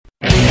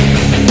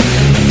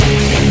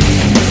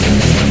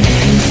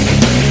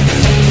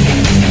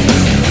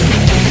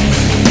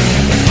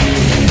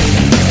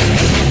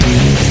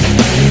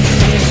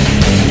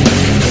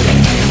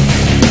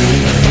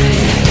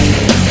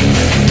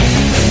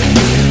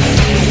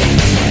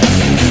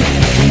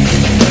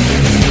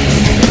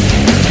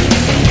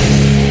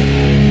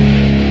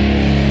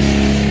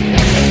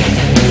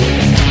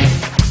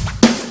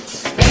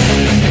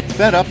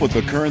Fed up with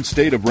the current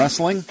state of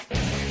wrestling?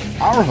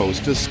 Our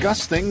hosts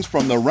discuss things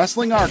from the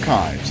wrestling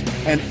archives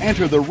and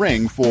enter the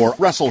ring for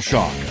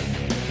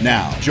WrestleShock.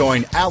 Now,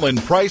 join Alan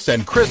Price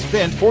and Chris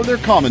Vint for their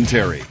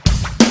commentary.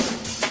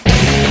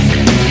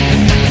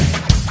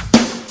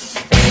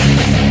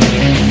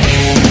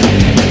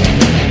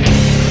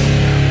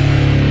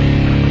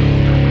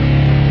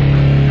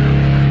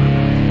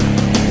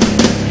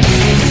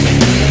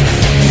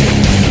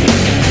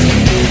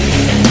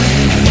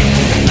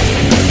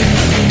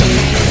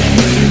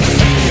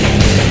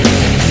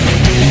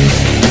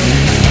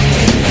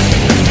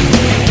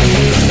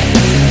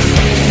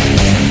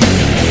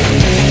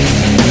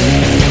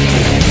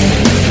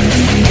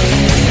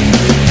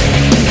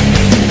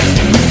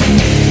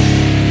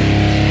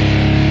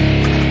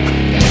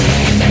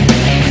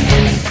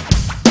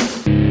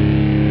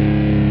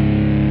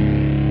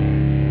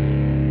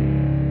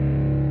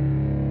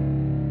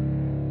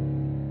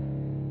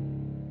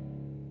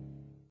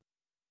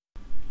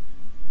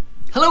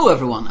 Hello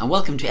everyone and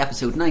welcome to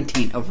episode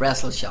 19 of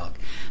WrestleShock.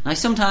 Now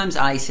sometimes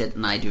I sit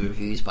and I do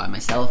reviews by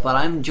myself, but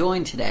I'm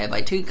joined today by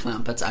two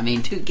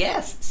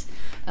guests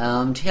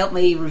to help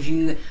me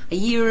review a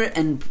year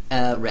in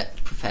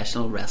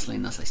professional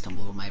wrestling, as I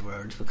stumble over my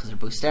words because they're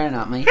both staring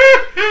at me.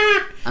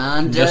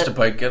 And just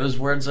about get his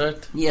words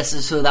out. Yes,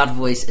 so that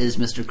voice is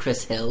Mr.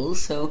 Chris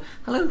Hills. So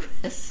hello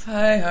Chris.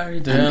 Hi, how are you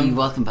doing? And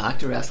welcome back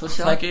to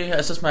WrestleShock. Thank you.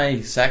 Is this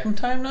my second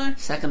time now?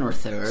 Second or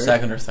third?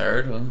 Second or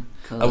third. Well,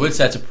 I would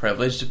say it's a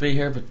privilege to be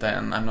here, but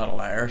then I'm not a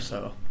liar,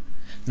 so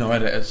no,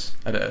 it is.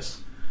 It is.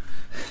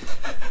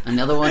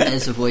 Another one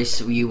is a voice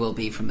you will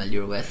be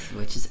familiar with,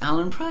 which is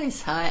Alan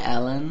Price. Hi,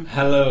 Alan.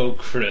 Hello,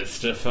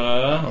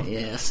 Christopher.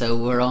 Yeah, so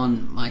we're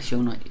on my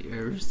show, not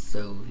yours.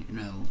 So you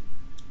know,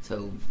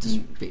 Who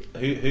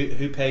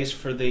pays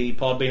for the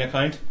Podbean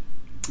account?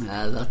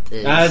 That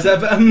is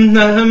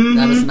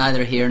that is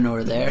neither here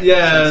nor there.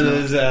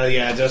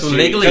 Yeah, just so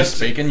legally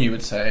speaking, you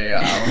would say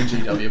Alan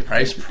G.W.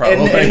 Price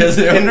probably is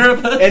the owner of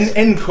it.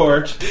 In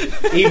court,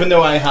 even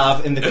though I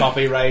have in the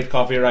copyright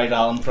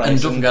Alan Price. And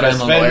don't forget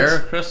I'm a lawyer,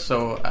 Chris,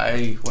 so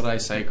what I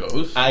say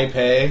goes. I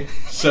pay.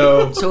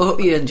 So I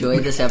hope you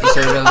enjoyed this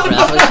episode of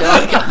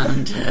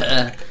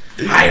WrestleShock,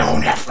 and I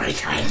own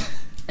everything.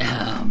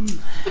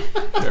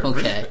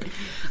 Okay.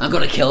 I'm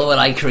going to kill what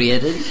I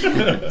created.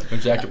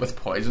 Inject it with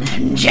poison.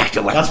 Inject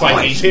it with That's poison.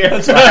 why he's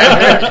here.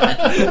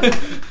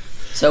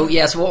 So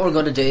yes, what we're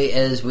going to do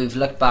is we've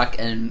looked back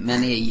in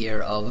many a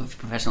year of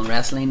professional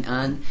wrestling,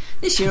 and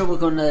this year we're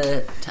going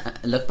to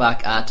look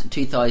back at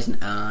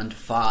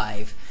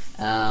 2005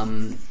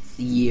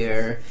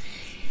 year,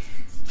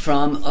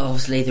 from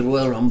obviously the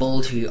Royal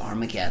Rumble to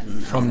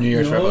Armageddon. From New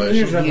Year's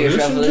Revolution. New Year's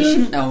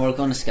Revolution. No, we're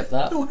going to skip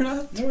that. No, we're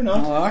not. No, we're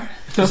not.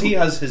 Because he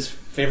has his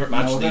favourite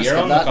match of the year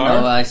on the that.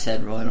 card. No, I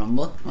said Royal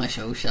Rumble. My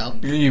show shall.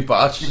 You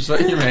botched, is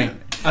what you mean.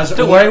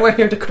 Don't worry, we're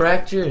here to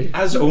correct you.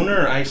 As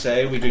owner, I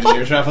say we do New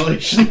Year's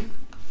Revolution.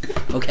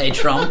 Okay,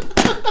 Trump.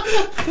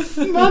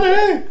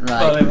 Money!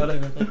 Right. Money.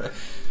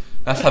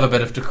 Let's have a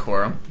bit of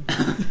decorum.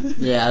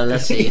 Yeah,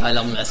 let's see how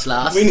long this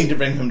lasts. We need to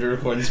bring him to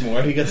recordings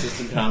more. He gets us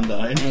to calm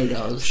down. He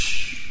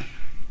does.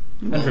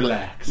 And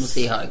relax. We'll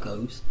see how it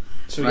goes.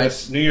 So right.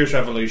 Yes, New Year's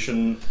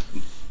Revolution.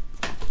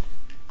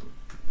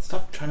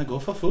 Stop trying to go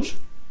for food.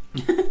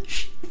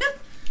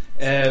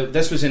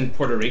 This was in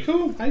Puerto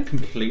Rico. I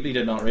completely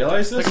did not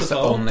realise this. It's at the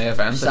all. only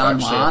event they've San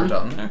actually Juan. ever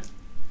done there.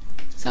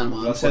 San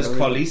Juan. Well, it says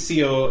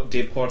Coliseo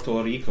de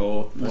Puerto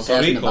Rico. It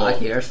says in the back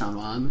here, San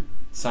Juan.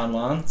 San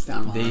Juan.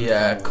 San Juan.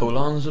 The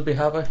colons would be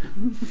happy.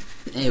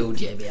 Ew,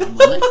 JBL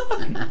money.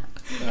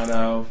 I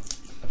know.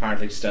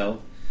 Apparently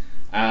still.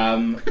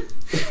 Tag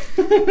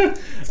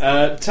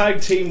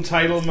team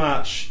title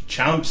match.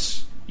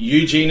 Champs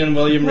Eugene and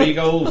William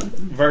Regal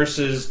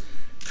versus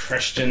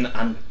Christian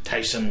and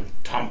Tyson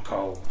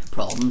Tomko.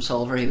 Problem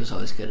solver. He was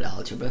always good at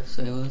algebra,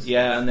 so he was.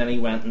 Yeah, and then he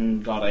went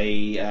and got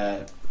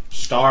a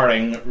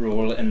starring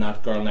role in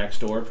that Girl Next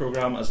Door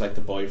program as like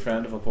the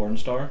boyfriend of a porn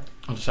star.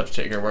 I'll just have to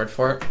take your word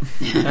for it.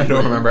 I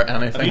don't remember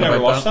anything Have you never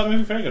about watched that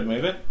movie? Very good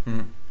movie.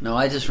 No,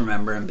 I just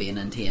remember him being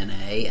in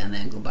TNA and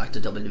then going back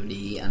to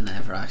WWE and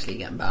never actually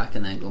getting back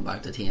and then going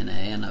back to TNA,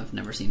 and I've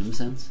never seen him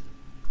since.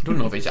 I don't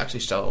know if he's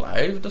actually still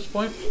alive at this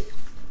point.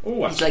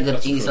 Oh,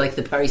 He's like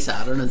the Perry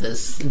Saturn of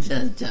this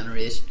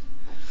generation.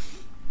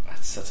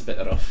 That's a bit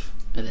rough.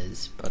 It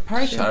is, but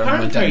Perry sure. Saturn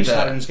Apparently went Perry into-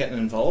 Saturn's getting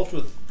involved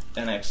with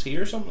NXT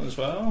or something as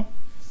well.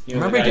 You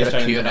know, Remember he the did a guys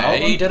down in Q&A.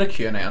 Melbourne? He did a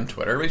Q&A on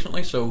Twitter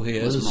recently, so he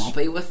Was is.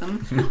 Moppy with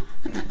him?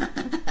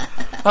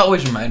 That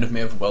always reminded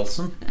me of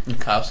Wilson in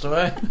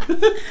Castaway.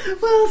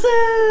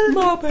 Wilson!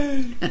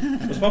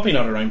 Moppy. Was Moppy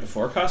not around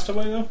before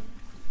Castaway though?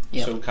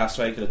 Yep. So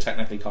Castaway could have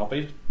technically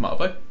copied.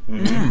 Moppy.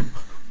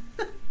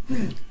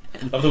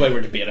 Love the way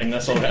we're debating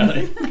this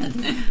already.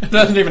 It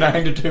doesn't even have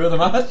anything to do with the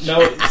match. No,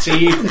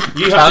 see,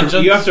 you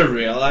have to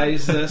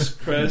realise this,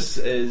 Chris.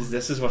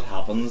 This is what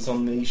happens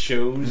on these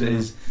shows.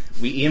 Is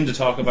we aim to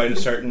talk about a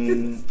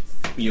certain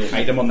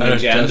item on the And it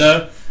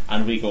agenda,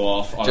 and we go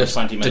off on a just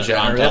 20-minute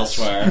rant degenerates.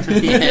 elsewhere.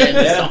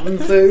 Yeah, something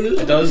fool.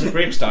 It does. It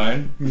breaks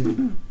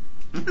down.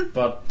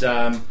 But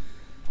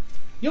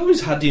You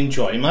always had to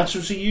enjoy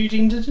matches with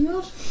Eugene, did you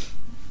not?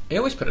 He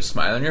always put a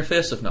smile on your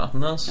face, if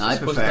nothing else. I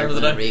preferred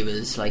whenever he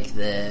was like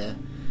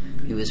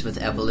he was with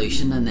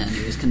Evolution, and then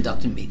he was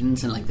conducting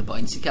meetings in like the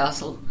bouncy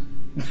castle.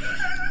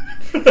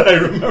 I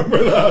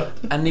remember that.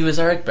 And he was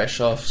Eric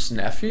Bischoff's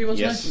nephew, wasn't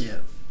Yes. he?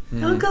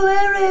 Yeah. Uncle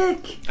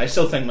Eric! I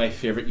still think my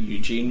favourite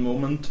Eugene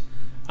moment,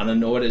 and I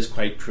know it is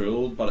quite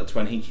cruel, but it's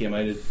when he came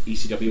out at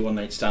ECW One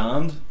Night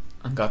Stand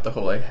And got the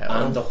holy hell.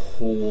 and the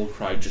whole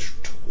crowd just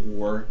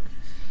tore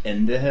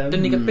into him.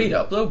 Didn't he get beat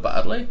up though,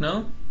 badly?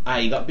 No?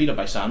 He got beat up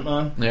by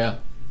Sandman. Yeah.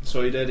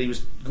 So he did. He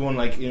was going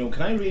like,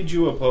 can I read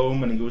you a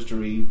poem? And he goes to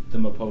read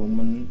them a poem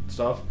and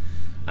stuff,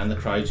 and the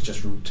crowd's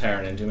just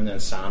tearing into him, and then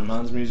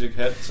Sandman's music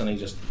hits, and he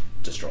just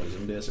destroys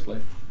him basically.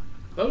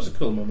 That was a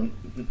cool moment,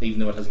 even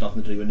though it has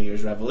nothing to do with New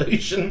Year's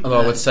Revolution.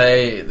 Although I would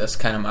say this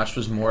kind of match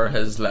was more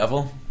his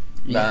level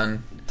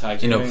than Tag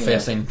teaming,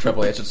 facing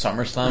Triple H at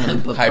SummerSlam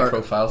and But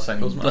high-profile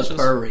singles But matches.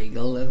 per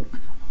Regal, though.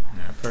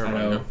 Yeah, per I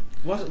know.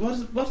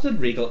 Regal. What did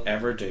Regal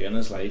ever do in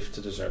his life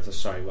to deserve this?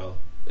 Sorry, well,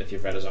 if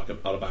you've read his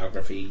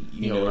autobiography,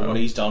 you know what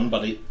he's done,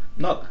 but he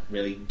not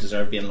really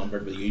deserved being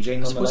lumbered with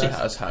Eugene. I suppose he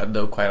has had,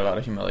 though, quite a lot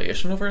of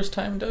humiliation over his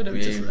time, Just a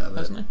WWE, little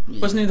hasn't he? bit.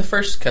 Yeah. Wasn't he the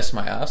first Kiss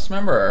My Ass,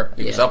 remember? Or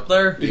he was up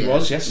there, He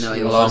was, yes. No,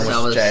 he along was. That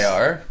with was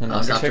JR and That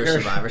was after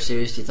Undertaker. Survivor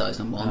Series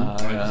 2001.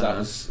 That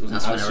was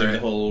That's absolutely whenever- the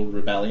whole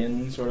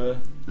rebellion sort of.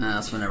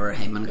 That's whenever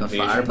Heyman got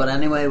Invasion. fired. But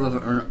anyway,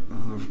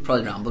 we've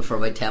probably rambled for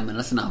about 10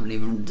 minutes and haven't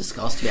even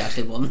discussed who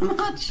actually won the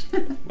match.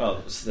 Well,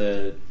 it was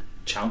the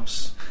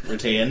champs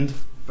retained.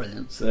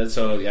 Brilliant.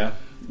 So yeah.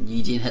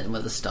 Eugene hit him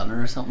with a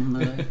stunner or something.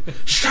 Maybe.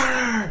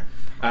 Stunner!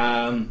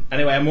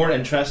 Anyway, a more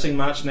interesting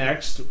match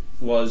next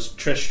was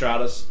Trish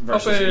Stratus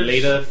versus Puppets.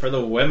 Lita for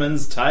the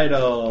women's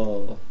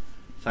title.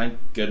 Thank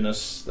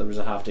goodness there was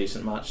a half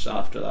decent match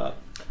after that.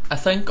 I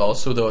think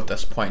also, though, at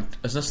this point,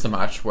 is this the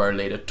match where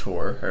Lita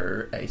tore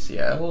her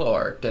ACL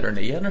or did her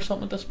knee in or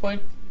something at this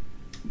point?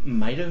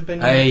 Might have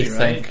been. I right.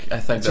 think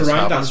It's this around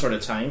happened. that sort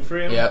of time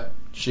frame. Yeah,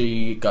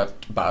 she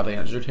got badly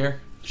injured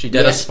here. She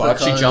did Yes, a spot.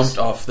 She because jumped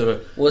off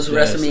the Was the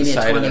WrestleMania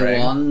side of the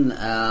ring.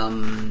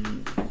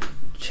 21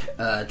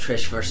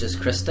 Trish versus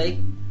Christy,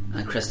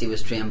 and Christy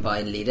was trained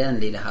by Lita, and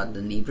Lita had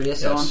the knee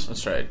brace Yes, on.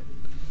 that's right.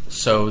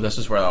 So this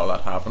is where all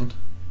that happened,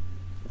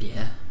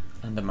 Yeah.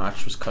 and the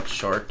match was cut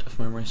short, if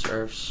memory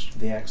serves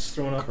The X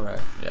thrown up.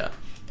 correct. Yeah,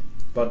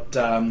 But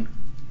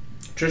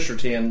Trish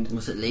retained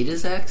Was it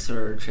Lita's ex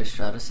or Trish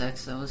Stratus'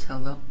 ex that was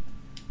held up?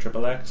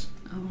 Triple X.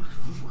 Oh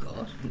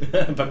God.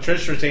 But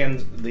Trish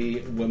retained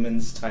the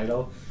women's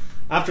title.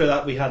 After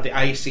that, we had the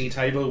IC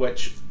title,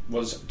 which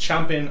was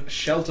champion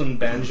Shelton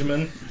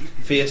Benjamin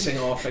facing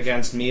off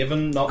against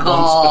Maven, not once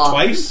but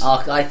twice.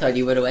 Oh, I thought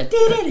you would have went.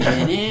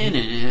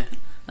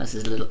 That's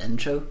his little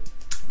intro.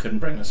 Couldn't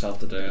bring myself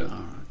to do it.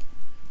 Alright.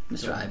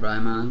 Mr. Eyebrow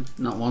Man.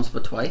 Not once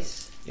but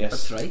twice. Yes. But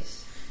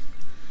thrice.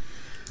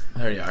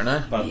 there you are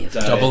now. But Yeah.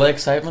 Double the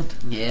excitement.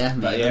 Yeah,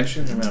 But maybe.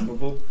 actually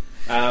memorable.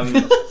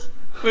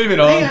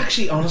 Moving I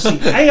actually honestly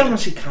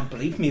can't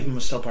believe Maven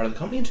was still part of the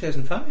company in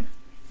 2005.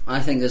 I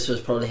think this was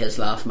probably his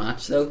last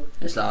match, though.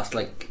 His last,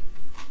 like.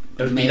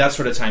 It would be that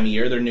sort of time of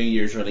year, their New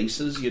Year's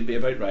releases, you'd be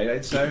about right,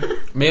 I'd say.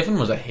 Maven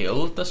was a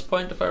heel at this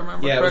point, if I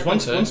remember Yeah, it was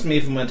correctly. once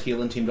Maven went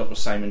heel and teamed up with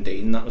Simon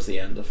Dean, that was the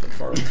end of it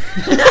for him.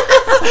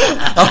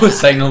 That would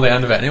signal the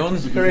end of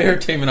anyone's career,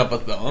 teaming up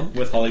with Dawn.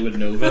 With Hollywood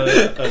Nova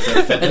as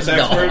a fitness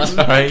expert.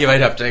 Sorry, you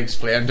might have to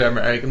explain to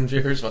American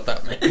viewers what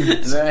that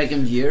means.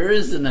 American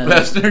viewers and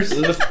Listeners.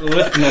 Lift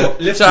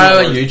Sorry,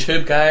 I'm a north.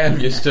 YouTube guy. I'm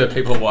used to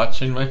people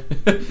watching me.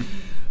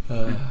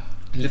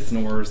 Lift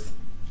north.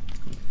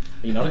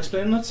 Are you not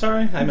explaining that?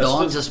 Sorry, I missed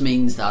Dawn it. just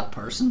means that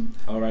person.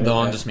 Alright,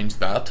 Dawn okay. just means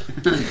that.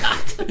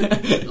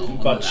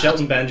 But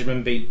Shelton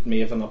Benjamin beat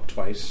Maven up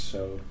twice,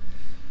 so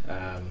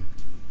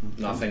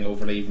nothing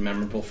overly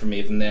memorable for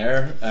Maven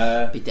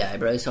there. Beat the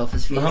eyebrows off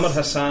his face. Muhammad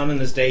Hassan in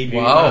his debut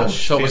Wow,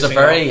 match so it was a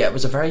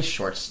facing very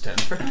short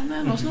stint for him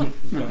then, wasn't it?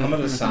 off- Muhammad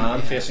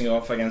Hassan facing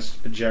off against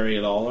Jerry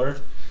Lawler.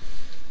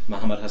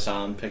 Muhammad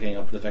Hassan picking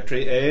up the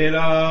victory.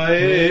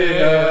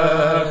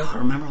 I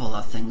remember all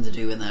that thing to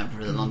do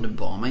whenever the London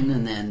bombing,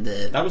 and then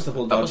That was the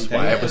whole That dodgy was thing.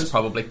 why it was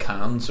probably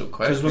canned so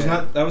quick. Because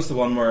wasn't that was the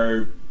one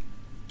where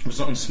was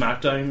it on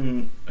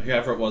SmackDown?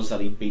 Whoever it was that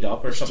he beat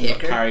up or something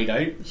Taker. got carried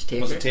out.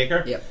 Taker. Was it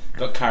Taker? Yep.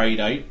 Got carried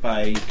out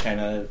by kind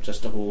of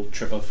just a whole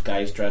trip of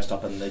guys dressed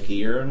up in the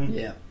gear and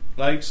Yeah.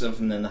 likes,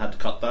 and then they had to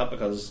cut that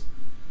because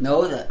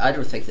No, I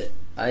don't think that.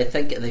 I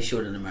think they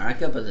showed it in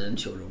America, but they didn't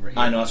show it over here.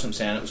 I know that's what I'm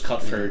saying. It was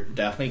cut for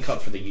definitely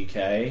cut for the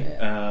UK,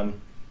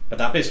 but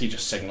that basically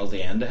just signalled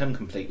the end to him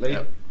completely.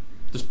 Yep.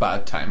 Just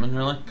bad timing,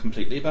 really.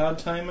 Completely bad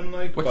timing,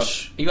 like.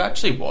 Which he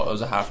actually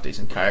was a half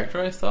decent character,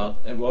 I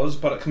thought. But it was,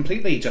 but it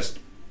completely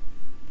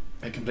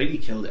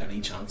killed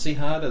any chance he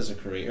had as a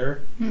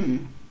career.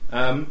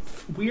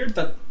 Weird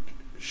that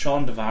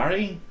Sean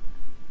Devari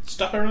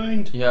stuck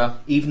around. Yeah,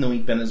 Even though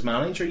he'd been his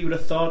manager, you would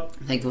have thought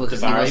I think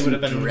because he Devari wasn't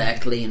would have been-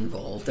 directly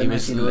involved he in it,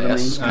 was you know what I mean?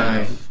 less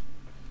kind of.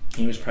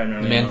 he was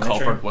primarily The main a manager.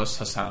 culprit was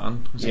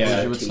Hassan, I suppose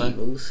Yeah. you would Two say.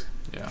 Eagles.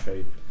 Yeah.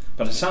 True.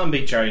 But Hassan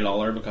beat Jerry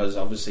Lawler because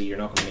obviously you're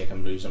not going to make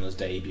him lose on his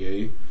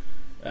debut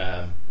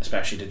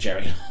especially to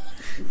Jerry.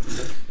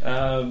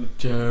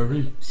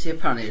 Jerry. See,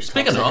 apparently there's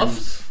Speaking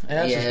talks of, of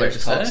him,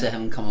 there's talks of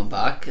him coming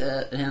back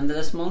at the end of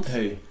this month.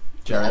 Who?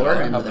 Jerry Lawler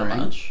Lawler into having the a ring.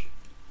 match.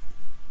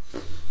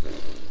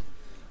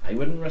 I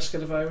wouldn't risk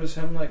it if I was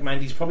him. Like,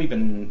 mind, he's probably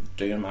been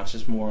doing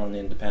matches more on the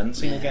independent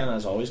scene Yeah. again,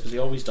 as always, because he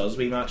always does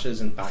wee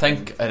matches. And I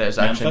think it is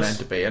actually meant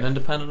to be an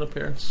independent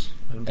appearance.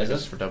 I don't think Is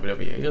it's it? for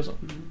WWE, is it?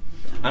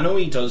 I know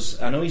he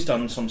does. I know he's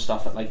done some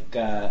stuff at like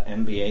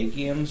NBA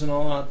games and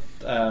all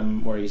that,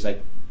 where he's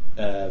like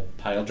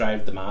pile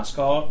drive the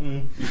mascot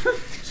and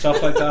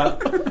stuff like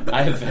that.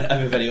 I have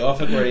a video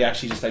of it where he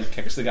actually just like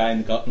kicks the guy in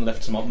the gut and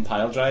lifts him up and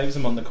pile drives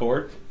him on the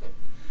court.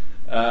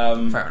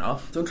 Fair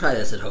enough. Don't try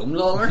this at home,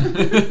 Lawler.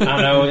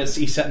 I know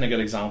he's setting a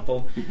good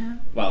example.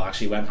 Well,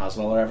 actually, when has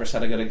Lawler ever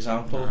set a good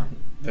example? No.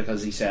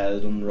 Because he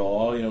said on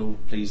Raw,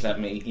 please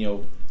let me,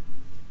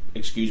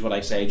 excuse what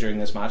I say during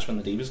this match when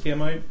the Divas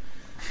came out.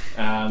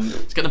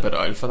 It's getting a bit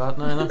old for that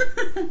now.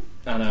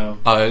 I know.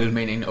 Old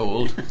meaning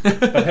old. But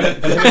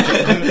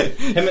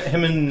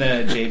him and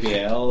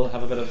JBL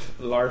have a bit of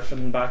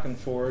larfing back and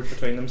forward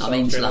between I themselves.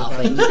 mean, during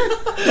laughing.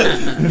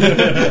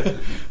 the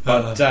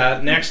match.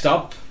 But next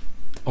up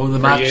Oh, the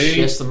For match!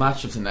 you Yes, the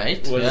match of the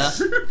night.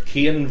 was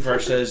Kane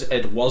versus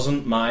It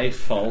Wasn't My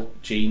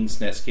Fault, Gene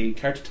Snitsky.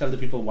 Care to tell the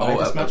people why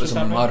this It match was was a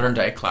happening? modern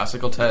day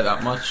classic. I'll tell you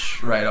that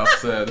much right off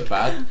the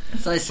bat.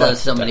 It's nice that But,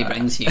 somebody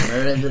brings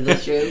humour into the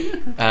show.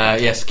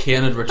 Yes,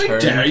 Kane had How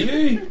returned. dare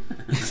you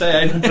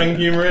say I don't bring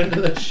humour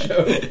into this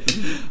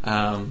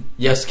show?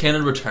 Yes, Kane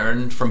had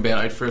returned from being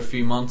out for a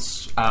few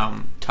months.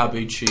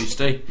 Taboo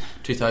Tuesday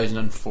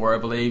 2004, I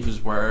believe,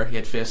 was where he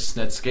had faced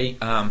Snitsky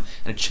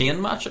in a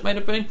chain match, it might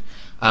have been.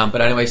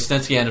 But anyway,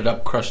 Snitsky ended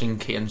up crushing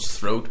Kane's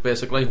throat,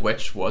 basically,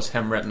 which was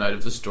him written out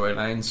of the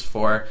storylines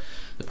for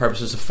the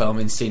purposes of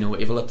filming See No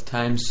Evil at the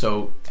time.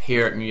 So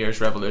here at New Year's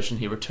Revolution,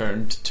 he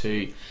returned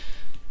to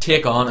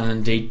take on and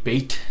indeed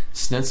beat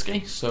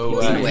Snitsky. So He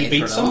wasn't He away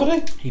beat for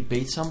somebody? he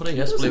beat somebody, He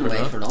yes, wasn't believe it or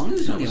away not. for long. He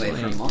was only No, away it was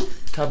for a only-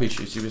 month. Taboo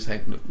Tuesday was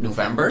like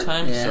November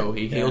time, Yeah. so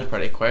he healed Yeah.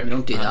 pretty quick. You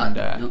don't do and,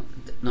 that. No,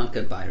 not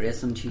good buy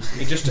rates on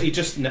Tuesday. He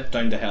just nipped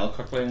down to hell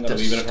quickly and got a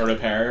wee bit of a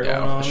repair going Yeah,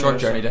 on. a short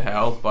journey to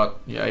hell, but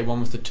yeah, he won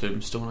with the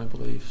tombstone, I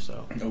believe.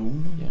 So Oh,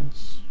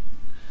 yes,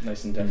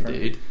 nice and different.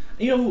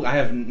 indeed, I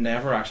have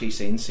never actually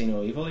seen See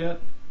No Evil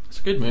yet. it's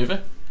a good movie.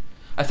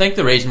 I think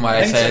the reason why I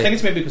I think say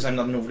it's maybe because I'm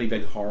not an overly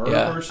big horror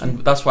person.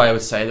 and that's why I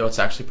would say though it's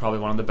actually probably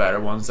one of the better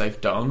ones they've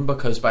done,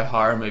 because by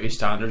horror movie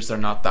standards they're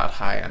not that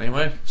high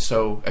anyway.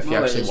 So if you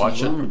actually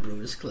watch it, with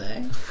Bruce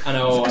Clay. I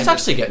know it's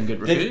actually getting good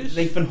reviews.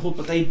 they've been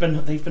holding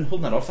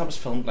that off. That was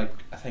filmed I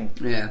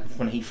think Yeah.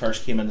 when he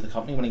first came into the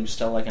company, when he was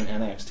still like in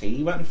NXT,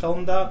 he went and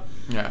filmed that.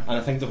 Yeah, And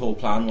I think the whole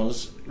plan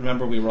was,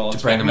 remember we were all To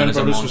bring him expecting in when as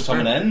a Bruce was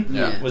monster. coming in,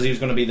 Yeah. was he was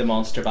going to be the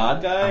monster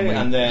bad guy,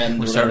 and then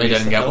we they certainly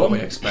released didn't the get what film. we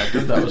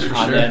expected. That was for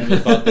And sure.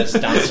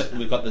 then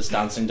we've got this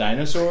dancing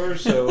dinosaur,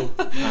 so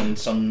and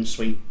some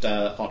sweet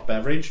hot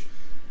beverage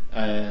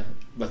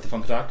with the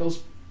Funkadactyls.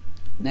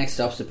 Next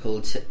up's the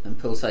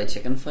poolside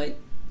chicken fight.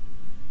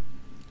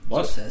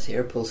 What? That's it says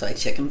here, poolside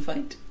chicken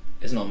fight.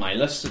 Isn't on my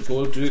list. So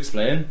go do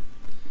explain.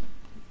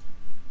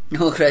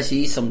 No, Chris,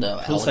 you summed it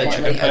up Poolside eloquently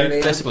chicken fight.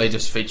 earlier. Basically,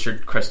 just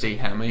featured Christy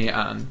Hemme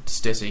and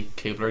Stacey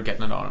Keebler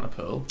getting it on in a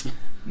pool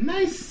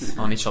Nice.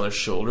 on each other's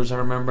shoulders. I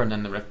remember, and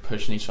then they were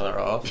pushing each other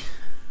off.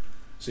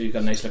 So you've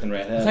got a nice looking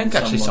redhead. I think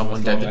and actually someone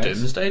with did long the legs.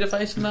 Doomsday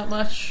device in that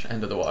match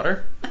into the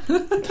water.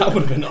 That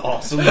would have been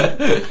awesome.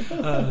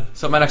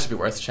 So it might actually be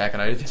worth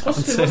checking out if you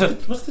haven't seen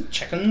it. What's the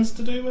chickens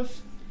to do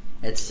with?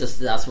 It's just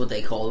that's what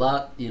they call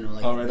that. You know,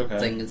 like Oh, right, the okay.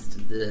 thing is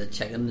the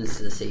chicken is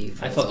to see.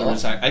 If I it's thought there off.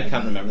 was. I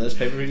can't remember this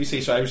paper. You see,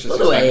 so I was just.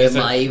 By the way,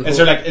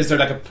 expecting- is there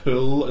like a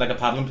pool, like a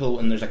paddling pool,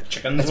 and there's like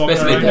chickens It's walking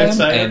basically around them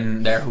outside?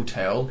 in their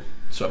hotel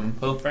swimming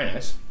pool Very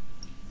nice.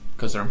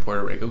 because they're in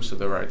Puerto Rico, so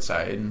they're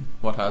outside and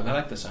what have you. I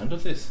like the sound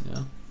of this.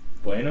 Yeah.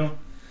 Bueno.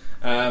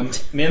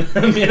 Main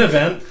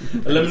event,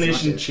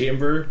 Elimination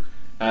Chamber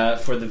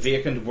for the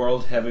vacant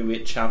World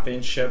Heavyweight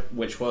Championship,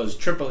 which was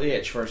Triple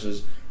H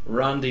versus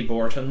Randy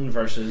Orton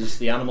versus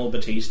the Animal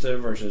Batista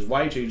versus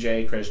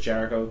Y2J Chris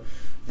Jericho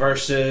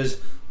versus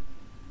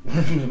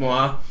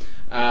moi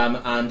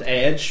and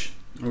Edge.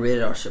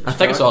 Rated R Superstar. I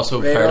think it's also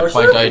Rated fair to R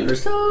point out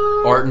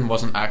Superstar. Orton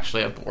wasn't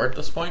actually aboard at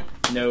this point.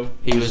 No,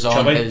 He was on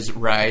chubby. his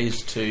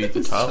rise to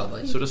the top,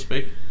 Chubby. so to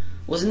speak.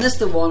 Wasn't this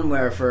the one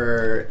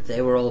where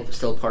they were all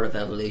still part of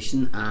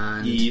Evolution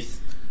and Yes.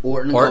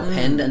 Orton Orton? got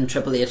pinned and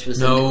Triple H was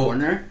in No. the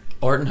corner?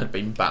 Orton had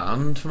been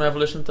banned from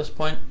Evolution at this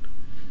point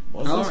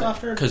Was Oh, this right.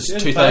 after? because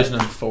 2005?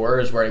 2004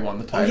 is where he won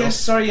the Oh title. yes,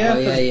 sorry, yeah. Oh,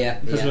 yeah.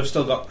 Because we've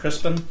still got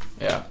Crispin.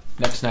 Yeah.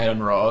 Next night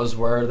on Raw is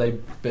where they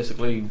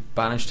basically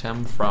banished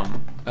him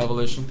from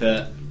Evolution.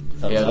 The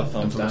thumbs Yeah, up, the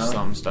thumbs infamous down.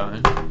 thumbs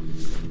down.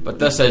 But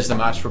this is the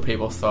match where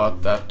people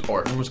thought that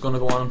Orton was going to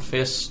go on and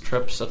face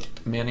Trips at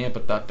Mania,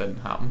 but that didn't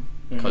happen.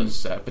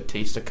 because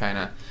Batista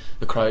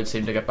the crowd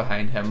seemed to get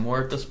behind him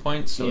more at this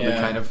point, so they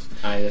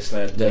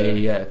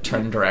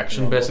turned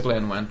direction basically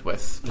and went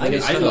with. I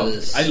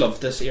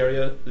love this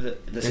area.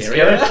 This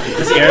area,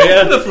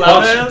 the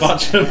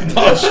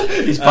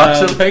He's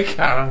botched like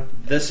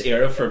this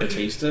era for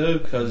Batista,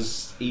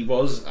 because he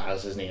was,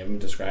 as his name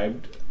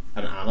described,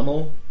 an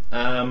animal.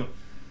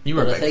 You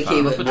were a big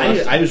fan of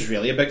Batista. I was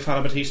really a big fan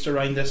of Batista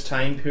around this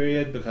time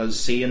period, because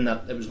seeing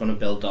that it was going to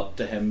build up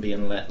to him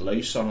being let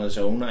loose on his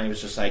own, I was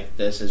just like,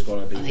 this is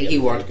going to be. I think he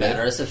worked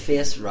better as a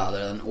face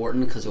rather than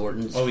Orton, because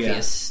Orton's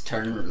face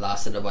turn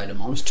lasted about a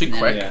month. It was too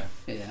quick.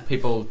 Yeah.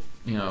 People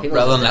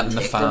rather than letting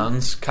the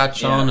fans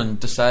catch on and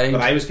decide.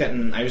 But I was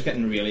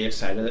getting really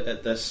excited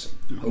at this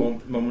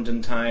moment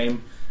in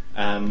time,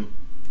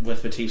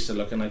 with Batista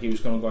looking like he was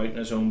going to go out on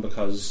his own,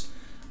 because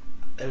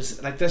it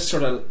was like this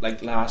sort of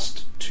like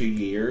last 2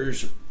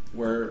 years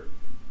were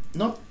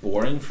not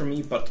boring for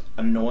me, but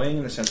annoying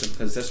in the sense of,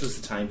 because this was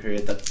the time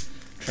period that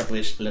Triple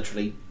H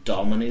literally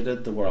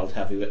dominated the World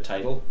Heavyweight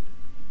title.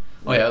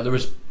 Oh yeah, there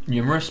was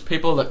numerous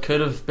people that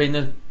could have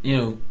been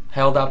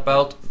held that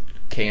belt.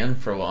 Kane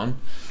for one,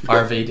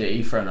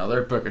 RVD for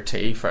another, Booker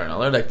T for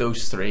another. Like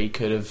those three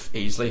could have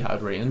easily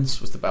had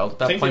reigns with the belt at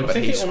that point, but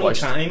he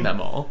squashed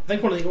them all. I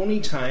think one of the only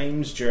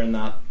times during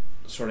that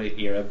sort of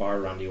era, bar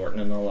Randy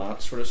Orton and all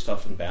that sort of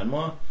stuff, and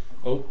Benoit.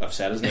 Oh, I've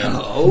said his name.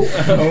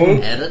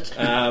 Edit.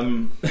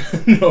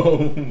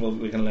 No, well,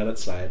 we can let it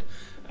slide.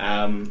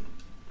 I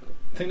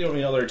think the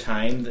only other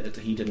time that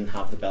he didn't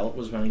have the belt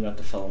was when he went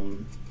to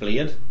film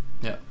Blade.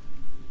 Yeah.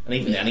 And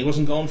even then he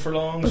wasn't gone for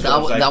long. But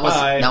so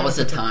that was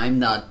the time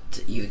that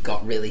you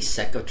got really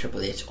sick of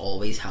Triple H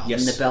always having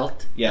the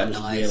belt. Yeah, and it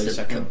was now really it's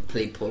sick.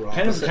 complete polar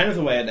opposite. Kind of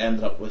the way it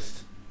ended up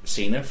with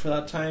Cena for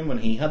that time, when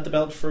he had the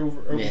belt for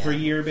over a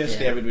year.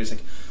 Basically, everybody was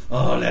like,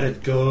 "Oh, let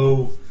it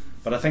go."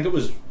 But I think it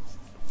was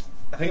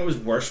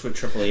worse with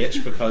Triple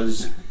H,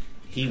 because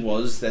he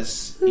was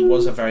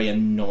a very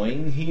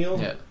annoying heel.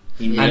 Yeah.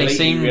 He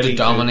seemed to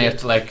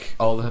dominate like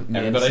all the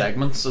main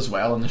segments as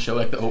well in the show,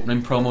 like the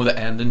opening promo, the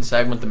ending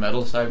segment, the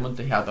middle segment.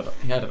 He had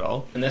it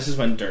all. And this is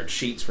when dirt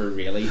sheets were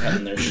really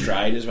hitting their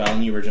stride as well,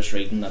 and you were just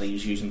reading that he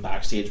was using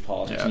backstage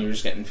politics, and you were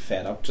just getting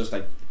fed up. Just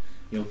like,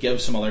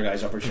 give some other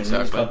guys opportunities.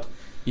 Exactly. But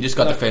you just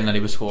got the feeling that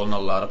he was holding a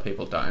lot of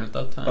people down at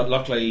that time. But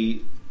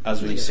luckily,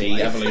 as we see,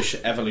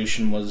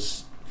 Evolution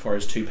was for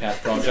his two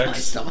pet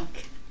projects.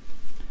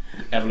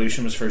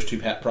 Evolution was for his two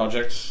pet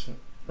projects,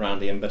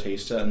 Randy and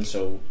Batista, and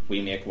so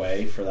we make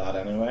way for that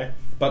anyway.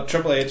 But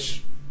Triple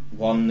H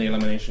won the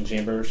Elimination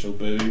Chamber, so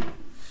boo.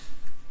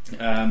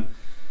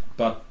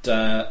 But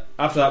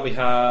after that we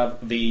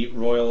have the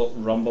Royal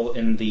Rumble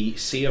in the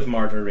Sea of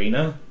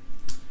Margarina.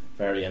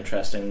 Very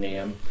interesting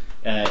name.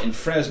 In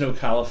Fresno,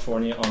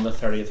 California on the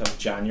 30th of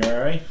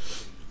January.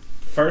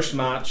 First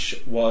match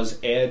was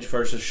Edge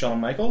versus Shawn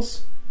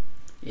Michaels.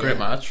 Great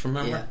match,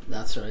 remember? Yeah,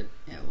 that's right.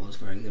 Yeah, it was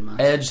a very good match.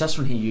 Edge, that's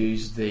when he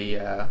used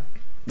the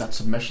that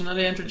submission that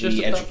he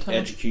introduced at that time.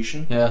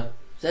 Execution. Yeah.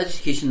 Is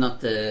Execution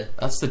not the...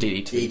 That's the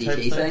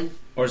DDT thing?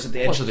 Or is it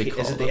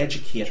the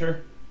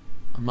Educator?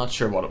 I'm not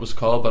sure what it was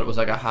called, but it was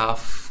like a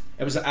half...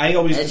 It was. I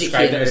always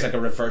described it as like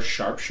a reverse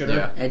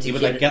sharpshooter. Yeah. He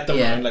would like get them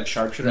around like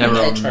sharpshooter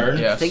and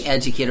turn. I think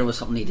Educator was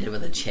something he did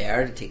with a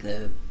chair to take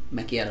the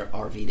Mickey out of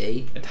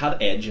RVD. It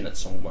had Edge in it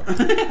somewhere.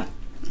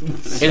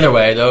 Either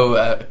way,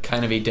 though,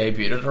 kind of he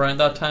debuted around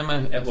that time.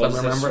 It was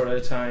this sort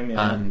of time,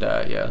 yeah. And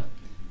yeah,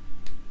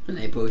 and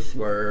they both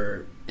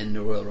were in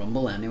the Royal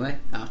Rumble anyway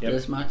after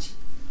this match.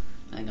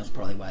 I think that's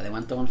probably why they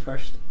went on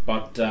first.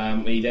 But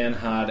we then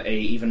had a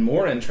even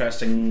more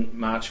interesting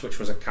match, which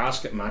was a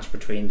casket match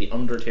between The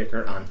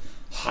Undertaker and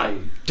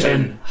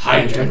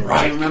Heidenreich.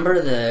 Do you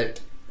remember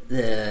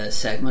the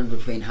segment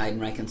between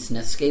Heidenreich and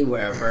Snitsky,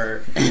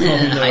 wherever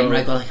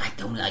Heidenreich was like, "I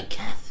don't like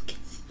cats."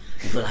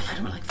 People were like, "I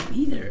don't like them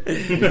either."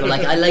 People were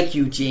like, "I like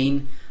you,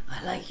 Gene.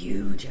 I like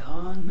you,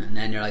 John." And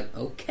then you're like,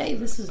 "Okay,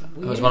 this is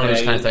weird." It was one of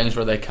those kind of things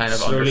where they kind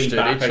of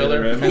understood each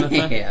other. Kind of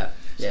thing. Yeah.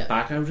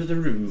 Back out of the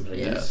room, please.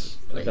 Yes.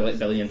 Like the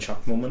Billy and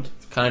Chuck moment.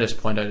 Can I just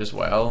point out as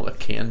well that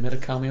Kane made a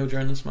cameo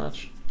during this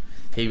match?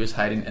 He was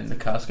hiding in the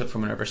casket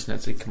from whenever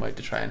Snitsky came out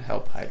to try and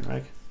help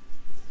Heidenreich.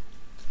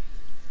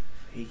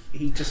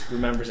 He just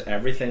remembers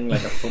everything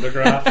like a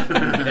photograph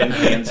in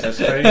Kane's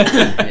history.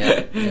 Yeah,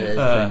 it is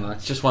pretty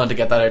much. Just wanted to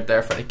get that out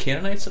there for the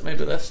Canaanites that may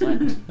be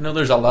listening. I know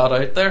there's a lot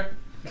out there.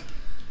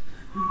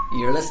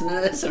 You're listening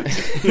to this, aren't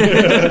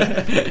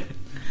you?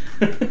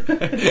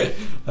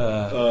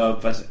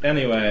 But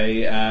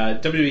anyway,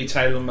 WWE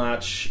title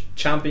match,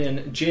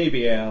 champion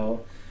JBL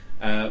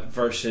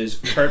versus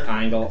Kurt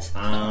Angle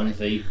and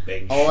the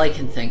Big Show. All I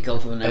can think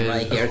of whenever I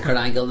hear Kurt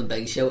Angle and the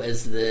Big Show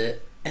is the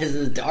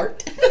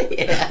dart.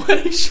 Yeah. When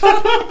he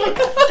shot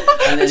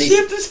and then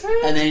shaved his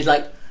head. And then he's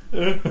like,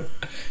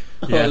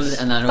 yes.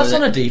 And then that's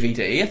on a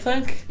DVD, I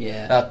think.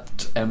 Yeah.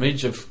 That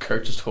image of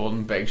Kurt just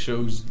holding Big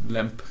Show's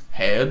limp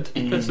head,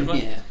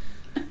 basically. Yeah.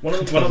 One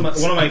of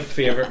my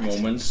favourite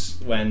moments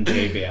when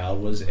JBL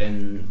was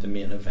in the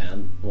main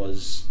event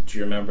was, do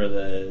you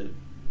remember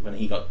when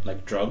he got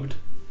like drugged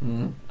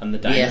and the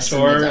Yes,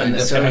 dinosaur, and the and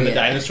dinosaur, the yeah.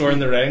 dinosaur in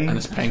the ring, And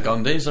his pink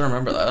undies, I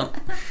remember that.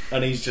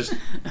 and he's just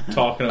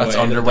talking That's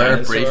away. underwear,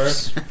 the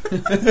dinosaur,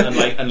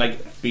 briefs. and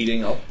like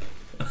beating up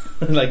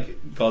like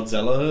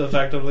Godzilla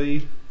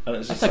effectively. And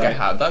it's I just think I like,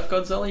 had that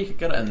Godzilla. You could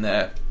get it in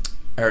the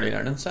early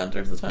learning centre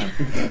at the time.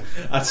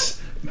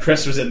 that's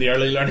Chris was in the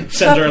early learning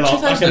centre a lot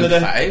back in the day.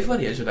 2005, what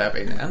age would I have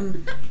been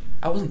then?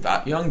 I wasn't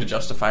that young to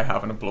justify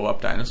having a blow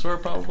up dinosaur,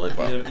 probably,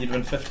 but You'd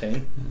been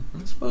 15.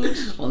 I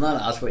suppose. Well,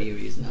 not ask what you were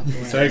using that for.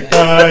 It's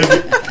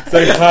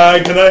like, hi,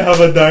 can I have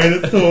a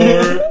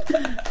dinosaur?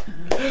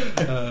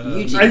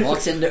 Eugene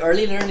walks into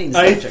early learning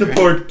I centre.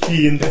 support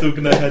Keen, so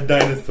can I have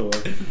dinosaur?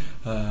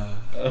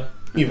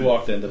 You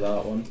walked into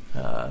that one.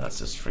 Let's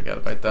just forget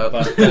about that.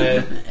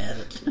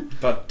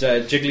 But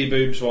Edit. Jiggly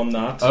Boobs won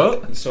that.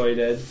 Oh. So he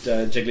did.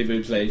 Jiggly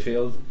Boobs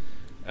Layfield.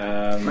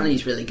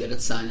 Ronnie's really good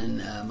at signing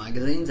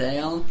magazines, eh,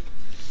 Alan?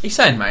 He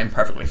signed mine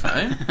perfectly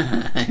fine.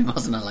 He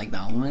wasn't like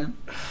that one, man.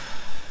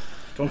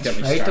 Don't get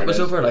me Right, started. it was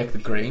over like the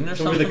green or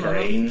It's over something. the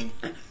green.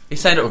 He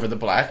signed it over the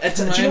black.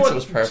 It's mine, do you know so what? it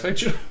was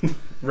perfect.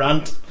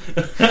 Rant.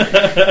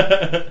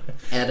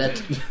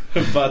 Edit.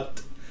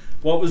 But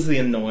what was the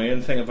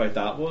annoying thing about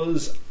that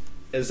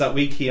is that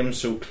we came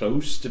so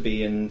close to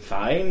being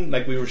fine.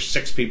 Like we were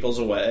 6 people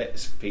away.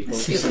 6 people.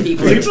 6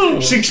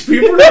 people. 6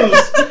 people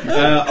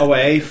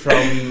away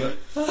from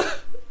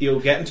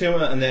getting to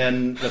him, and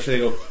then literally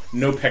go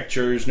no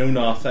pictures, no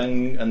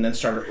nothing, and then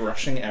started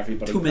rushing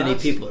everybody. Too many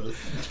past. people.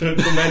 Too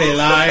many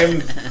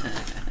limes.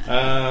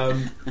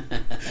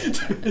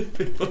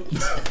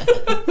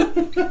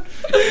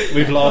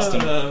 We've lost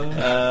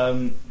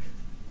him.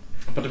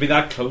 But to be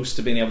that close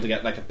to being able to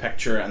get like a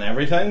picture and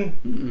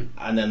everything,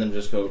 and then them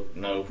just go,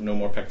 no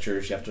more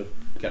pictures. You have to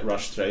get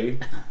rushed through.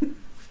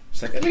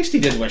 It's like at least he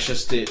did wish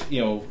us to,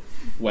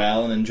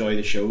 well and enjoy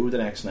the show the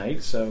next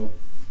night. So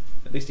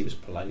at least he was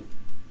polite.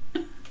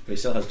 But he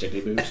still has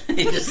jiggly boobs.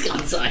 He just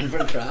got signed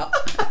for crap.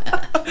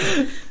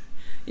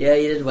 Yeah,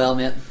 you did well,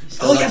 mate.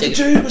 All you had to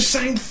do was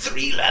sign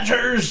 3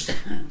 letters.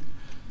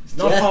 It's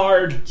not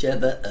hard.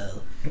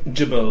 Jibba-o.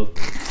 Jibble.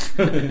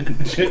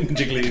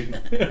 Jiggly.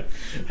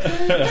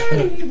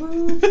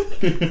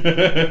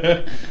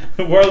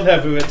 World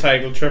Heavyweight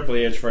title, Triple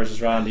H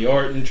versus Randy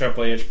Orton.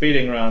 Triple H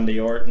beating Randy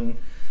Orton.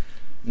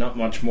 Not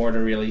much more to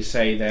really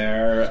say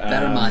there.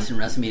 Better match than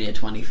WrestleMania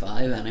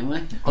 25,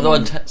 anyway. Although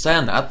in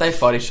saying that, they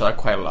fought each other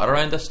quite a lot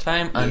around this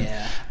time, and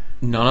Yeah.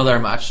 none of their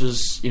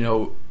matches,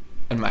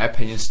 in my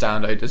opinion,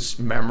 stand out as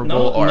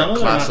memorable or none of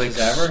their classics.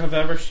 matches have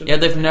ever stood Yeah,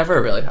 out. they've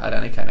never really had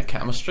any kind of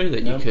chemistry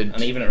that No. you could.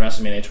 And even at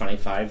WrestleMania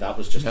 25, that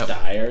was just Yep.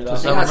 dire.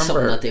 Because They I had remember-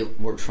 something that they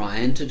were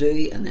trying to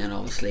do, and then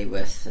obviously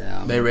with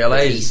They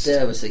realised-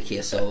 Batista, it was a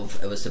case of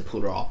it was the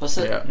polar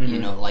opposite.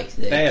 Yeah. Like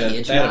the They had a-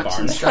 cage they had a match barn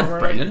and They stuff. had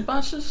brilliant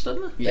matches,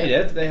 didn't they? They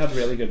did. They had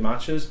really good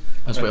matches.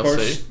 As And we'll of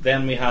course, see.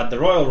 then we had the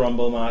Royal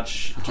Rumble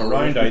match to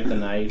round out the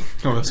night.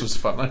 Oh, this was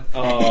funny.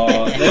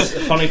 Oh, this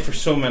is funny for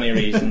so many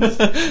reasons.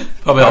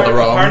 Probably all the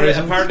wrong apparently,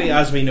 reasons. apparently,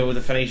 as we know,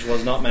 the finish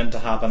was not meant to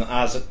happen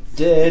as it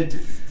did.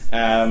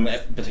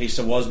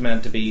 Batista was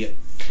meant to be a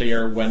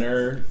clear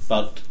winner,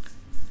 but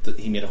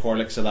he made a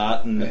Horlicks of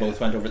that, and they both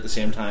went over at the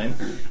same time.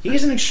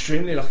 He's an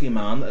extremely lucky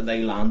man that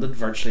they landed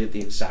virtually at the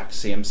exact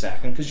same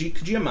second. Because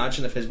could you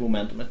imagine if his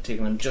momentum had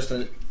taken him just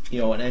an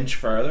inch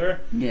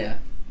further? Yeah.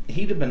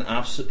 He'd have been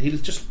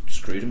he'd just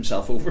screwed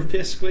himself over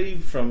basically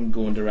from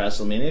going to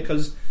WrestleMania,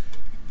 because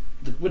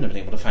they wouldn't have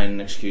been able to find an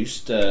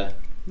excuse to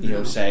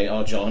say,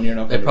 oh John, you're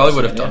not They going to probably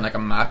would have WrestleMania. done like a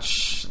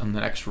match on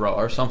the next Raw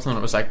or something. It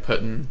was like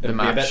putting the It'd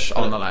be a match bit-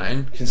 on the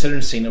line.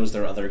 Considering Cena was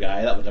their other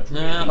guy, that would look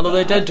really Yeah, although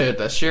they bad. did do it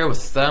this year with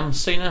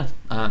Cena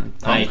and He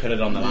Punk. put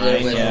it on the They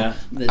line, did yeah.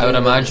 they I would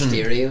did with imagine-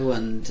 Mysterio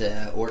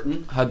and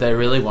Orton. Had they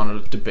really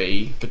wanted it to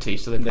be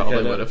Batista, they probably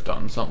could've, would have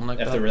done something like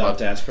if that. they were that but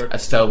desperate. it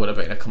still would have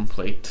been a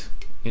complete,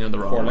 the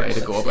wrong way Horlicks.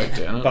 to go about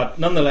doing it. But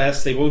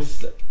nonetheless, they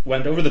both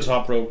went over the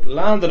top rope,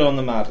 landed on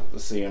the mat at the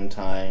same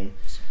time,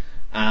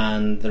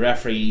 and the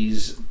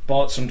referees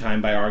bought some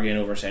time by arguing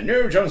over saying,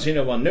 no, John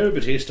Cena won, no,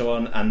 Batista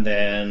won, and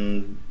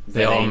then the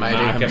Vinnie Almighty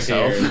Mac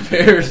himself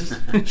appeared,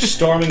 appears,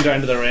 storming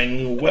down to the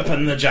ring,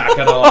 whipping the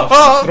jacket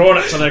off, throwing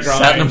it to the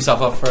ground, setting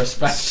himself up for a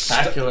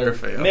spectacular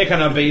fail. making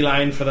a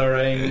beeline for the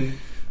ring,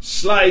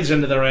 slides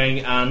into the ring,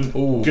 and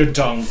Ooh. good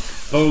dunk,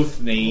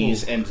 both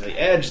knees into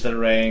the edge of the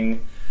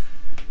ring,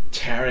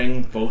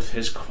 tearing both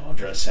his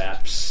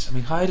quadriceps. I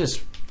mean, how does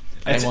It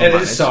anyone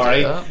manage is to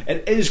sorry, do that?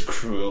 it is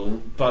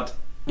cruel, but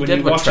when did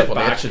you what watch it Triple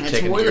H back, had It's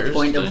taken more the years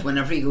point to of do.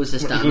 whenever he goes to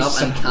When he stand goes up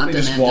to and stand can't, up, and he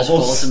then just just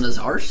wobbles. falls in his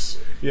arse.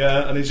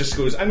 yeah, and he just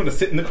goes, "I'm going to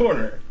sit in the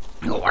corner."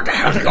 You go, what the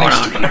hell's going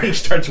on here? And he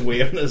starts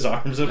waving his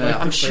arms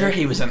about. I'm the sure thing.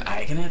 he was in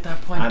agony at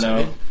that point. I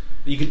know. Too.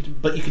 You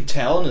could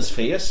tell in his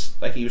face,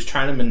 like he was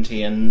trying to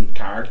maintain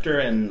character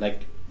and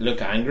like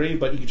look angry,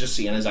 but you could just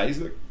see in his eyes,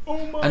 like,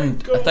 "Oh my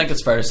And god!" I think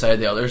it's fair to say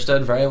the others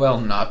did very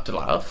well not to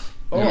laugh.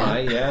 oh, Yeah. aye,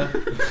 yeah.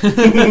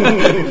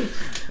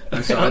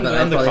 I'm sorry, and but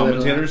I and the probably would've-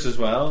 commentators as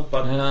well,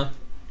 but Yeah.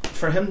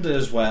 for him to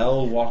as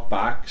well walk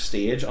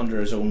backstage under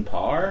his own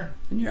power.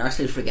 And you're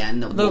actually forgetting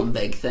that No. one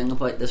big thing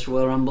about this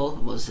Royal Rumble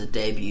was the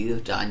debut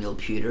of Daniel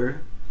Puder.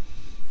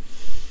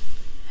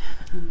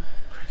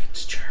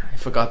 Cricket's chirp. I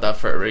forgot that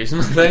for a reason,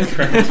 I think.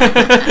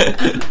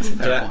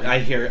 I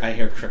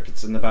hear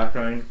crickets in the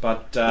background,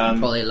 but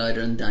Probably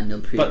louder than Daniel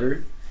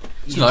Prater.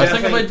 So another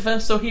thing about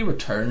Vince, though, he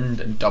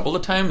returned in double the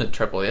time that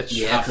Triple H.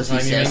 Yeah, half the because he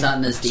time, you says mean? that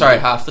in his DVD. Sorry,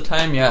 half the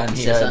time, yeah. And He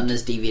he says had- that in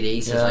his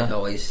DVD, so Yeah. I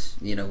always,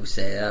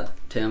 say that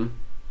to him.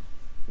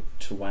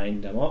 to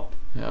wind him up.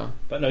 yeah.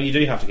 But no, you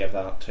do have to give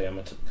that to him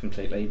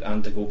completely,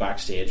 and to go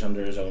backstage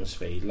under his own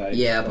speed. Like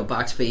Yeah, but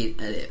backspeed,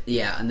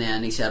 and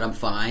then he said, I'm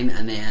fine,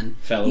 and then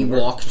Fell he over.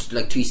 walked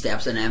like 2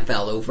 steps and then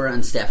fell over,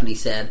 and Stephanie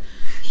said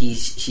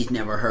she's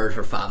never heard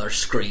her father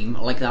scream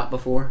like that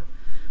before.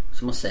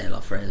 So I must say a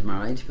lot for his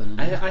marriage. But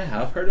I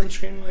have heard him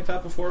scream like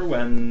that before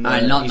when not-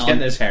 he's not-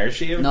 getting his hair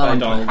shaved not by on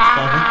Donald Trump.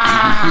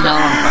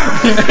 not on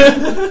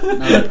purpose.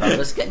 Not on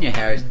purpose. Getting your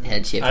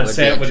head shaved. I'd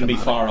say would it wouldn't be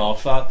traumatic. far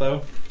off that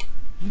though.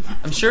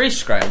 I'm sure he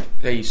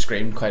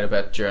screamed quite a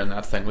bit during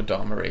that thing with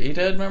Don Marie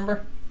did,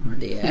 remember? Or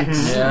the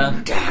X. Yeah.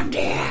 Damn the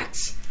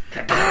X.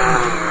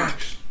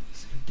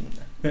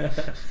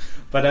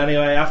 But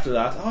anyway, after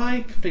that,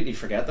 I completely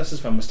forget. This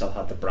is when we still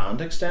had the brand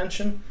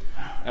extension.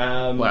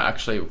 What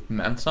actually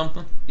meant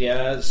something.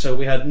 Yeah, so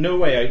we had No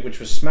Way Out, which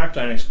was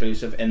SmackDown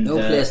exclusive in No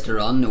place to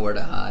run, nowhere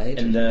to hide.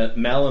 in the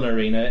Mellon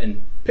Arena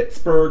in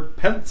Pittsburgh,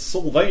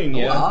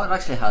 Pennsylvania. Wow, it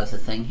actually has a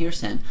thing here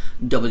saying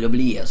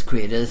WWE has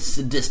created a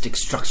sadistic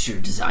structure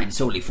designed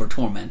solely for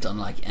torment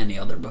unlike any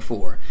other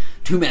before.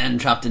 2 men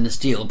trapped in a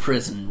steel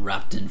prison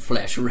wrapped in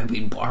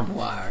flesh-ripping barbed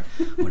wire.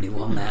 Only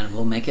one man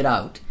will make it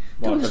out.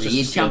 Well, it's WWE just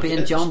a steel champion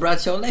cage. John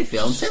Bradshaw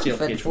Layfield and It's just a steel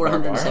fit cage with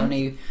barbed wire.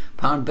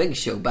 470-pound Big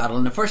Show battle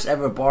in the first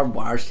ever barbed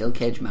wire steel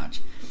cage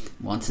match.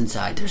 Once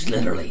inside, there's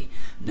literally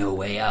no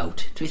way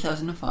out.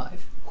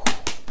 2005.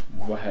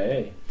 Well,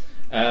 hey.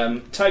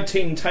 Tag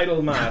team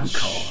title match.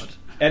 Oh, God.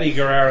 Eddie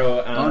Guerrero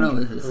and Oh, no,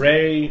 this is-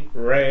 Rey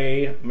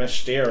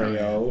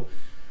Mysterio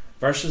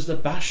versus the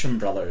Basham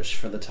brothers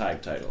for the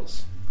tag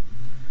titles.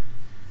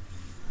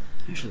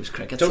 There's those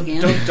crickets Don't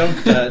again.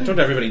 don't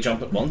everybody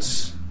jump at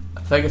once. I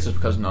think it's just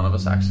because none of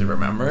us actually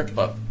remember it,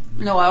 but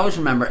No, I always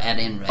remember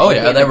Eddie and Ray. Oh,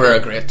 yeah, being they were a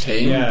good great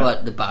team. Yeah.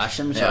 But the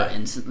Bashams Yeah. are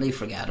instantly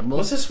forgettable.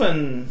 Was this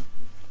when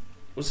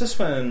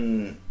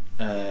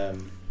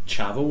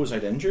Chavo was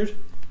out injured?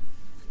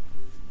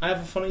 I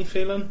have a funny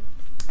feeling.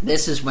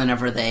 This is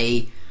whenever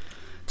they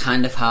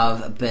kind of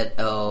have a bit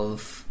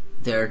of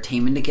their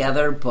teaming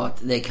together, but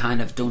they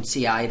kind of don't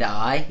see eye to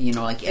eye. You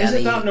know, like Is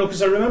Eddie. it that? No,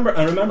 because I remember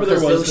there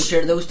because was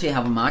those two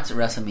have a match at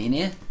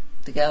WrestleMania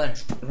together.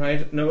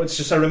 right. No, it's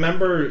just I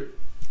remember,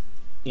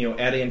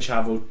 Eddie and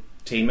Chavo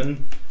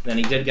teaming. Then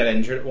he did get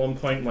injured at one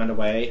point, went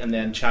away, and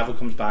then Chavo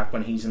comes back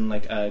when he's in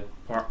like a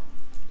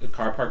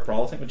car park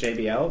brawl, I think, with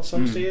JBL at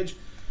some stage,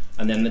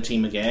 and then the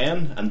team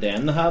again, and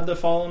then they had the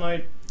falling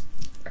out.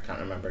 I can't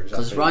remember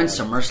exactly. Because around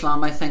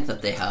SummerSlam, I think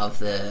that they have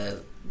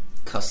the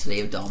custody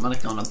of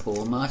Dominic on a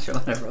pole match or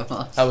whatever it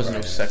was. that was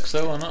in 06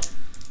 though, wasn't it?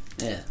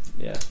 Yeah.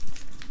 Yeah,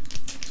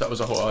 So that was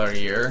a whole other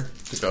year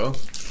to go.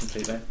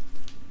 completely.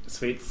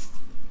 Sweet.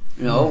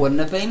 No, wouldn't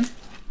it have been?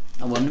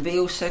 It wouldn't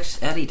be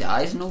 06. Eddie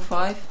dies in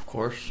 05. Of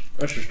course.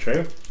 Which is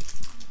true.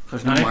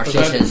 Because no Aye, Mercy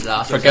forget- says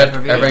last Forget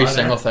pay-per-view. every Yeah.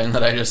 single thing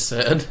that I just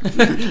said.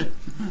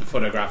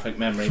 Photographic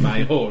memory,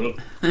 my whole.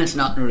 It's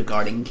not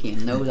regarding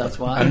Kane, though, that's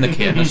why. I'm the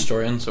Kane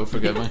historian, so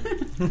forgive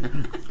me.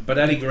 But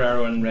Eddie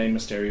Guerrero and Rey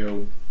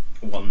Mysterio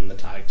won the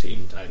tag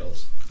team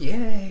titles.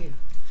 Yay.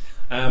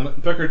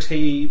 Booker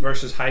T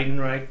versus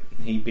Heidenreich.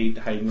 He beat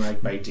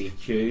Heidenreich by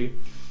DQ.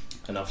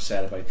 Enough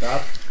said about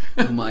that.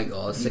 Oh my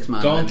god,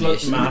 6-man Gauntlet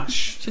elimination.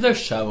 match. See, there's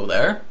Chavo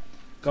there.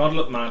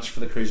 Gauntlet match for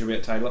the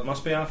Cruiserweight title. It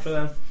must be after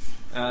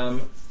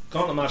then.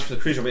 Gauntlet match for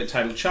the Cruiserweight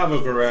title.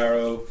 Chavo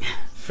Guerrero,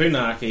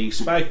 Funaki,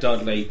 Spike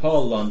Dudley,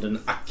 Paul London,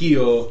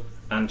 Akio,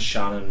 and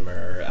Shannon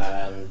Moore.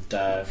 And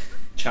Chavo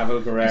It's the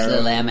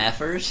Guerrero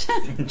LMFers.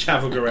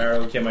 Chavo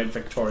Guerrero came out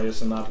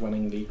victorious in that,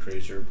 winning the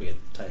Cruiserweight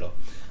title.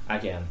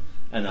 Again,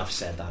 enough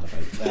said that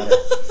about the better.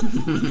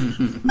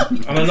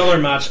 And another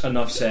match,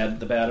 enough said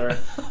the better.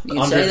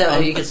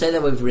 You could say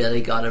that we've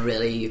really got a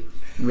really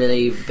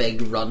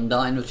big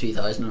rundown of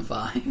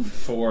 2005.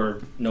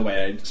 For No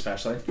Way Out,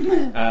 especially.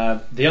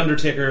 The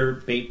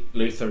Undertaker beat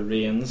Luther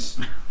Reigns,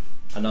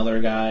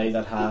 another guy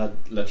that had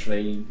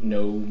literally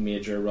no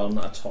major run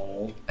at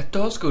all. It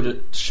does go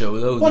to show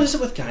though. What is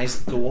it with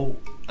guys that go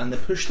and they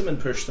push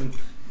them,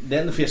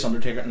 then they face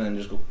Undertaker and then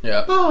just go,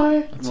 Yeah.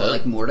 bye. That's More it.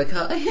 like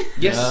Mordecai.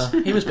 Yes.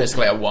 Yeah. He was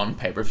basically a one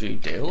pay-per-view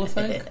deal, I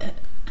think.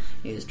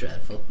 He was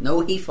dreadful.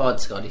 No, he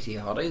fought Scotty T.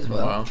 Hottie as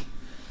well. Wow.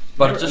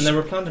 But And they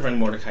were planning to bring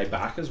Mordecai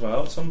back as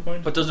well at some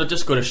point. But does it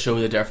just go to show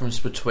the difference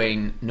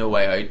between No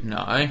Way Out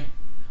now,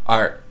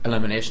 or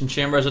Elimination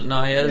Chamber as it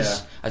now is,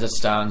 Yeah. as it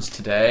stands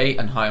today,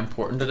 and how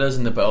important it is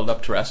in the build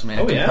up to WrestleMania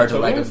Oh, yeah, compared to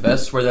like totally. of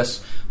this, where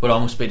this would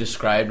almost be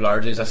described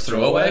largely as a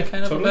throwaway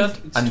kind of Totally.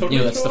 event, It's and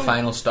totally it's the throwaway.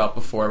 final stop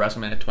before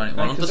WrestleMania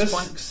 21 at this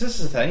point. Because this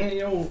is the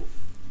thing,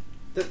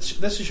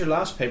 this is your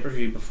last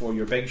pay-per-view before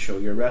your big show,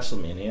 your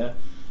WrestleMania,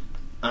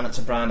 and it's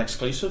a brand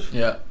exclusive.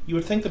 Yeah, You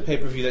would think the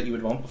pay-per-view that you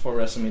would want before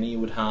WrestleMania you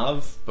would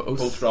have Both.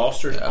 both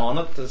rosters Yeah. on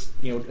it. At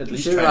You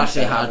least should have try and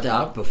actually set had it that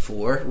up.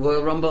 before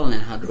Royal Rumble and then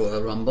had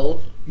Royal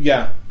Rumble.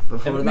 Yeah,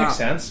 before It that. makes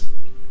sense.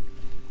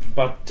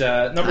 But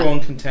number one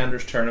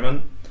contenders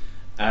tournament.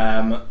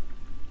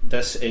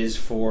 This is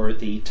for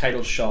the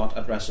title shot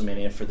at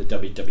WrestleMania for the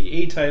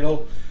WWE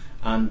title,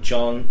 and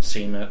John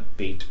Cena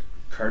beat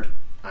Kurt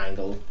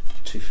Angle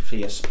to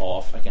face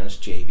off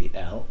against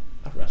JBL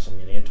at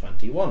WrestleMania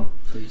 21.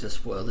 So you just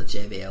spoiled the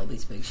JBL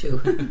beats Big Show.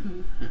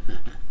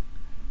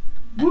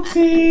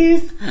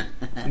 Whoopsies!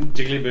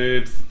 Jiggly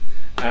boobs.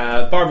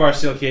 Barbed wire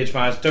steel cage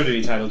match,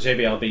 WWE title.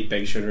 JBL beat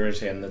Big Show to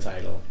retain the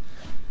title.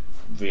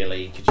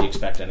 Really, could you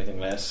expect anything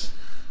less?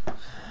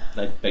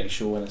 Like Big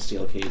Show in a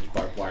steel cage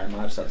barbed wire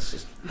match? That's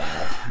just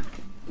bad.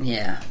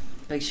 Yeah,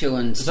 Big Show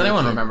and. Does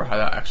anyone remember how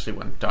that actually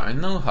went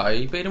down though? How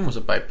he beat him? Was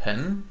it by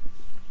pin?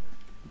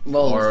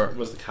 Well, Or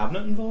Was the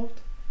cabinet involved?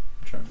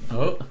 I'm trying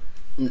to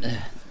remember.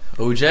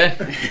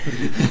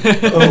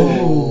 OJ?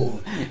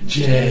 oh,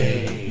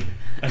 Jay.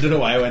 I don't know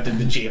why I went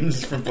into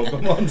James from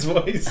Pokemon's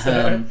voice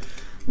there.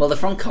 well, the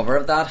front cover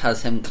of that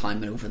has him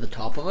climbing over the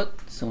top of it.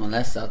 So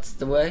unless that's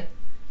the way,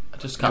 I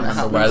just can't That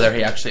remember happens. whether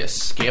he actually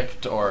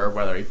escaped or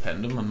whether he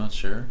pinned him. I'm not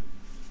sure.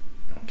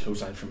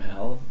 Clothesline from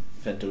Hell,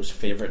 Vinto's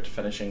favourite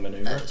finishing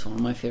manoeuvre, it's one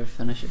of my favourite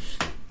finishes.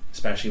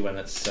 especially when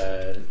it's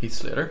Heath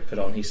Slater. put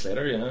on Heath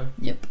Slater, yeah.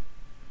 Yep.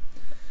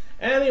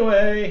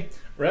 Anyway,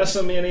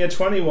 WrestleMania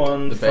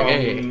 21 The from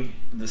big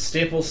the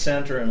Staples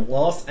Center in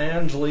Los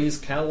Angeles,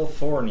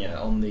 California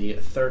on the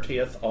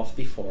 30th of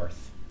the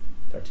 4th.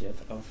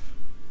 30th of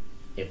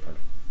April.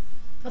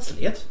 That's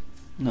late.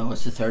 No,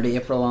 it's the 3rd of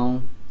April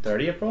on.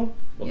 30 April?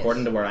 Well, Yes.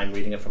 according to where I'm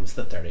reading it from, it's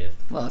the 30th.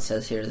 Well, it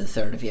says here the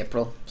 3rd of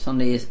April.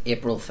 Sunday is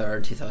April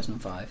 3rd,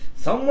 2005.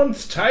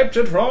 Someone's typed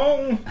it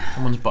wrong!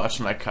 Someone's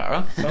botching like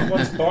Cara.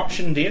 Someone's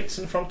botching dates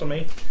in front of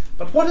me.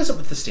 But what is it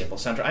with the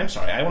Staples Center? I'm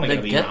sorry, I want to They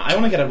get a wee get I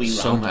want to get a wee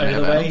so rant out many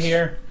of the way events.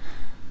 here.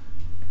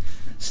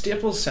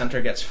 Staples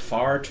Center gets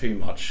far too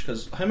much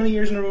because how many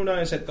years in a row now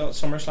has it got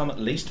SummerSlam? At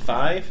least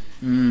 5.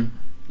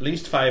 At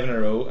least 5 in a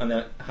row, and then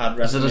it had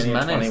WrestleMania Is it as many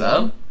as 21.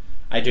 that?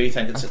 I do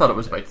think I it's. thought it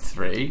was about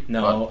 3.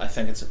 No, I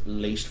think it's at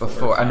least 4 or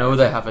Before, I 5. know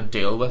they have a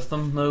deal with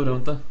them though,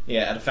 don't they?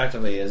 Yeah, it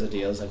effectively is a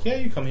deal. It's like, yeah,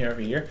 you come here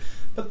every year,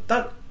 but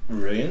that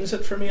ruins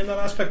it for me in that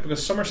aspect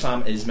because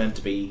SummerSlam is meant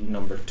to be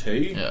number 2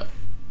 Yeah.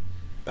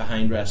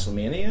 behind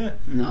WrestleMania.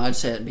 No, I'd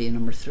say it'd be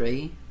number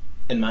 3.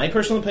 In my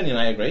personal opinion,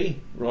 I agree.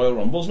 Royal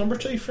Rumble's number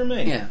 2 for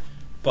me. Yeah.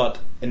 But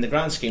in the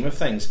grand scheme of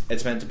things,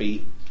 it's meant to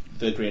be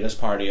the greatest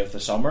party of the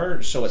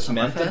summer, so it's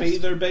meant to be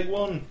Summerfest? their big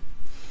one.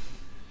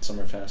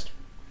 Summerfest.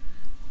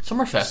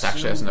 Summerfest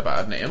actually isn't a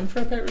bad name for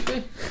a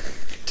pay-per-view.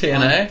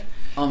 TNA.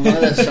 On one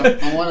of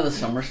the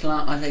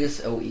SummerSlam, I think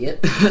it's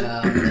 08,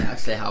 they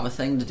actually have a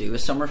thing to do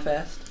with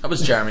Summerfest. That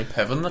was Jeremy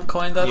Piven that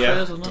coined that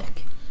Yeah. phrase, wasn't it?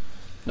 Dick.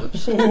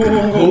 Whoops.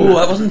 Oh,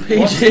 that wasn't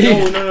What?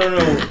 PG. No.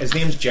 His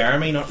name's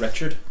Jeremy, not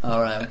Richard.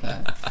 Alright, okay.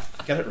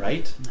 Get it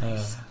right.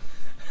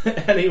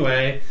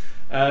 Anyway,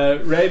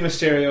 Rey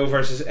Mysterio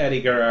versus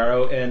Eddie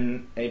Guerrero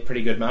in a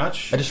pretty good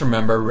match. I just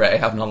remember Ray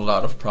having a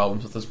lot of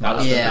problems with his That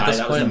was, mask Yeah. at this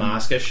that was the point.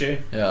 mask issue.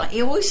 Yeah.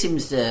 He always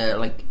seems to,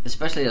 like,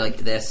 especially like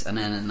this and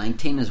then in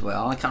 19 as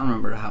well. I can't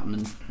remember it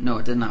happening. No,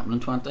 it didn't happen in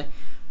 20.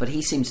 But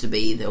he seems to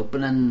be the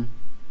opening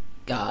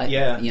guy.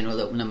 Yeah. You know,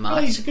 the opening match.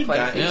 Oh, he's a good quite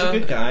guy. He's Yeah. a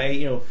good guy.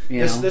 You know,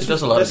 Yeah. He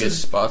does a lot of good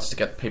is, spots to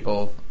get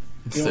people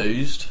You know,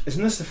 enthused.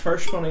 Isn't this the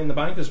first Money in the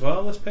Bank as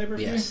well? This pay per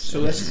view. Yes.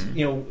 So this,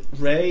 you know,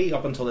 Ray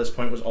up until this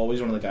point was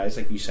always one of the guys,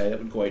 like you say, that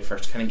would go out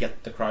first to kind of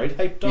get the crowd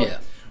hyped up. Yeah.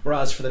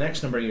 Whereas for the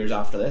next number of years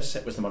after this,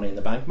 it was the Money in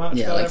the Bank match.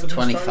 Yeah, that like everything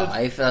 25.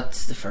 started.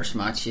 That's the first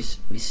match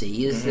we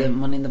see is the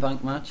Money in the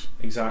Bank match.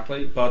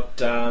 Exactly, but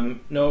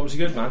no, it was a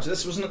good match.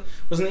 This wasn't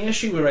the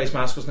issue with Ray's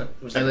mask, wasn't it?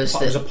 It was, like was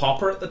it was a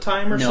popper at the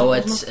time, or No, something.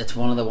 it's wasn't it? it's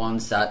one of the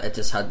ones that it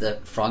just had the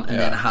front and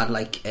Yeah. then it had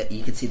like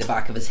you could see the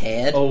back of his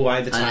head. Oh,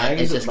 why the and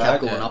tags? it at just the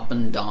kept back? going up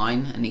and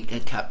down, and he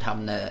kept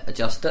having to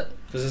adjust it.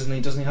 Because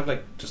doesn't he have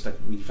like just like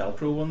wee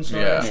Velcro ones now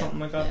Yeah. or something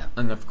like that? Yeah.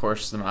 And of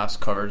course, the mask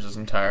covers his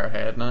entire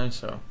head now,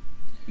 so.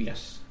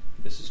 Yes,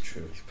 this is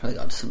true. Probably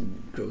got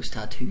some gross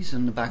tattoos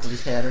on the back of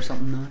his head or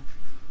something now.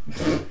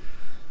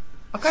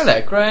 I kind of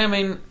like Ray. I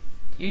mean,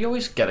 you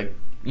always get a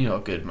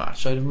good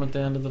match out of him at the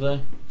end of the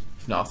day,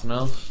 if nothing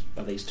else.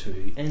 But he's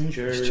too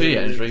injured. He's too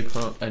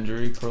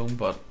injury prone,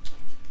 but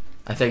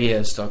I think he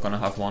is still going to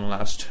have one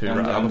last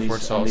hurrah before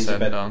it's all he's a said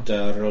bit and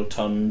done.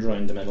 rotund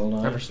round the middle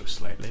now. Ever so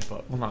slightly,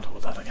 but we'll not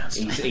hold that against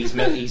him.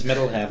 He's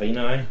middle heavy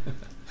now.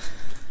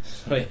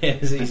 So he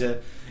is.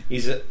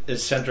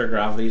 His centre of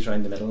gravity's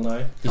round the middle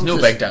now. He's no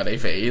Big Daddy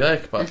V,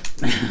 like, but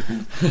Why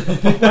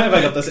have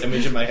I got this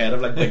image in my head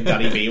of like Big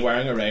Daddy V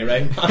wearing a Ray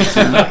mask?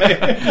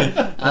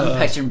 I'm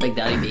picturing Big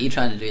Daddy B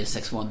trying to do a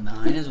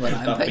 619 is what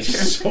I'm That'd be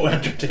picturing. so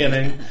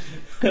entertaining.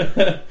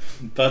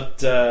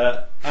 But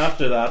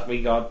after that,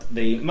 we got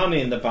the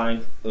Money in the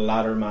Bank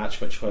ladder match,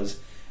 which was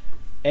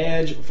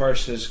Edge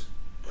versus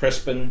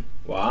Crispin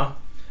Wa,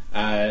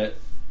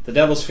 the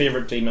Devil's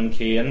Favourite Demon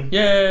Kane,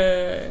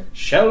 yeah.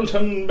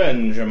 Shelton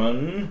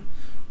Benjamin,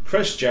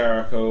 Chris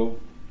Jericho.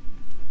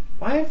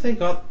 Why have they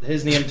got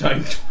his name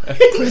down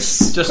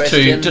twice?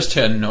 Christian. Just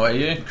to annoy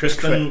you.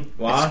 Crispin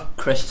Wa.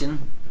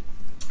 Christian.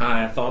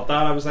 I thought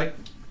that. I was like,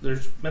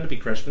 there's meant to be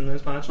Christian in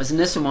this match. Isn't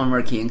this the one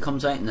where Kane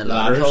comes out and the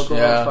ladder Ladders, go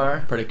on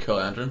fire? Pretty cool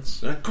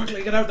entrance.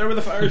 Quickly get out there with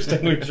the fire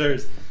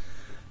extinguishers.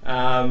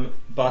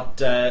 But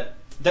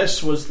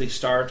this was the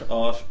start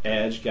of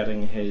Edge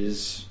getting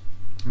his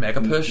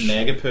Mega push.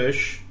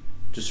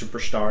 to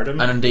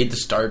superstardom. And indeed the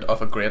start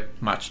of a great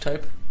match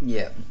type.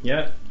 Yeah.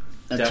 Yeah,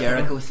 That definitely.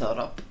 Jericho thought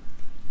up.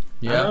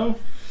 I know.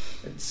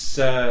 It's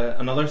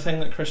another thing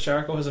that Chris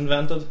Jericho has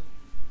invented.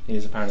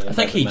 He's apparently. I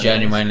think he invented many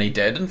genuinely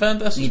did invent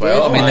this He as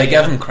well. did? I mean, they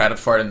yeah. give him credit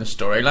for it in the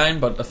storyline,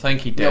 but I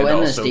think he did No, in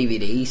also. this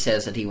DVD, he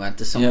says that he went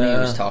to somebody who Yeah.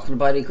 was talking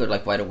about it. He could,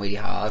 like, why don't we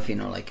have,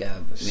 like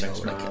a,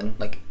 Six like, man.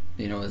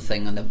 the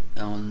thing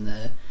on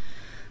the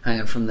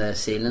hanging from the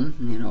ceiling,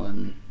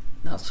 and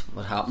that's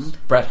what happened.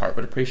 Bret Hart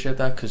would appreciate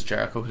that because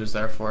Jericho, who's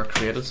therefore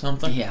created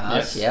something. He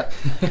has, Yes.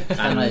 yep. And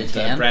 10 out of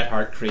 10. Bret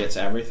Hart creates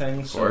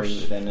everything, so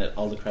course. then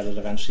all the credit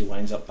eventually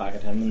winds up back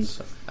at him. And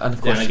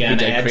of course, Then again, he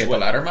did Edge create the win-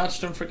 ladder match.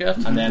 Don't forget.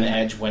 And then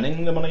Edge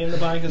winning the Money in the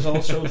Bank is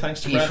also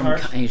thanks to He's Bret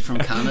Hart. he's from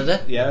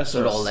Canada. Yeah,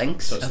 so it all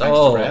links. So it's thanks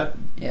Oh. to Bret.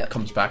 Yeah.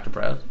 Comes back to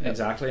Bret.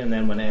 Exactly, and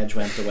then when Edge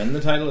went to win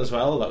the title as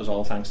well, that was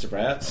all thanks to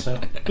Bret. So,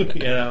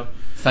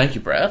 Thank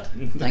you, Bret.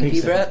 Thank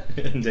you, Bret.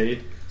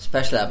 Indeed.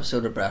 Special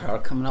episode of Bret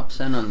Hart coming up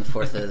soon on the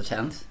 4th of the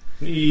 10th.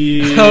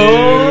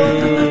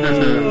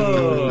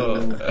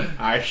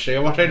 I see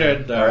what I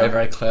did there. Very,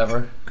 very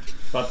clever.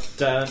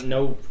 But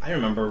no, I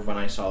remember when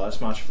I saw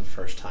this match for the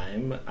first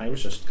time, I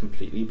was just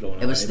completely blown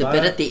away. It was the by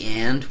bit it. at the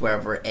end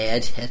wherever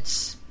Edge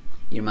hits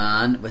your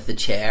man with the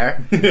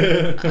chair,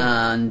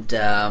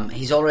 and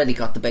he's already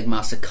got the big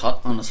massive cut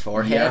on his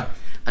forehead, Yeah.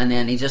 and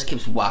then he just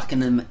keeps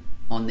whacking him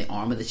on the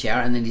arm of the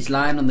chair, and then he's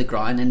lying on the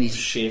ground and he's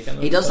shaking.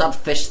 he does that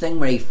fish thing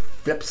where he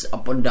flips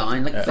up and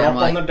down like Flop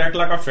on the deck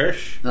like a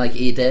fish. like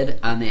he did,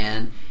 and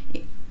then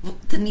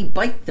didn't he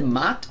bite the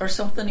mat or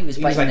something? He was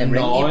He was biting like the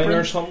ring gnawing apron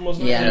or something,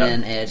 wasn't yeah, it?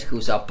 and then Edge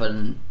goes up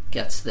and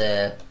gets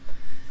the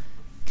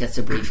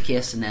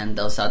briefcase, and then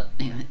does that.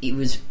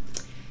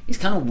 He's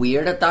kind of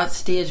weird at that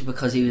stage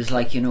because he was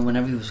like,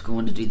 whenever he was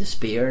going to do the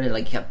spear, he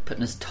like kept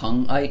putting his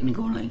tongue out and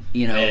going like,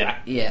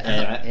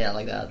 yeah,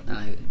 like that.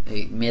 And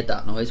he made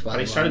that noise. But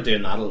he started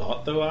doing that a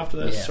lot though after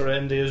this, Yeah. sort of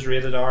into his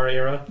rated R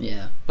era.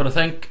 Yeah, But I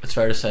think it's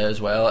fair to say as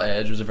well,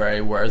 Edge was a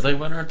very worthy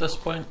winner at this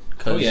point.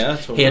 Because Oh, yeah,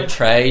 totally. he had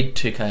tried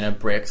to kind of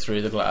break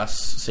through the glass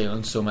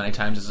ceiling so many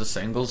times as a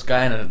singles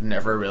guy, and it had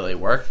never really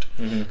worked.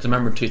 Because I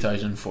remember in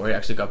 2004 he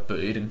actually got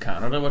booed in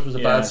Canada, which was a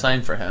Yeah. bad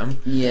sign for him.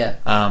 yeah.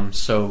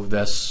 So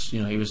this,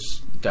 he was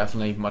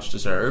definitely much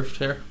deserved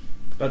here.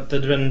 But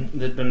they'd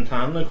been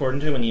planning,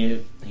 according to when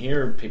you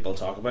hear people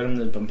talk about him,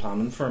 they'd been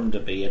planning for him to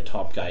be a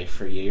top guy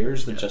for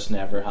years. They just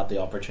never had the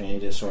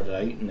opportunity to sort it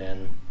out, and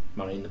then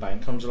Money in the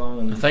Bank comes along.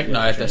 And I think the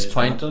now at this opportunity is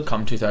point, granted.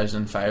 come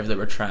 2005, they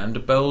were trying to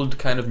build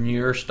kind of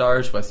newer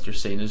stars with your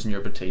Cenas and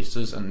your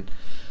Batistas, and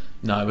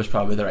now was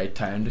probably the right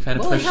time to kind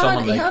of Well, push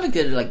someone he like. had a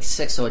good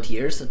 6 odd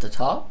years at the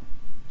top.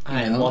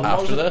 And know, one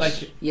after was it?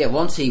 this? Like, Yeah,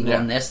 once he Yeah.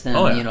 won this, then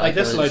Oh, yeah. like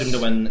this it allowed was- him to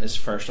win his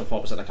first of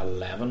what was it, like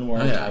 11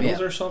 world Oh, yeah. titles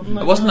Yeah. or something.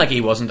 It wasn't like he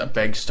wasn't a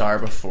big star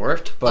before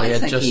it, but I he had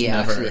think just he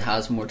never. actually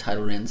has more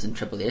title reigns than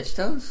Triple H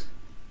does.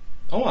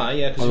 Oh,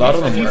 yeah. Because A lot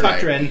of if them you were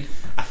factor like- in,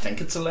 I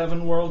think it's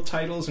 11 world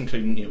titles,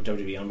 including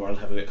WWE and World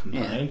Heavyweight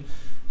combined.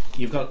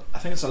 You've got, I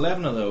think it's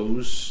 11 of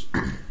those.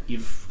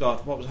 You've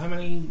got how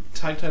many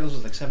tag titles?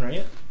 Was it like 7 or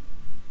 8?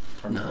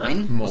 Or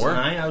 9? Was it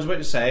 9? I was about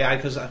to say,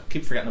 because I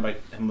keep forgetting about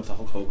him with the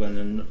Hulk Hogan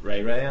and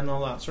Ray Ray and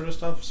all that sort of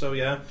stuff. So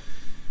yeah,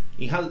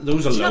 he had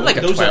those He's alone. not like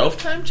a those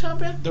 12-time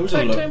champion. Those,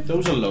 Tag alone, team?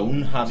 those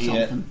alone have you.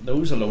 Something.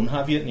 Those alone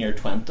have you at near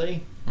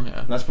 20.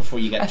 Yeah. And that's before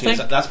you get I to his,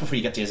 think that's before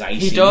you get to his IC.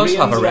 He does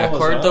have a reigns and all as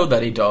record well. though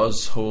that he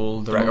does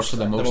hold the record for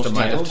the most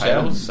amount of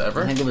titles I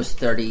ever. think it was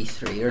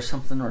 33 or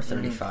something, or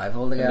 35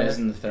 altogether. It is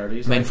in the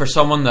 30s. I mean, for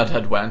someone that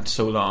had went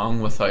so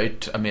long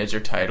without a major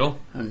title,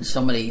 And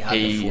somebody had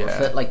He, to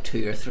forfeit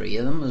 2 or 3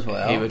 of them as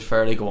well. he would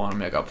fairly go on and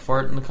make up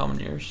for it in the coming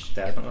years.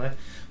 Definitely.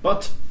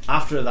 But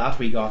after that,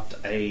 we got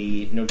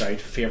a no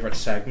doubt favourite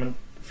segment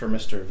for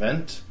Mr.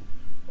 Vint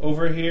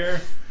over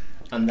here,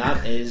 and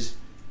that is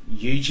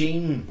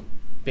Eugene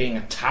being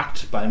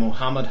attacked by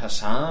Muhammad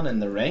Hassan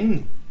in the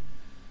ring,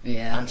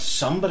 Yeah. and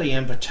somebody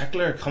in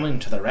particular coming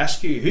to the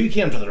rescue. Who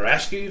came to the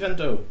rescue,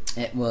 Vinto?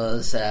 It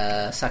was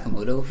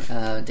Sakamoto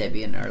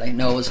debuting early.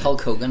 No, it was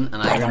Hulk Hogan,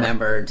 and I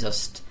remember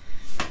just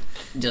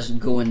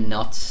going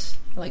nuts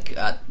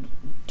at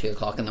 2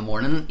 o'clock in the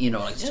morning.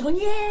 Just going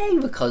yay,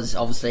 because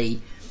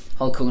obviously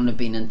Hulk Hogan had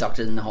been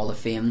inducted in the Hall of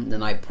Fame the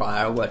night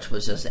prior, which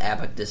was just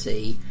epic to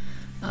see.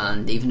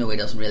 And even though he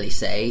doesn't really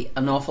say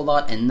an awful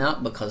lot in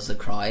that, because the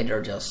crowd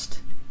are just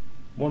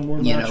One more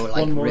match.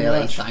 one more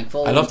really match.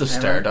 thankful. I love the and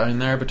stare everything. down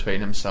there between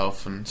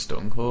himself and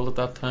Stone Cold at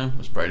that time. It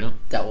was brilliant.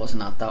 That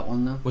wasn't at that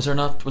one though. Was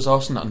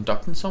Austin not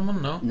inducting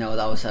someone? No. No,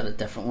 that was at a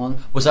different one.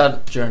 Was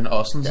that during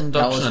Austin's That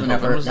induction? was and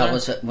whenever Hogan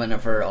was there?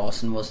 whenever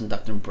Austin was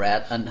inducting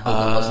Brett and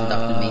Hogan was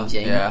inducting Mean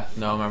Gene. Yeah,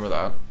 no, I remember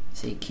that.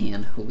 See,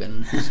 Kane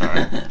Hogan.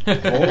 Sorry.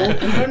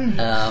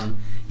 Hogan.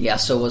 Yeah,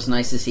 so it was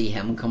nice to see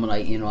him coming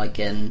out.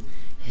 In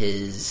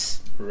his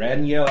Red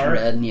and yellow.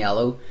 red and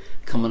yellow,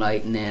 coming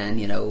out, and then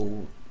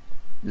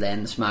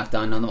laying the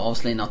smackdown on them.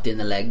 Obviously not doing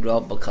the leg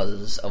drop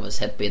because of his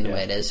hip being the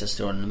way it is, just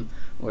throwing them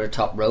over the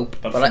top rope.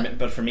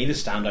 But for me, the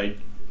standout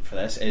for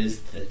this is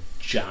the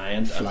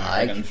giant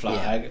American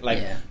flag.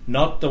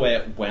 Not the way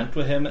it went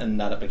with him and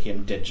that it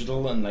became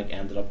digital and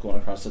ended up going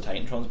across the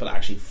Titantrons, but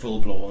actually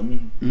full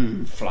blown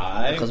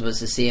flag. Because it was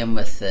the same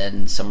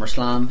within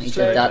SummerSlam. He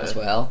did that as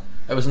well.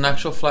 It was an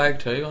actual flag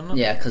too, wasn't it?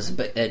 Yeah, because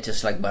it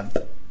just went.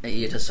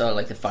 You just saw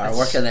the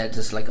firework and then it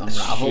just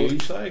unraveled.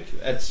 It's huge,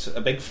 it's a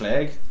big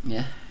flag.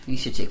 Yeah, you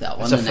should take that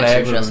one. It's a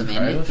flag next year's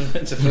WrestleMania.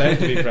 It's a flag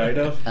to be proud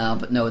of.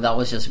 But no, that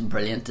was just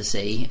brilliant to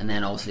see, and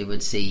then obviously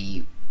we'd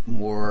see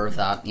more of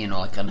that.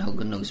 And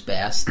Hogan knows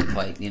best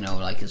about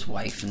his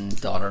wife and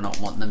daughter not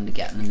wanting him to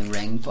get in the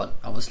ring, but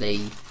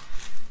obviously.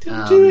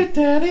 Don't do it,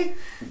 Daddy.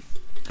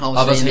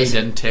 Obviously, he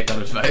didn't take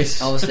that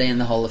advice. Obviously, in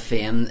the Hall of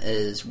Fame,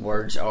 his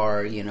words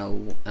are,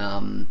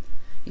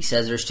 he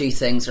says there's two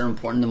things that are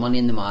important: the money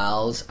and the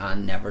miles,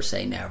 and never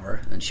say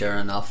never. And sure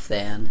enough,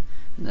 then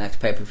in the next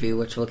pay-per-view,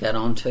 which we'll get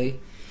on to,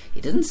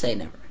 he didn't say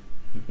never.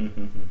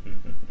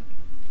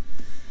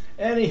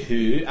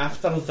 Anywho,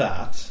 after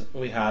that,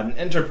 we had an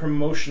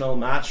interpromotional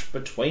match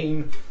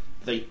between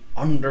the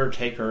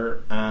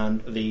Undertaker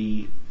and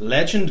the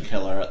Legend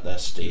Killer at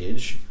this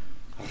stage,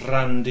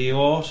 Randy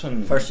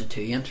Orton. First of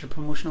two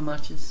interpromotional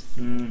matches,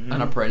 and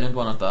a brilliant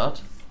one at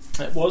that.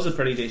 It was a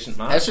pretty decent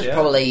match. This is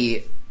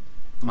probably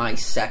my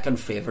second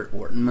favourite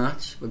Orton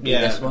match. Would be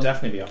this one. It would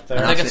definitely be up there.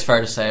 I think it's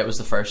fair to say it was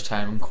the first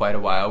time in quite a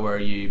while where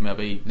you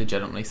maybe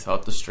legitimately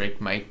thought the streak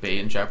might be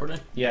in jeopardy.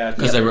 Yeah,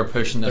 because they were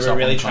pushing this. They were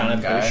really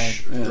trying to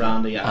push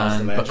Randy as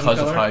the Legend because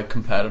Killer. of how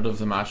competitive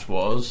the match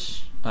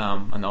was,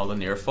 and all the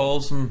near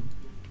falls and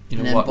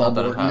and then Bob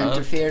Orton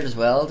interfered as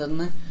well, didn't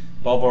they?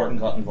 Bob Orton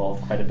got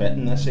involved quite a bit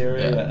in this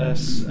area.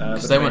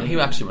 Because he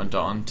actually went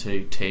on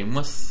to team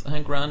with, I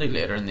think, Randy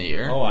later in the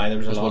year. Oh, there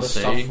was a lot of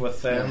stuff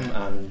with them,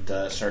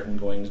 and certain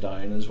goings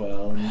down as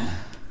well,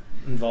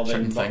 involving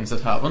certain things that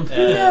happened.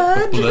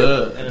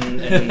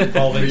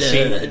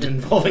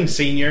 Involving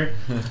Senior.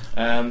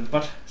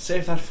 But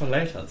save that for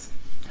later.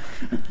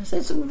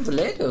 Save something for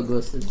later,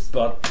 Augustus.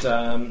 But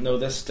no,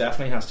 this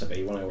definitely has to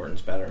be one of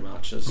Orton's better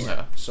matches.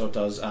 Yeah. So it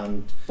does,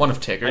 and one of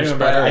Taker's. I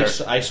remember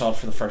I saw it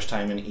for the first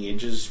time in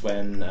ages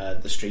when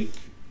the streak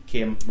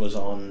was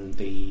on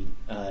the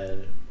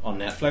on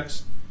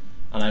Netflix,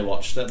 and I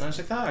watched it, and I was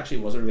like, that actually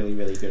was a really,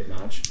 really good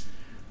match.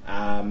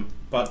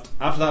 But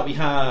after that, we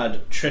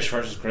had Trish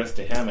versus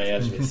Christy Hemme,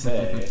 as we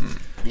say.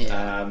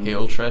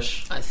 Heel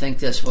Trish. I think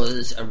this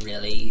was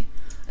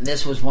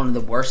this was one of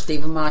the worst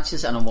Steven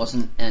matches, and it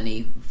wasn't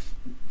any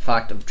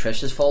fact of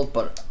Trish's fault,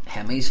 but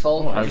Hemme's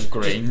fault. How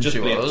green she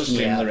was.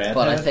 Yeah,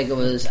 but I think it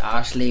was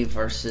Ashley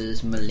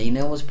versus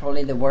Melina was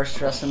probably the worst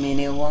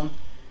WrestleMania one.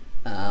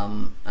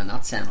 And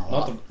that's saying a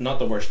lot. Not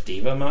the worst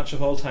Diva match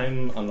of all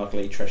time.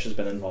 Unluckily, Trish has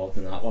been involved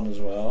in that one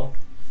as well.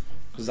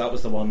 Because that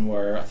was the one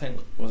where, I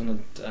think,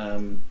 wasn't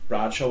it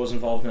Bradshaw was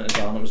involved in it as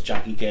well, and it was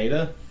Jackie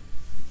Gayda. It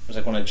was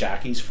like one of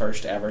Jackie's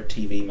first ever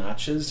TV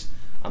matches,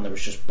 and there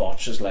was just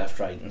botches left,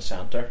 right and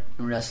centre.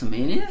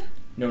 WrestleMania?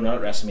 No, not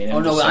at WrestleMania. Oh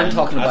no, I'm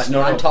talking about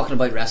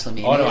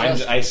WrestleMania. Oh no,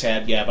 I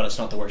said but it's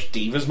not the worst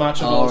Divas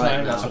match of all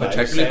time. A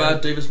particularly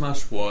bad Divas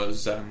match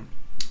was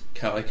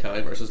Kelly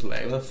versus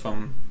Layla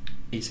from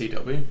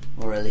ECW,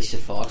 or Alicia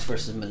Fox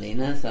versus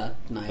Melina. But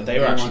they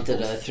were actually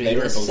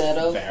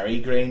both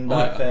very green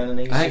back then. In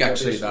ECW I think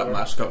actually that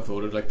match got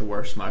voted like the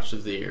worst match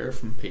of the year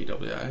from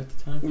PWI at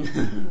the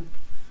time.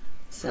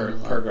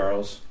 per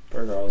girls.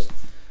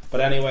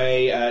 But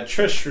anyway,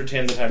 Trish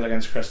retained the title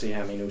against Christy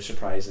Hemme. No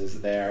surprises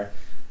there.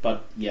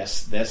 But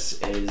yes,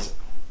 this is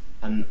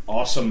an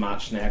awesome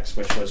match next,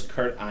 which was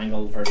Kurt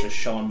Angle versus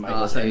Shawn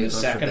Michaels in the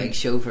second Big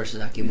Show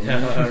versus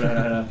Akimura.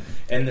 No.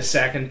 In the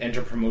second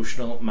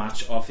interpromotional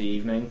match of the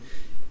evening.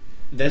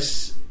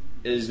 This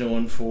is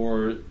known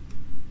for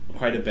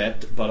quite a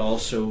bit, but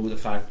also the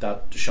fact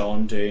that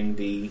Shawn doing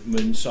the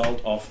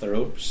moonsault off the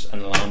ropes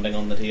and landing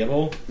on the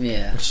table.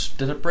 Yeah. Which,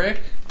 did it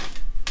break?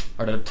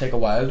 Or did it take a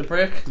while to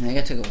break? I think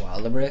it took a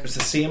while to break. It's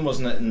the same,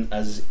 wasn't it,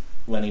 as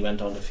when he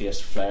went on to face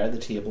Flair, the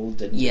table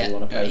didn't go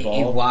on a play ball.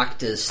 He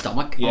whacked his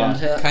stomach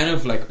onto it. Kind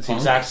of like it's the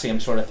exact same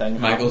sort of thing.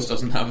 Michaels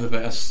doesn't have the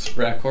best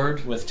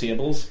record with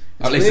tables.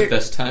 At least at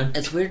this time.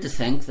 It's weird to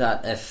think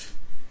that if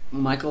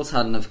Michaels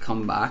hadn't have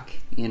come back,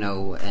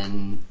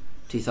 in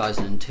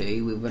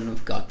 2002, we wouldn't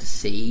have got to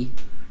see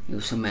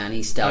so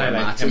many stellar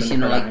matches.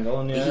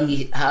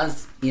 He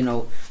has,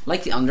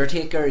 like the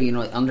Undertaker.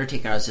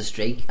 Undertaker has a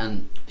streak,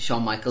 and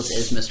Shawn Michaels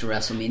is Mr.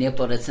 WrestleMania.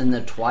 But it's in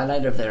the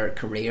twilight of their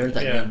career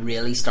that you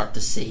really start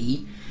to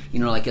see.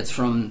 It's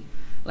from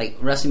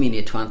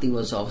WrestleMania 20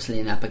 was obviously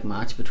an epic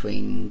match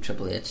between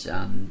Triple H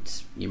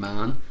and your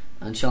man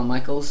and Shawn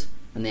Michaels,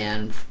 and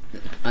then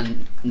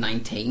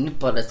 19.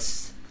 But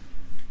it's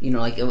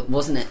it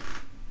wasn't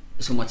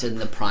so much in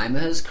the prime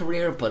of his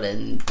career, but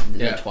in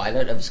the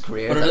twilight of his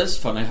career. But it is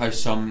funny how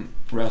some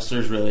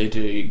wrestlers really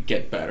do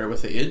get better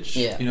with age.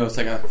 Yeah. It's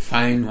like a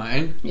fine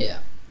wine. Yeah.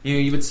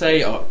 You would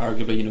say,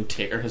 arguably,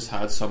 Taker has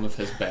had some of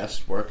his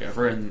best work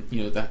ever in,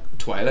 the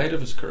twilight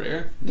of his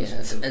career. Yeah,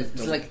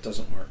 it's like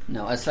doesn't work.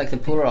 No, it's like the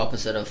polar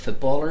opposite of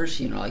footballers.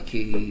 Like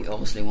who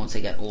obviously once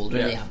they get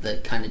older, they have to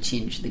kind of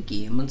change the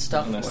game and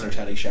stuff. Unless they're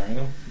Teddy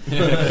Sheringham,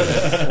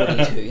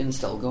 42 and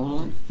still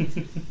going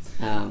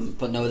on.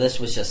 But no, this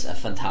was just a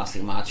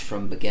fantastic match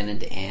from beginning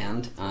to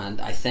end, and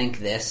I think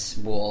this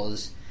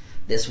was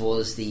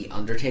the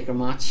Undertaker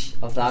match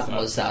of that.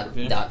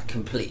 That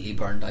completely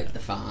burned out the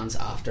fans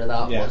after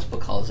that was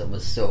because it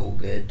was so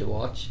good to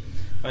watch.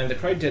 And the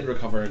crowd did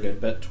recover a good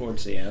bit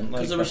towards the end,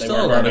 because there was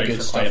still a lot of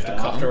good stuff to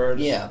come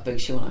afterwards. Yeah, Big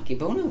Show and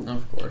Akebono,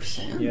 of course.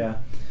 Yeah,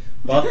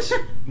 but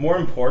more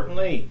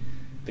importantly,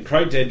 the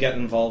crowd did get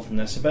involved in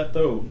this a bit.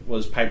 Though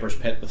was Piper's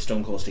Pit with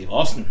Stone Cold Steve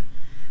Austin.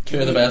 Two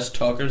of the best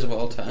talkers of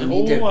all time.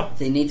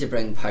 They need to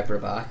bring Piper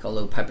back.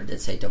 Although Piper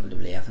did say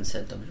WWF and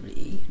said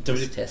WWE.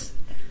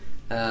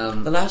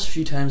 The last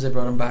few times they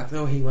brought him back,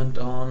 though, he went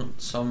on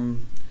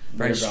some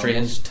very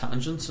strange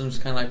tangents and was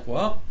kind of like,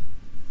 what?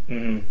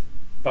 Mm-hmm.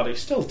 But he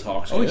still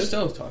talks good. Oh, he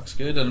still talks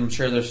good, and I'm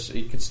sure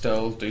he could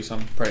still do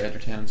some pretty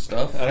entertaining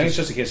stuff. I think it's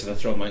just a case of they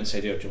throw him out and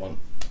say, do what you want.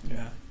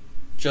 Yeah.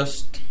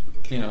 Just,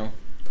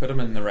 put him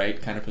in the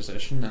right kind of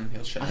position and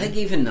he'll shine. I think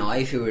even now,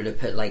 if you were to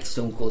put like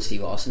Stone Cold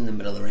Steve Austin in the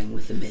middle of the ring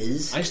with The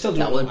Miz, I still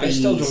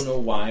don't know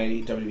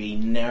why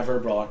WWE never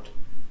brought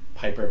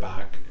Piper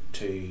back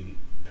to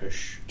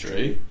push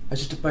Drew. I was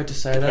just about to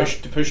say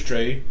to push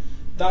Drew.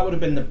 That would have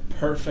been the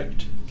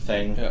perfect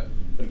thing. Yeah.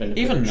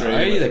 Even now,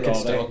 they could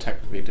still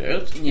technically do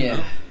it.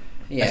 Yeah.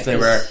 Yeah, if they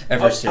were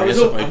ever serious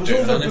about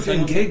doing anything. I was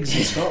over gigs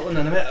in Scotland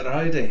and I met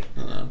Rowdy.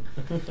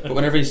 But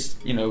whenever he's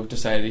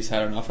decided he's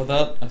had enough of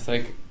that, I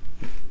think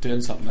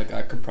doing something like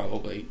that could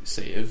probably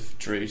save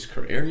Drew's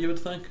career. You would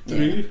think.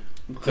 Yeah.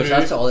 Because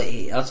that's all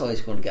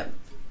he's going to get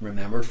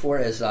remembered for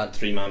is that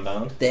 3-man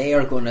band. They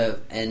are going to,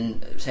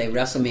 in say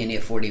WrestleMania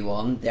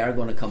 41, they are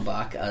going to come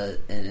back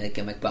in a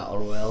gimmick battle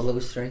royal.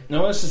 Those three.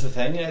 No, this is the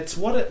thing. It's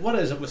what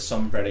is it with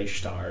some British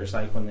stars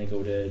like when they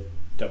go to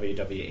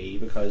WWE,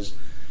 because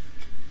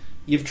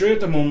you've Drew at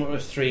the moment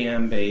with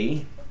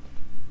 3MB.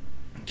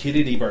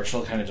 Katie D.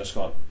 Burchill kind of just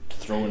got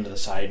thrown to the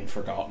side and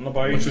forgotten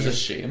about, which was a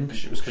shame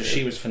because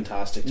she was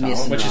fantastic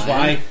talent.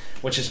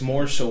 Which is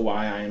more so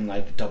why I'm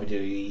like,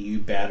 WWE, you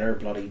better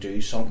bloody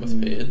do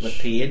something with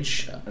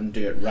Paige and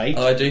do it right.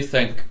 Oh, I do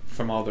think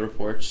from all the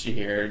reports you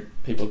hear,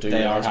 people do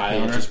they are high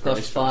on her.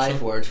 Plus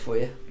 5 words for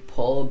you: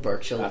 Paul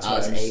Burchill as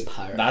a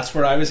pirate. That's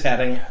where I was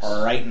heading.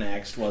 Right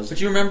next was.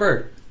 But you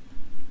remember?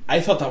 I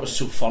thought that was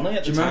so funny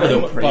at the time. Do you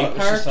remember the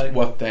pre-part? Like,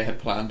 what they had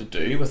planned to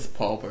do with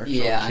Paul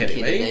Burchill and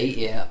Katie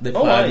Lee? Yeah. They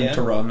planned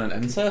to run an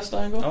incest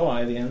angle.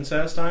 The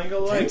incest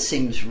angle. Vince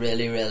seems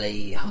really,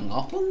 really hung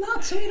up on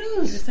that, so he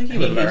does. I think he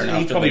would learn after.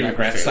 He probably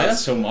regrets that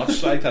so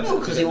much. Like that.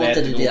 Because he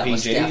wanted to do that with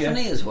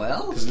Stephanie as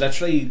well. Because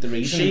literally the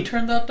reason she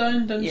turned that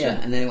down, didn't she?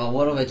 Yeah, and then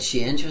what if it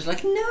changed? She was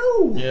like,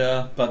 no.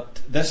 Yeah, but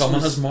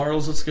someone has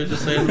morals. It's good to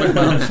say in the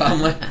McMahon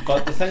family.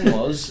 But the thing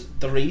was,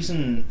 the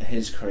reason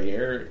his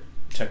career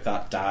took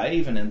that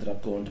dive and ended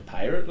up going to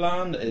Pirate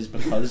Land is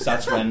because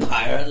that's when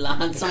Pirate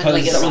Land sounds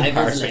like it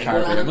rivals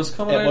Legoland. It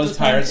was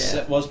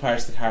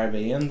Pirates of the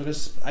Caribbean,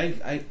 because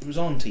I was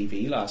on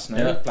TV last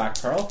night. Black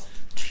Pearl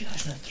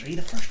 2003,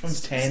 the first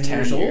one's 10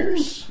 years old.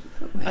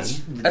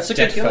 That's a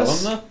good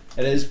film though.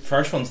 It is.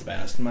 First one's the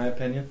best in my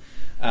opinion,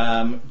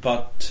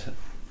 but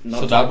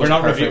we're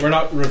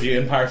not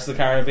reviewing Pirates of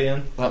the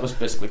Caribbean. That was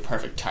basically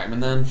perfect timing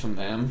then from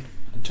them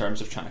in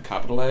terms of trying to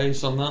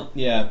capitalise on that.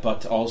 Yeah,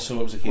 but also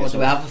it was a case of... do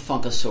we have a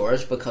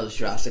Funkasaurus because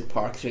Jurassic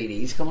Park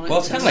 3D's coming out? Well,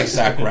 it's kind of like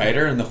Zack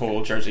Ryder and the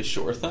whole Jersey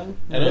Shore thing.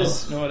 It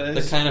is.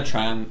 They kind of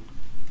try and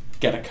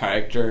get a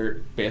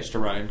character based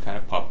around kind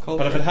of pop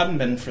culture. But if it hadn't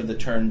been for the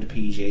turn to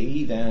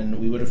PG,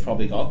 then we would have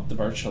probably got the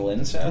Burchill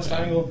incest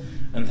angle,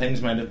 and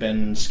things might have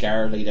been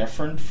scarily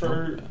different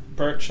for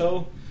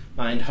Burchill.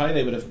 Mind how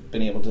they would have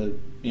been able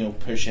to,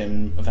 push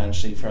him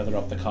eventually further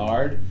up the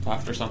card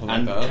after something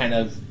and like that, kind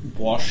of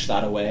wash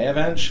that away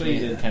eventually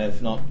to kind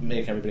of not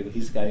make everybody go,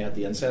 he's the guy who had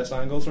the incest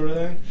angle sort of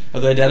thing. But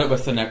they did it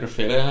with the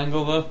necrophilia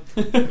angle though.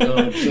 Oh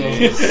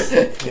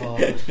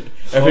jeez.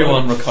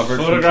 Everyone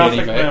recovered from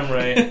Katie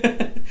memory.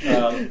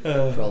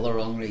 For all the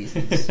wrong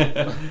reasons.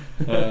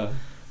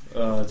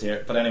 Oh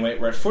dear. But anyway,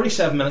 we're at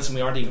 47 minutes and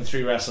we aren't even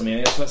through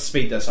WrestleMania, so let's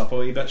speed this up a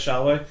wee bit,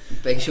 shall we?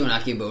 Big Show and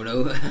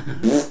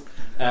Akebono.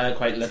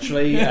 Quite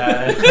literally.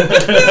 I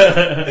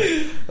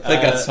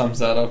think that sums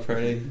that up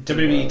pretty.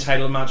 WWE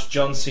title match.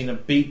 John Cena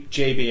beat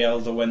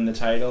JBL to win the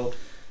title.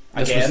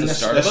 Again,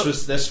 this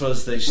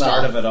was the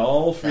start of it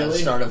all. Really, the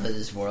start of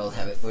his his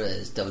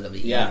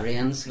WWE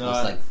reigns. It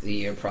was like the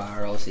year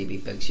prior. Obviously,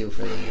 beat Big Show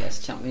for the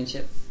US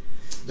Championship.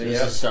 So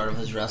this is the start of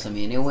his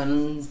WrestleMania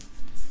winning.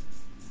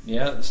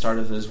 Yeah, the start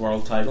of his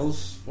world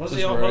titles. What's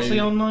he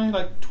on now?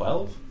 Like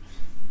 12.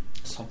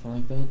 Something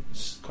like that.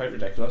 It's quite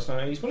ridiculous now.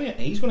 He's going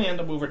to end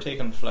up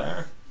overtaking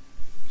Flair.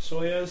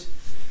 So he is,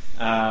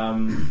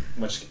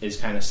 which is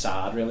kind of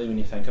sad, really, when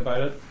you think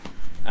about it.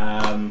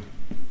 I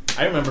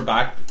remember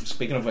back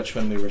speaking of which,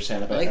 when we were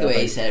saying I about like the way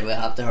about- he said we'll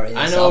have to hurry this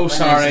I know, up.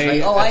 sorry. And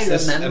it's just like, It's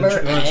this- I remember.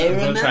 I'm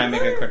going to try and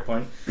make a quick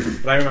point.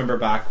 But I remember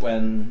back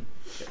when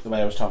the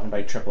way I was talking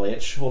about Triple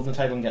H holding the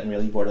title and getting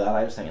really bored of that,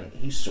 I was thinking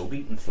he's so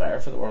beating Flair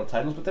for the world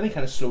titles, but then he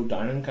kind of slowed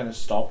down and kind of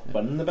stopped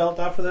winning the belt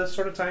after this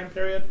sort of time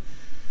period.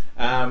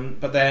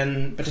 But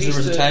then Because there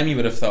was a time you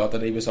would have thought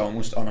that he was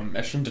almost on a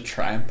mission to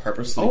try and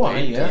purposely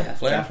beat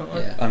Flair.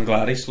 definitely. Yeah. I'm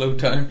glad he slowed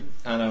down.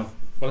 I know.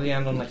 What did he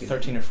end on, like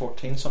 13 or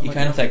 14, something You like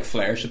kind of that? think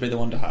Flair should be the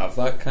one to have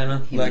that kind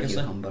of He made legacy.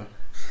 you humble.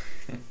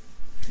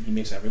 He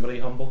makes everybody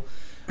humble.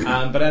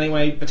 But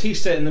anyway,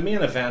 Batista in the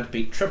main event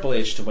beat Triple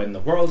H to win the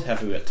World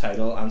Heavyweight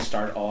title and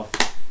start off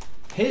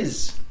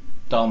his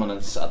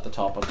dominance at the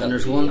top of And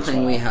there's WWE one as thing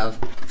well. we have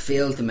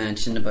failed to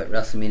mention about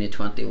WrestleMania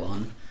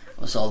 21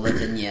 was all the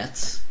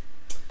vignettes.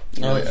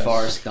 You know, Oh, yes.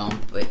 Forrest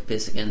Gump,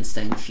 Basic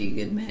Instinct, Few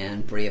Good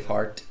Men,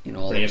 Braveheart. You know,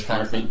 all those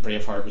kind of things.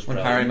 Braveheart was When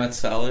brilliant. Harry met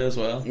Sally as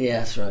well. Yeah,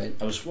 that's right.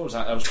 What was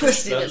that? That was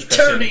Twisting that was and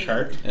Christian turning.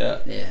 Kurt. Yeah.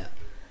 Yeah.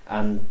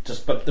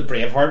 But the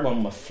Braveheart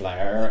one with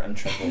Flair and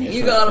Triple H.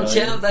 You was got him,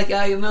 brilliant. champ. That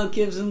guy, Mel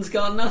Gibson's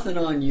got nothing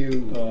on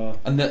you.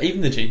 And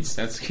even the Gene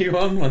Snitsky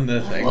one when the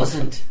It thing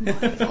wasn't. My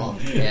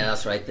fault. Yeah,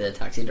 that's right. The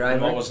taxi And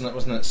driver. what wasn't it?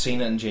 Wasn't it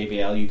Cena and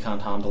JBL? You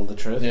can't handle the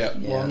truth. Yeah.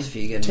 Yeah, it one? was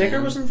Few Good Taker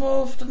Men. was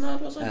involved in that,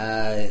 was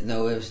it?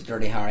 No, it was the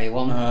Dirty Harry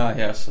one. Ah,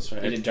 yes, that's He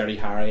right. did Dirty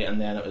Harry, and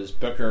then it was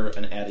Booker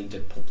and Eddie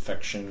did Pulp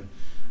Fiction,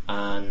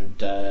 and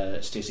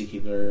Stacy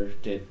Keibler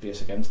did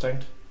Basic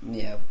Instinct.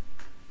 Yeah.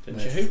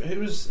 Didn't you?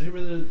 Who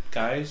were the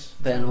guys?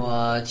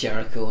 Benoit,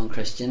 Jericho, and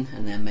Christian,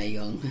 and then Mae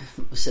Young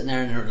was sitting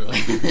there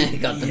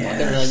and got the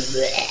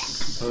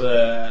Yes.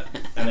 bucket.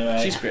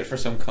 Anyway, She's great for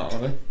some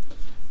comedy.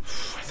 I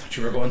thought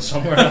you were going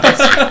somewhere else.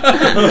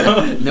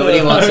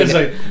 Nobody wants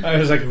I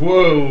was like,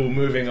 whoa,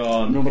 moving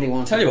on. Nobody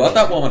wants. Tell you what,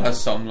 that woman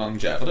has some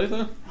longevity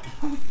though.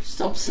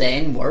 Stop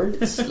saying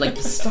words like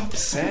Stop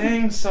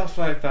saying stuff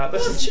like that.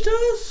 She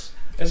does.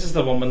 This is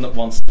the woman that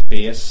wants to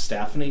face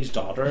Stephanie's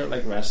daughter at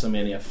like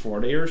WrestleMania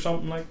 40 or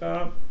something like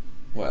that.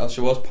 Well,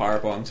 she was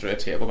powerbombed through a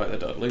table by the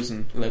Dudleys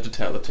and lived to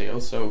tell the tale,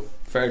 so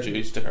fair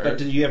dues to her. But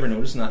did you ever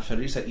notice in that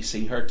footage that you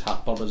see her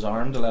tap Bubba's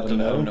arm to let him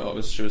know? No,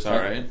 she was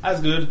alright.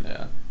 That's good.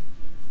 Yeah.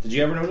 Did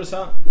you ever notice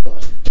that?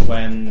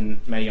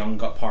 When Mae Young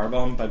got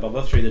powerbombed by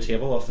Bubba through the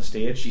table off the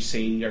stage, you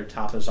see her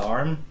tap his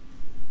arm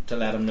to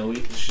let him know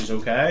she's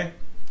okay.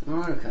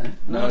 Oh, okay.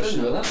 No, I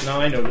didn't know that.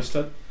 No, I noticed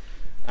it.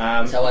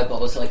 Is that why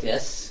Bubba's like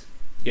this?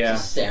 Yeah.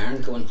 Just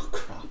staring, going, oh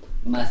crap,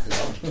 messed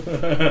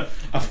up.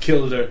 I've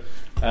killed her.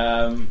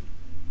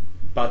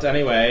 But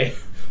anyway,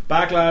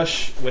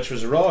 Backlash, which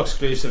was a Raw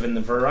exclusive in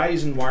the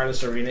Verizon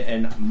Wireless Arena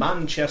in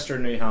Manchester,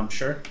 New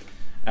Hampshire.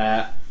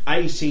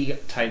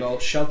 IC title,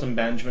 Shelton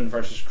Benjamin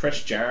versus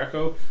Chris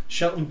Jericho.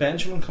 Shelton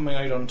Benjamin coming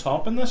out on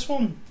top in this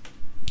one.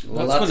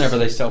 Well, that's whenever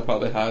they still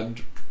probably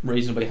had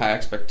reasonably high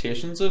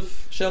expectations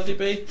of Shelty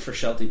B. For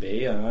Shelty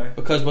B,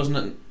 Because wasn't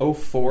it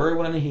 04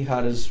 when he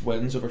had his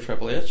wins over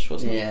Triple H,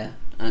 wasn't it? Yeah,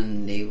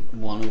 and he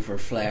won over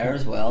Flair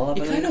as well. I You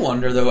believe. kind of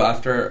wonder though,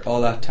 after all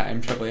that time,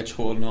 Triple H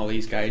holding all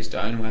these guys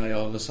down, when he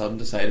all of a sudden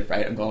decided,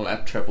 right, I'm going to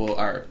let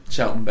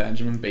Shelton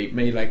Benjamin beat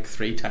me like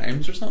 3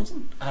 times or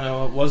something. I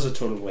know, it was a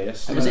total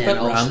waste. It was And a then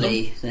bit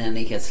obviously, then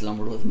he gets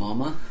lumbered with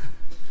Mama.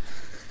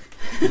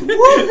 Woo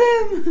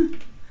him!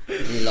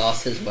 He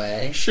lost his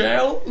way.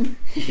 Shelton.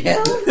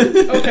 Yeah.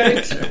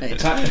 Okay. That's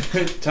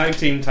right. Tag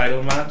team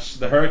title match,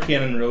 the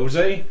Hurricane and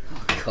Rosie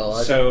Oh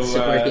God. So,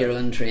 Superhero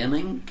in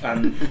training.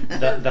 and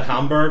the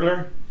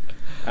Hamburglar.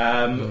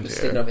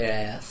 Stick it up your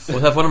ass. We'll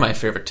have one of my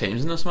favourite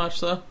teams in this match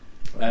though.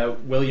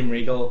 William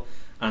Regal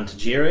and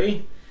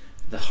Tajiri,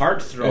 the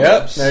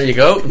Heartthrobs, there you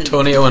go.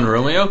 Antonio and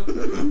Romeo.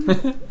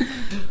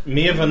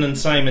 Maven and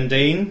Simon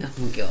Dean.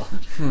 Oh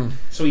God.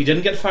 So he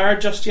didn't get fired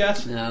just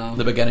yet. No.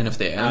 The beginning of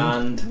the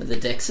end. And With the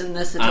dicks in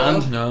this at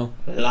all? And- No.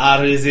 La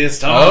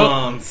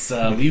Resistance,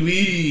 oui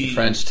oui.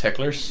 French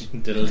ticklers.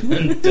 Dun,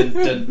 dun,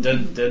 dun,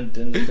 dun, dun,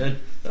 dun, dun.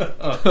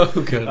 Oh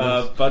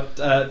goodness. But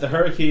the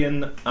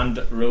Hurricane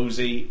and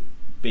Rosie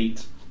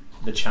beat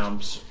the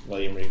champs,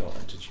 William Regal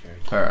and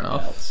Tajiri. Fair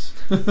enough.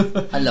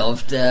 I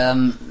loved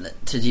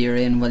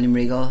Tajiri and William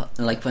Regal.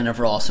 Like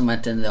whenever Austin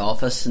went into the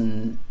office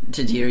and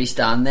Tajiri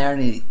stand there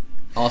and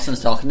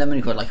Austin's talking to him and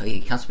he goes like, oh, he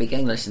can't speak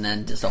English, and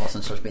then just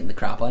Austin starts beating the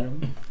crap out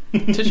of him.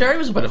 Tajiri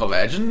was a bit of a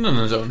legend in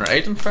his own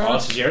right, in Oh,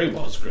 fairness. Tajiri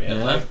was great.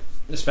 Yeah. Like,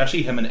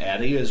 especially him and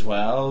Eddie as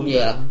well.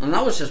 Yeah, and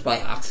that was just by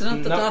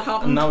accident that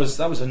happened. And that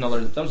was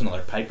another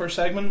Piper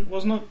segment,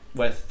 wasn't it?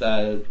 With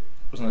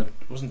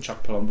wasn't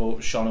Chuck Palumbo, it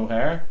was Sean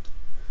O'Hare.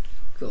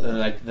 Cool.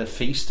 Like the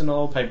feast and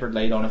all, Piper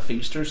laid on a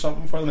feast or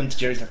something for them, and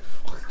Tajiri's like,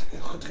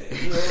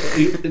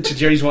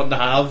 Tajiri's wanting to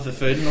have the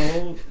food and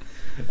all.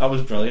 That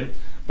was brilliant.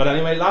 But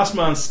anyway, last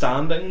man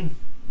standing,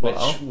 which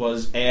Wow.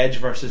 was Edge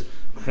versus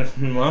Chris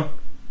Benoit.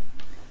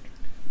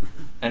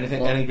 Well,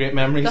 any great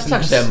memories? That's in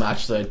actually a this?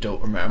 match that I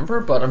don't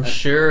remember, but I'm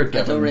sure I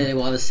given... don't really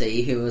want to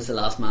see who was the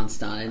last man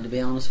standing, to be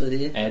honest with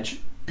you. Edge.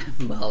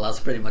 Well, that's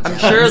pretty much I'm it.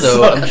 sure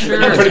though, I'm sure...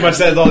 That pretty much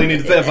says all you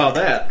need to say about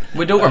that.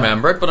 We don't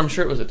remember it, but I'm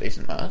sure it was a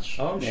decent match.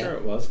 Oh, I'm Yeah. sure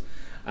it was.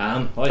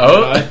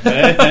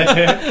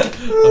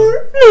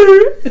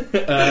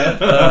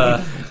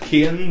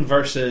 Kane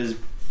versus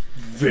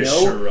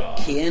Viscera. No,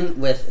 Kane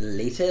with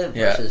Lita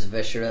Yeah. versus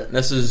Viscera.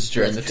 This is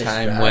during the With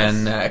time Fish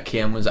when Brass.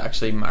 Kane was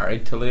actually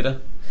married to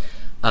Lita,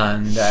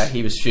 and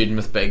he was feuding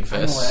with Big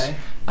Vis.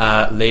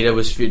 Lita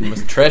was feuding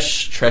with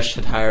Trish. Trish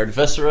had hired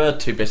Viscera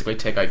to basically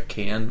take out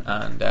Kane,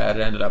 and it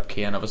ended up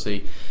Kane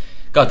obviously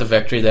got the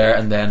victory there,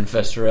 and then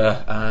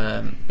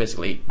Viscera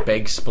basically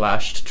big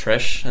splashed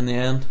Trish in the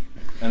end.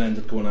 And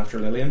ended up going after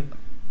Lillian.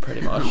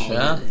 Pretty much, Oh,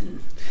 yeah.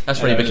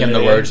 That's when he became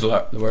the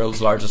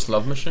world's largest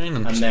love machine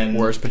and then-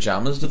 wears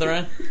pajamas to the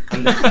ring.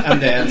 And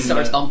then He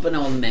starts humping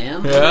on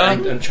men. Yeah.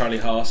 and Charlie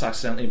Haas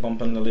accidentally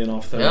bumping Lillian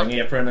off the Yep. ring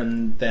apron,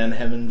 and then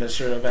him and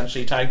Viscera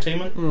eventually tag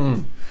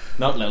teaming.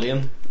 Not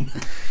Lillian.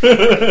 You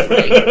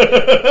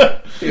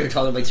were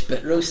talking about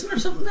spit roasting or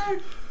something there?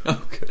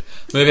 Okay.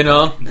 Moving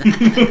on.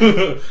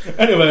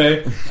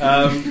 Anyway,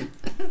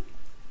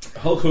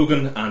 Hulk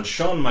Hogan and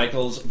Shawn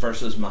Michaels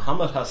versus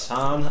Muhammad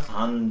Hassan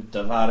and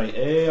Davari.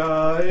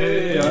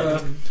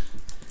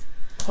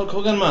 Hulk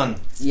Hogan, man.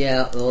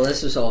 Yeah, well,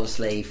 this was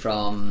obviously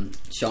from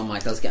Shawn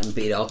Michaels getting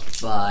beat up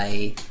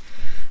by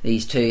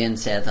these two, and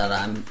said that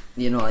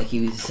like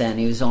he was saying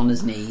he was on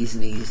his knees,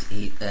 and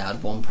he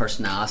had one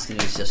person ask, and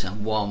he was just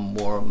in one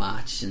more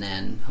match, and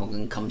then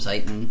Hogan comes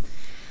out and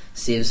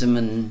saves him,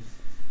 and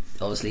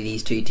obviously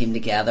these two team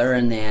together,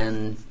 and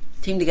then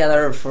team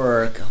together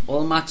for a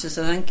couple of matches,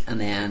 I think, and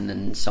then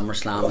in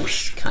SummerSlam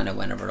was kind of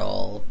whenever it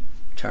all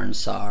turned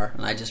sour,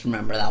 and I just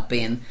remember that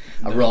being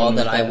a Raw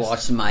that I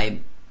watched, and my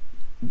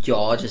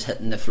jaw just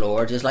hitting the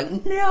floor, just like,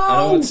 no.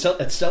 I know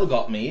it still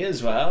got me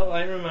as well.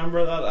 I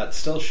remember that. It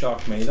still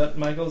shocked me that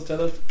Michaels did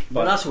it.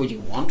 But that's what you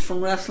want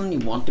from wrestling. You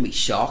want to be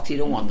shocked. You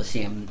don't want to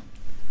see him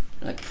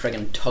like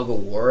friggin' tug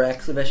of war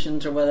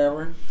exhibitions or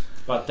whatever.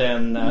 But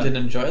then Didn't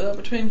enjoy that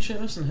between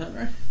Sheamus and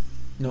Henry.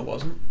 No, it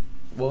wasn't.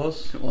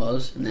 Was. It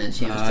was, and then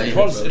Sheamus did it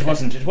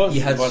wasn't.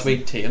 You had it wasn't.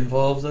 sweet tea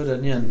involved though,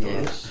 didn't you? And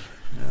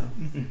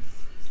Yeah.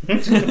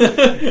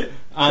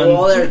 So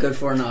all they're good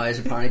for now is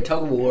apparently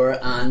tug of war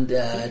and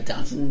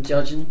dancing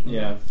judging.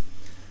 Yeah.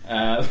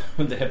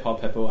 The hip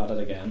hop hippo at it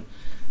again.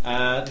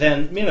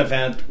 Then main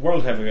event,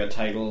 World Heavyweight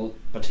title,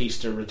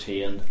 Batista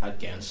retained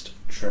against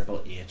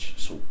Triple H.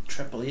 So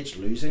Triple H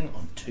losing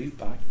on 2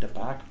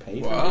 back-to-back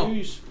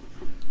pay-per-views.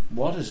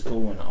 What is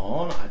going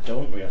on? I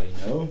don't really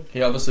know.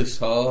 He obviously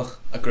saw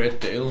a great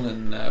deal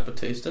in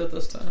Batista at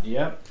this time.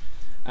 Yeah.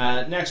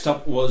 Next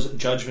up was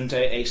Judgment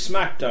Day, a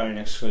SmackDown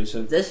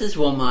exclusive. This is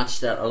one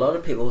match that a lot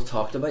of people have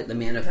talked about, the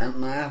main event,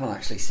 and I haven't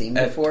actually seen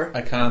before.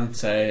 I can't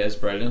say is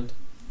brilliant.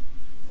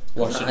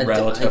 Watched I it do-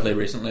 relatively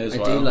recently as I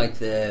well. do like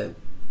the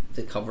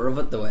cover of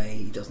it, the way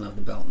he doesn't have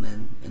the belt, and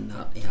then in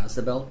that he has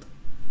the belt.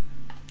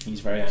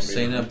 He's very angry.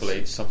 Cena about it.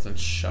 bleeds something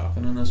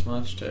shocking in this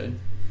match too.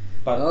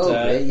 But,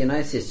 The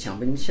United States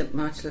Championship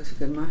match looks a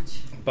good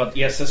match. but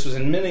yes, this was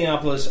in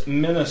Minneapolis,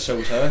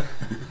 Minnesota.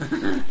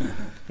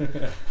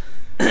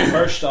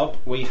 First up,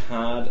 we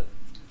had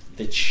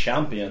the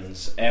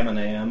champions,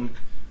 Eminem,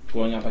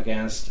 going up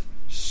against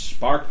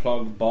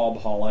Sparkplug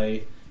Bob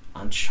Holly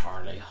and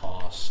Charlie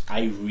Haas.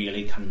 I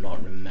really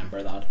cannot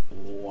remember that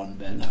one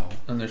bit. No.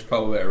 And there's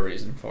probably a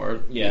reason for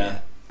it.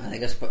 Yeah. I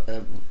think it's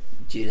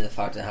due to the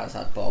fact that it has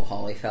that Bob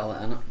Holly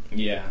fella in it,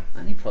 Yeah.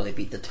 and he probably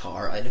beat the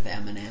tar out of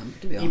Eminem,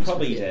 to be honest. He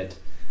probably with you. did.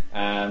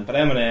 But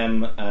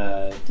Eminem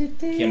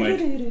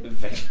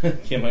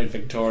came out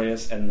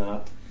victorious in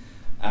that.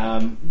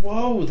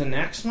 Whoa, the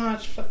next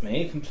match, flip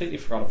me, completely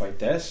forgot about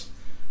this.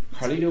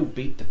 Carlito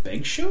beat the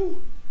Big Show?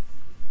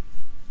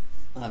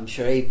 I'm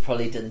sure he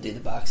probably didn't do the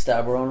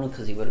backstabber on him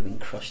because he would have been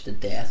crushed to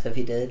death if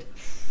he did.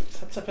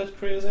 That's a bit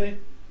crazy.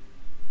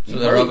 So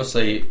they're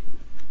obviously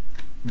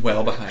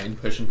well behind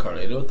pushing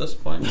Carlito at this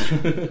point.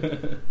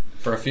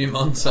 For a few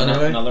months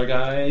anyway. Another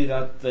guy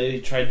that they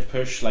tried to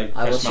push, like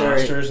I Chris was sure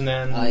Masters, and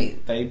then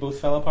they both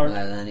fell apart.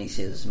 And then he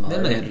says his mother.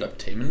 Then they ended up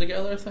teaming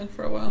together, I think,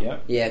 for a while.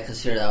 Yep. Yeah,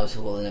 because here that was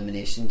the whole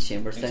elimination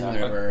chamber thing,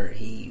 Exactly. whenever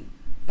he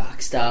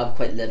backstabbed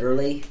quite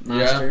literally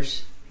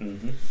Masters.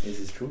 This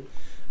is true.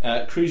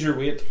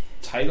 Cruiserweight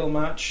title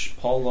match: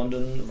 Paul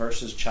London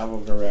versus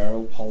Chavo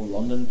Guerrero. Paul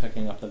London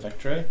picking up the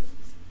victory.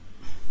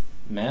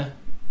 Meh.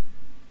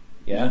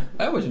 Yeah.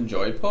 I always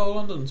enjoyed Paul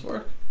London's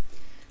work.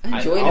 I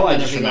enjoyed it all I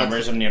whenever just he remember got.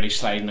 is him nearly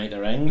sliding out the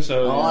ring.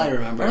 So All I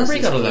remember I remember is he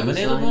got his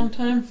eliminated clothesline, one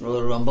time.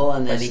 Royal Rumble,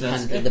 and then By he kind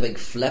of Snitsky. did the big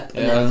flip,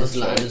 and Yeah, then just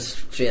that's right. landed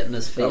straight in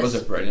his face. That was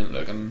a brilliant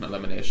looking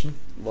elimination.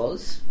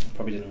 Was?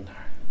 probably didn't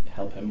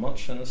help him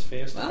much in his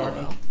face Well,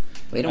 department. well.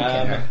 We don't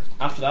care.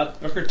 After that,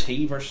 Booker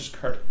T versus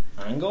Kurt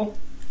Angle.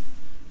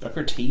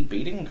 Booker T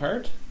beating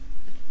Kurt.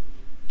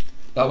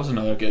 That was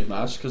another good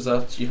match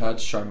because you had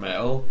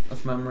Charmel,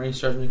 if memory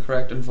serves me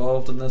correct,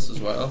 involved in this as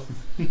well.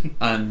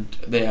 And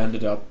they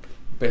ended up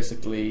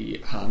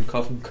basically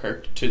handcuffing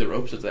Kurt to the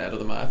ropes at the end of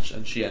the match,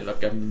 and she ended up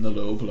giving him the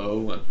low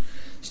blow and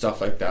stuff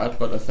like that.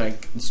 But I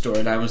think the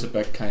storyline was a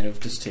bit kind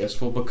of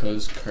distasteful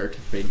because Kurt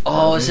had been.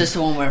 Oh, is this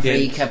the one where Yeah.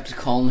 he kept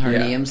calling her Yeah.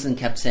 names and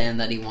kept saying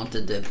that he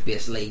wanted to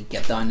basically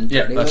get down and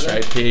Yeah, dirty that's with her?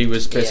 right. He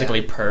was basically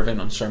Yeah. perving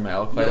on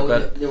Charmel quite No, a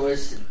bit. there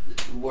was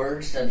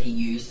words that he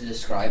used to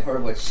describe her,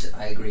 which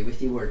I agree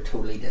with you, were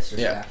totally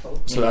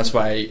disrespectful. So that's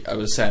why I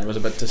was saying it was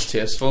a bit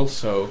distasteful.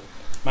 So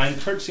Man,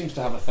 Kurt seems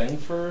to have a thing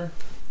for.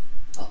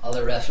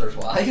 Other wrestlers'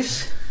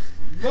 wives.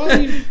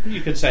 Well,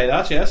 you could say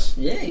that, yes.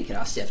 Yeah, you could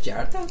ask Jeff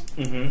Jarrett that.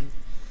 Mm-hmm.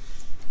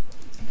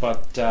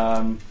 But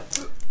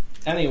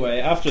anyway,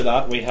 after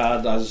that we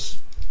had, as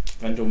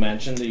Vinto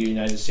mentioned, the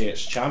United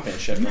States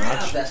Championship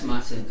match, Best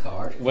match in the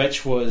card.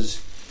 which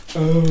was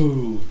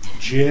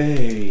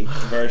OJ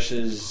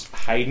versus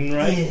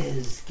Heidenreich.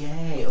 Is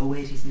gay. Oh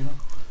wait, he's not.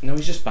 No,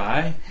 he's just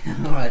bi.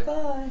 Alright,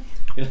 bye.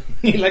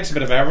 He likes a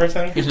bit of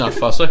everything. he's not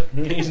fussy.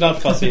 He's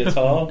not fussy at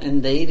all.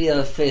 Indeed,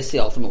 he'll face the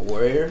Ultimate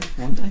Warrior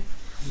one day.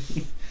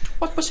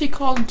 What was he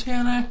called in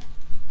TNA?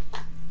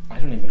 I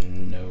don't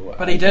even know.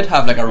 But he did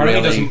have like a Part really.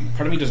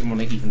 of me doesn't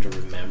want to even to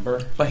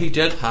remember. But he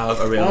did have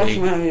a really.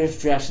 when he was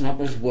dressing up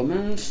as women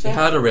and He stuff.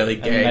 had a really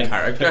And, gay like,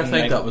 character. I putting,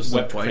 think like, that was the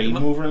whipped point. cream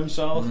Of it. over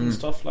himself and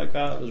stuff like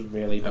that. It was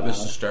really bad. It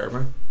was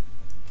disturbing.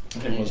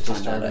 It was Find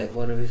that disturbing. out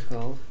what it was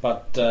called.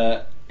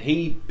 But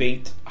he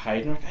beat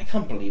Heidenreich. I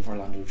can't believe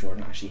Orlando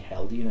Jordan actually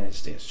held the United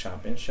States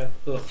Championship.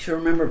 Ugh. Do you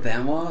remember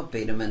Benoit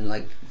beat him in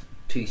like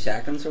 2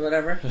 seconds or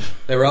whatever?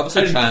 They were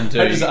obviously trying to.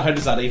 How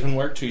does that even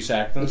work? 2 He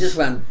seconds. just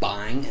went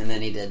bang and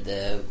then he did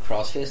the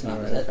crossface and that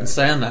was And it.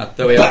 saying that,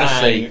 though, he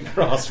obviously. Bang,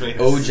 crossface.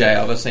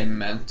 OJ obviously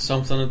meant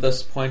something at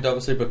this point,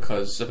 obviously,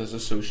 because of his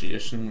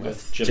association with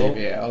With Jibble.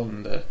 JBL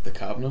and the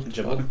cabinet.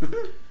 Jibble.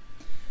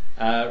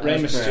 That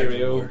Rey was better than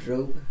Mysterio.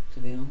 wardrobe, to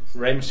be honest.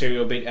 Rey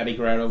Mysterio beat Eddie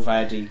Guerrero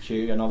via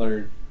DQ.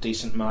 Another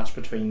decent match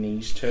between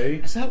these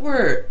two. Is that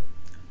where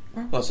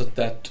was it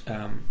that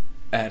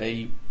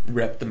Eddie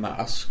ripped the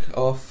mask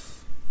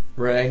off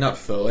Ray? Not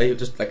fully,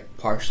 just like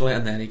partially,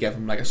 and then he gave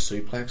him like a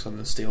suplex on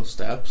the steel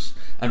steps,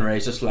 and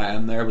Ray's just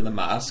lying there with a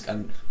mask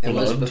and It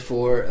was blood.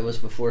 before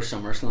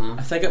SummerSlam.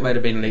 I think it might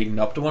have been leading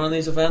up to one of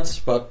these events,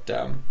 but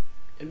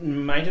It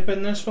might have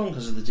been this one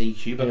because of the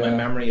DQ, but my Yeah.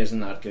 memory isn't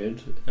that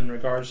good in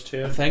regards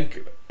to I it. think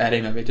Eddie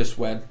maybe just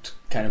went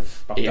kind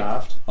of Buck ape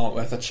daft.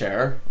 with a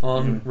chair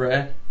on Mhm.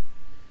 Ray.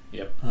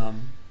 Yep.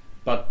 Um,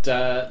 But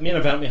main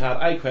event we had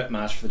I Quit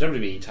match for the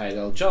WWE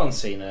title, John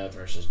Cena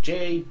versus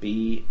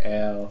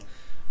JBL,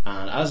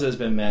 and as has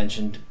been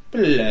mentioned,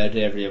 blood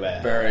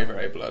everywhere. very,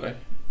 very bloody.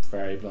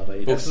 Very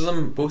bloody. Both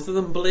of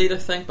them bleed, I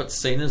think, but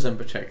Cena's in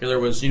particular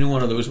was,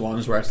 one of those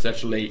ones where it's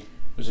literally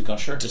It was a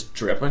gusher. just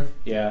dripping.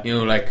 Yeah.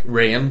 Like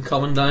rain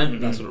coming down.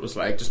 Mhm. That's what it was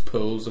like, just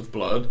pools of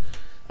blood,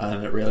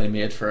 and it really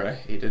made for a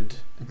heated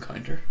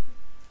encounter.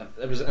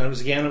 It was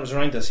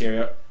around this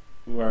area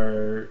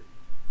where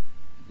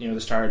they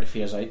started to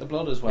phase out the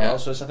blood as well. Yeah.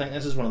 So I think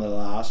this is one of the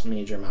last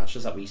major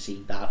matches that we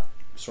see that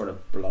sort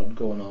of blood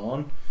going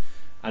on.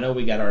 I know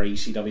we get our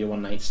ECW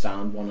One Night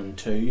Stand 1 and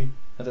 2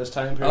 at this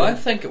time period. Oh, I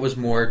think it was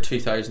more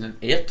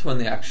 2008 when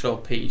the actual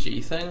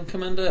PG thing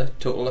came into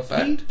total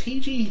effect.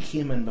 PG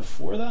came in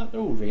before that.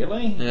 Oh,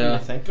 really? When Yeah.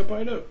 you think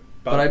about it.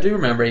 But I do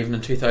remember even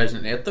in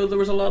 2008 though there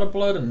was a lot of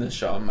blood in the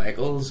Shawn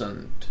Michaels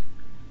and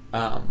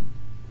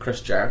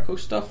Chris Jericho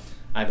stuff.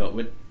 I bet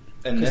with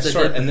in 'Cause this they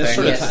sort did in the this thing,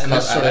 sort of yes, time, in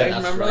this cut sort out, of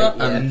remember right, that?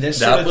 yeah. And in this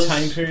that sort of was-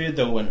 time period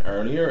though, when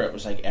earlier it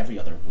was like every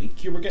other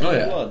week you were getting Oh,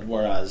 yeah. blood,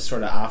 whereas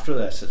sort of after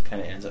this it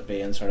kind of ends up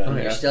being sort of Oh,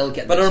 You're yeah. still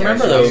getting But I the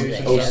remember chairs though, off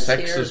the heads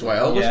 06 here as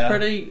well was Yeah.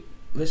 pretty.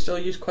 They still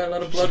used quite a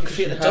lot of blood.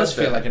 It does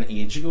feel like an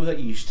age ago that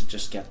you used to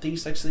just get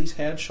these these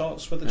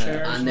headshots with the Yeah.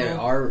 chairs. And they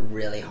all. are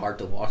really hard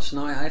to watch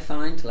now, I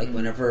find. Like, Mm.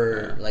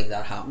 whenever Yeah. like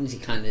that happens,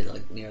 you kind of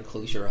like near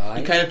close your eye.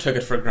 You kind of took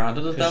it for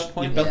granted at 'Cause that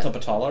point. you built Yeah. up a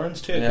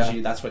tolerance to it because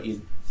Yeah. that's what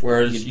you.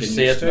 Whereas you'd you been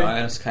see used it to. now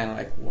and it's kind of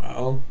like,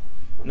 wow.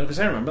 No, because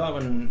I remember that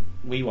when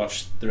we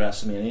watched the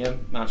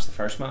WrestleMania match, the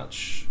first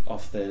match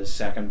of the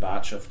second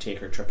batch of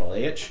Taker Triple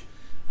H,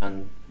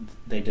 and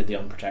they did the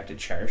unprotected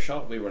chair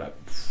shot. We were like,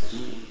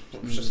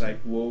 it was just like,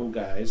 whoa,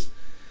 guys.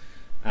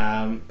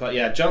 But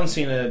yeah, John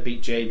Cena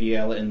beat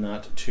JBL in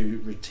that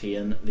to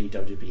retain the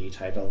WWE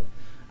title.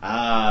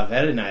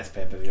 Very nice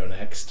pay-per-view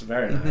next.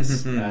 Very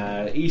nice.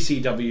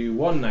 ECW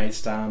One Night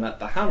Stand at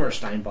the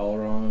Hammerstein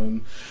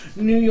Ballroom,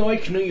 New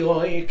York, New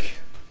York.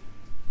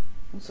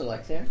 What's it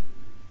like there?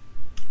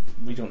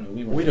 We don't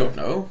know. We don't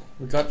know.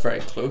 We got very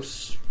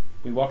close,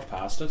 We walked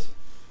past it.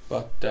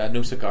 but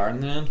no cigar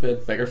in the end. We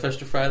had bigger fish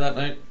to fry that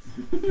night.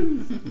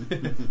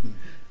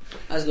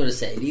 I was going to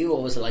say to you,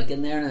 what was it like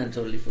in there, and I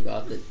totally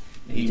forgot that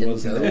He didn't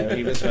was go. there.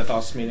 He was with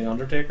us meeting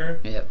Undertaker.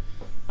 Yep.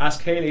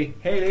 Ask Haley.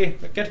 Haley,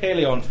 get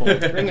Haley on phone.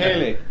 Ring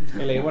Haley.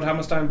 Haley, what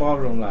Hammerstein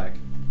Ballroom like?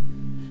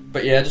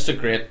 But yeah, just a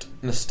great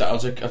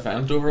nostalgic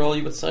event overall,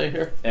 you would say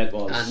here. It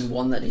was. And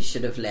one that he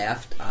should have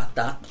left at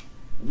that.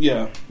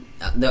 Yeah.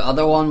 The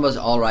other one was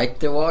alright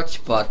to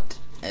watch, but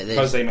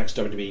Because they mixed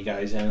WWE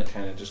guys in, it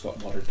kind of just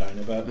got watered down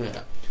a bit.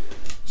 Yeah.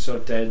 So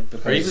it did.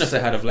 Because Or even if they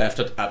had have left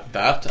it at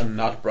that and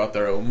not brought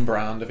their own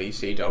brand of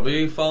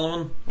ECW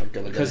following.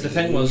 Because the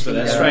thing was for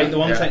this, Yeah. right? The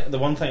Yeah.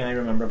 one thing I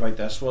remember about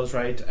this was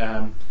right.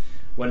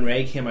 When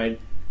Ray came out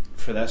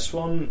for this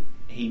one,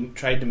 he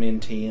tried to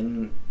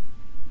maintain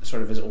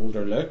sort of his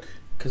older look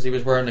Because he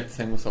was wearing like the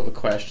thing with all the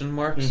question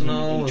marks and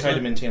all. He was tried it?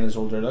 to maintain his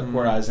older look,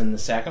 whereas in the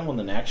second one,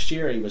 the next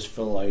year, he was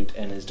full out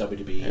in his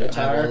WWE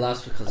attire. Well,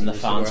 that's because and he the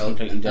was fans the world,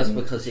 completely that's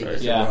didn't. because he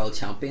was Yeah. the world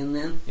champion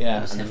then. Yeah,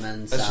 It was and him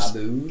and that's just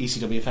Sabu.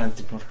 ECW fans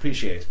did not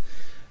appreciate.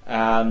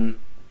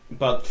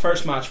 But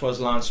first match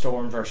was Lance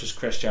Storm versus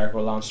Chris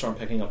Jericho. Lance Storm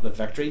picking up the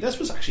victory. This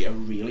was actually a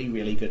really,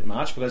 really good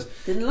match because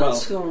Didn't well,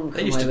 Lance Storm they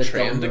come used out to with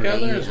train Dom together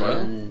Marie as well.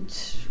 and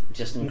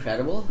Just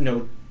Incredible?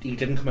 no, he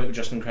didn't come out with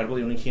Just Incredible.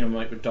 He only came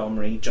out with Dom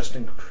Marie. Just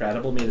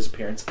Incredible made his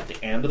appearance at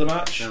the end of the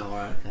match, Oh,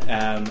 right,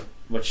 okay.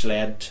 which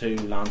led to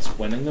Lance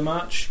winning the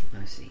match.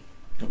 I see.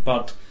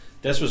 But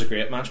this was a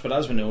great match. But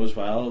as we know as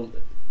well,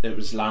 it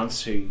was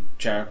Lance who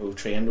Jericho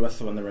trained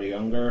with when they were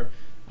younger,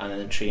 and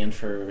then trained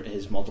for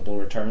his multiple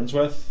returns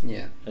with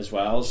Yeah. as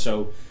well.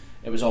 So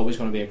it was always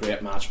going to be a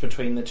great match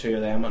between the two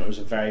of them, and it was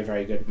a very,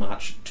 very good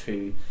match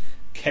to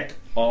kick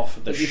off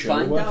the But you show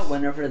find with. that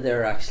whenever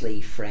they're actually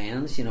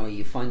friends, you know,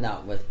 you find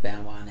that with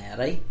Benoit and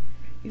Eddie.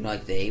 You know,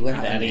 like they would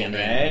have Eddie and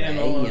Ray and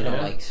all, you know,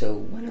 yeah. like so.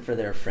 Whenever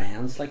they're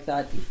friends like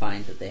that, you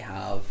find that they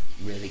have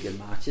really good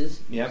matches.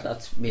 Yep. So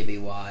that's maybe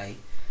why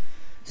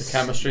The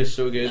chemistry is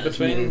so good That's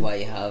maybe between. why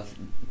you have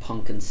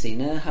Punk and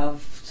Cena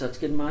have such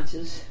good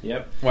matches.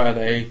 Yep. Why are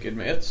they good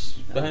mates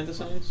behind the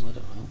scenes? I don't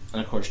know.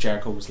 And of course,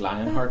 Jericho was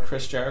Lionheart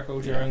Chris Jericho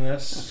during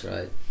That's this.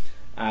 right.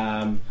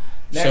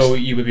 Next, So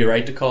you would be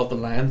right to call it the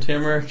Lion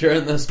Tamer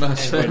during this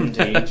match. I would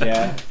indeed,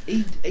 yeah.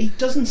 He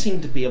doesn't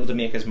seem to be able to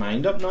make his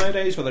mind up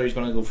nowadays whether he's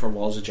going to go for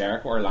Walls of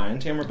Jericho or Lion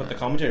Tamer, but the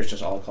commentators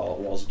just all call it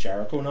Walls of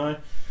Jericho now.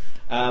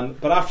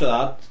 But after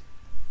that,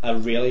 a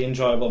really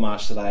enjoyable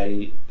match that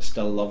I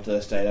still love to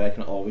this day that I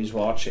can always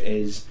watch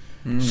is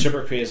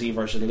Super Crazy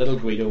versus Little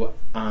Guido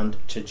and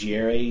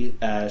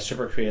Tajiri.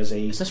 Super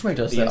Crazy, Is this where he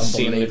does the the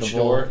insanely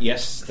unbelievable luchador,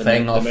 yes,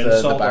 thing off the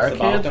moonsault off barricade?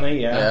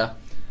 balcony, yeah.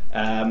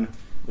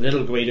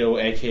 Little Guido,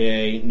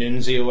 aka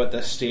Nunzio, at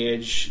this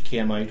stage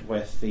came out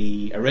with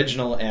the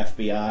original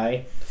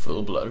FBI,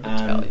 Full blood and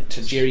Italian.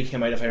 Tajiri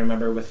came out, if I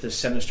remember, with the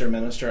Sinister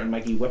Minister and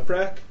Mikey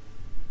Whipwreck.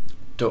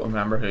 Don't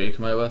remember who you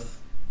came out with.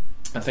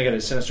 I think it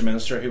is Sinister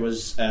Minister, who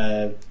was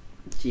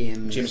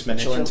James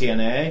Mitchell in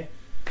TNA.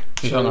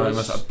 He So hung it around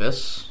was with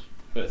Abyss.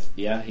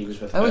 he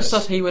was with I always Abyss.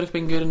 thought he would have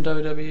been good in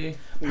WWE.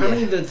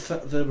 Apparently Yeah.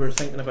 they were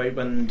thinking about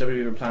when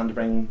WWE were planning to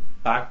bring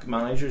back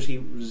managers, he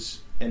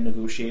was in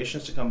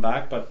negotiations to come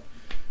back, but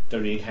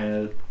WWE kind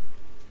of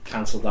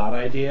cancelled that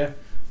idea.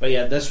 But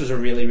yeah, this was a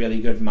really, really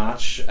good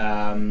match.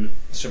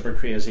 Super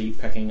Crazy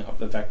picking up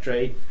the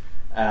victory.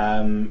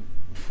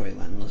 Before he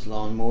went on his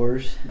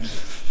lawnmowers.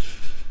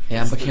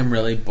 Yeah, and became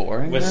really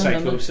boring. With then, didn't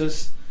it?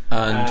 Psychosis.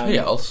 And who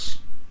else?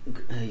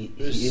 He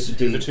There's used to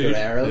do Juventude.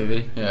 Guerrero.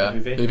 Hoovy. Yeah.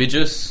 Hoovy. Hoovy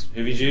Juice.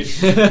 Hoovy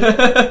Juice.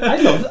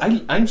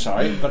 I'm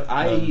sorry, but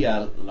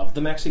I love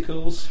the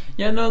Mexicools.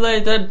 Yeah, no,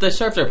 they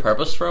served their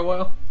purpose for a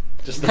while.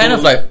 Just the Kind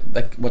of whole-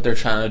 like what they're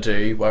trying to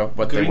do, what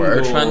they were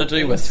Gringo trying to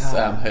do with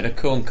Inter.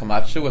 Hideko and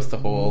Camacho with the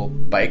whole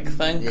bike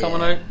thing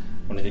coming out.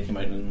 when they came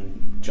out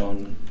and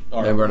John,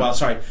 They were-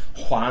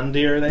 Juan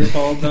Deere they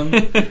called them,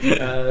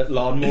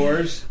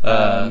 lawnmowers.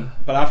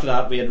 But after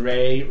that we had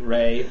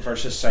Ray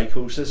versus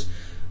Psychosis,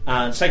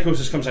 and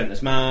Psychosis comes out in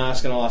his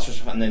mask and all that sort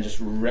of stuff, and then just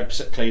rips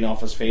it clean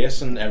off his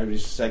face, and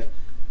everybody's just like,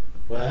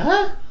 what?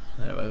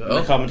 There we And the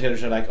go.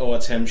 commentators are like, oh,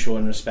 it's him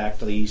showing respect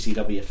to the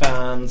ECW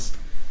fans,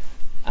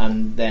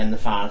 and then the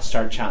fans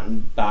start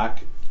chanting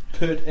back,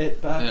 put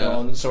it back Yeah.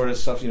 on, sort of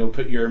stuff,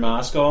 put your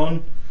mask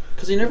on.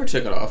 Because he never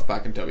took it off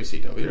back in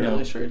WCW, No.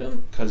 really, sure he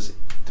didn't. Because,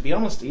 to be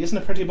honest, he isn't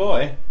a pretty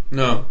boy.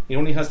 No, He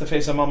only has the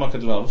face a mama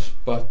could love.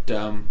 but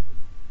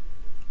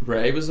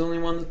Ray was the only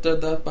one that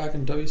did that back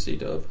in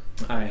WCW.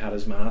 I had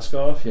his mask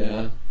off.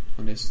 Yeah.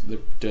 When they're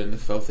doing the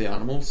filthy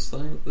animals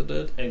thing that they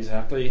did.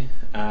 Exactly.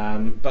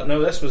 But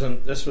no,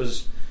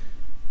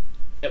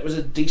 it was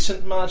a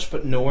decent match,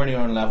 but nowhere near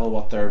on level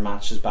what their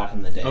matches back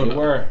in the day Oh, no.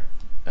 were.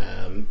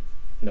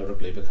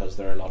 Notably because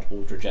they're a lot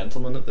older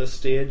gentlemen at this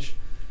stage.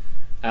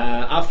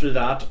 After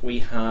that, we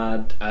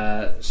had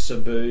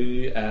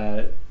Sabu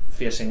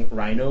facing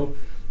Rhino.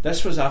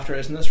 This was after,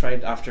 isn't this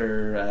right?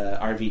 After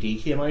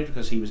RVD came out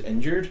because he was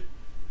injured,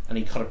 and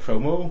he cut a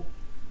promo,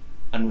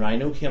 and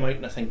Rhino came out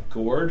and I think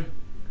gored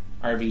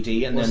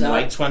RVD, and Was then the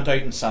that- lights went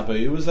out and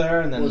Sabu was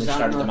there, and then Was they that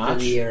started the not match.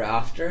 the year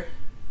after?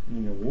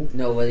 No.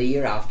 No, well, the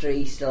year after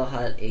he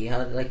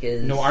had like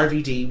his. No,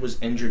 RVD was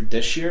injured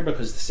this year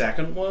because the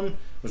second one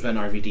was when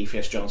RVD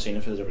faced John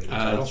Cena for the WWE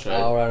title. That's right.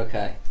 Oh, right,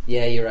 okay.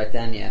 Yeah, you're right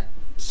then, yeah.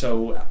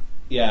 So,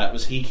 yeah, it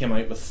was he came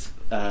out with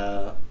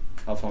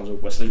Alfonso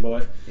Whistly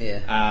Boy, Yeah.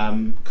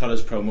 cut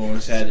his promo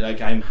and said, like,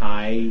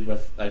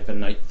 I've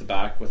been out the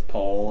back with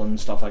Paul and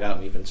stuff like that,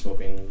 and we've been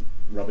smoking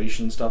rubbish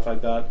and stuff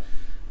like that.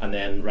 And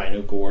then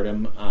Rhino gored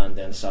him, and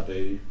then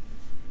Sabu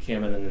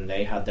came in, and then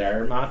they had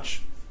their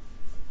match.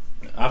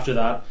 After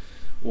that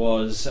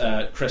was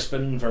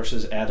Crispin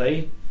versus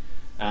Eddie.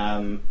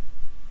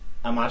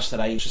 A match that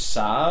I just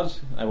sad.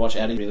 I watched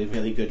Eddie, really,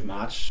 really good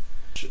match.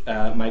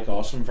 Mike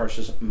Awesome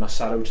versus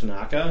Masato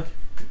Tanaka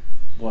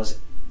was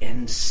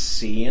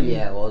insane.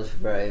 Yeah, it was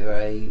very,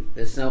 very.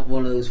 It's not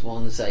one of those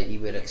ones that you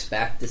would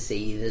expect to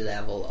see the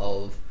level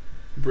of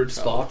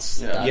spots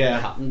that Yeah.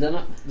 happened in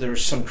it. There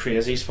was some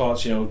crazy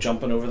spots,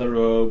 jumping over the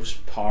ropes,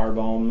 power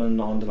bombing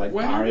onto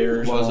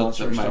barriers. Was and all it that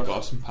sort that of Mike stuff.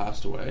 Austin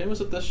passed away?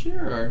 Was it this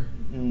year or?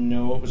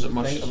 No, it was. Was it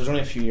much- It was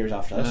only a few years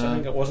after this. I Yeah.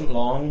 think it wasn't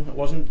long. It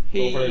wasn't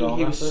overly long.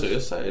 He was after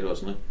this. suicide,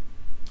 wasn't he?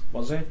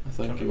 Was he? I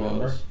think Can't he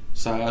remember. was.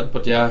 Sad,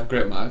 but yeah,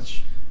 great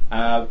match.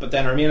 But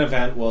then our main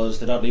event was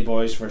the Dudley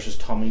Boys versus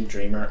Tommy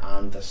Dreamer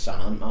and the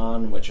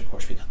Sandman, which of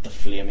course we got the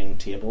flaming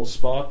table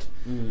spot,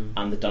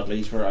 and the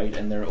Dudleys were out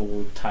in their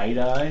old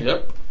tie-dye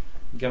Yep.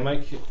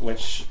 gimmick,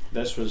 which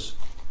this was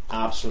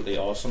absolutely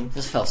awesome.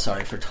 Just felt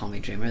sorry for Tommy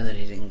Dreamer that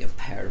he didn't get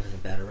paired with a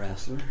better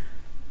wrestler.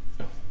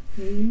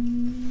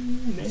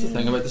 That's the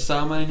thing about the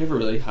Sandman. He never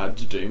really had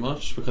to do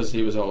much because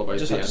he was all about He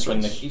just the had to swing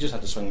entrance. he just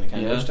had to swing the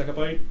kendo Yeah. stick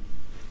about.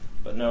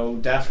 But no,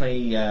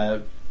 definitely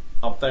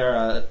up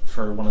there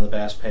for one of the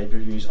best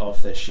pay-per-views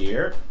of this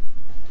year.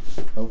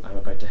 Oh, I'm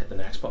about to hit the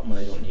next button when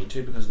I don't need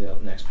to because the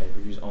next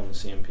pay-per-view's on the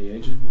same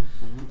page.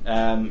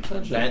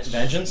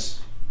 Vengeance.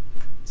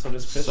 So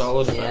does Chris.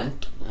 Solid Yeah.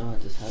 event. Oh,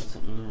 I just had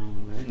something the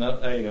wrong way. No,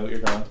 there you go, you're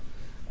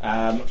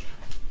gone.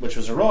 Which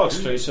was a Raw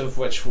exclusive,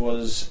 which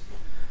was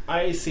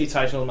IC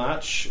title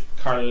match,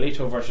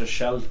 Carlito versus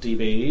Shell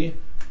DB.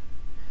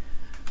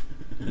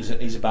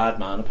 He's a bad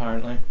man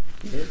apparently.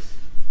 He is.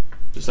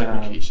 Just like Um,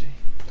 Rikishi.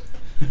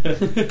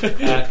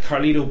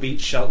 Carlito beat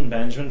Shelton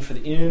Benjamin for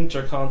the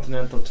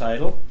Intercontinental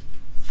title.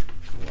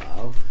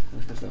 Wow.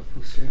 Look at that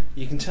poster.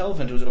 You can tell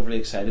Vinto's overly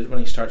excited when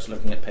he starts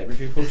looking at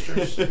pay-per-view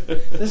posters.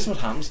 This is what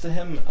happens to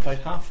him about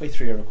halfway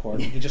through a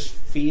recording. He just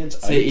fades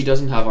out. See, he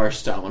doesn't have our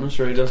stamina,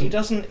 sure he doesn't. He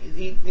doesn't.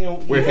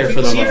 We're here if for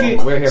you- the see if long- you-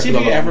 we're here see for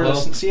if the you long ever haul.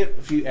 listen. See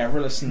if you ever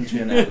listen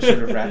to an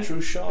episode of Retro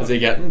Shock. Is he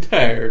getting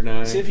tired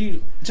now? See if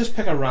you just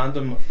pick a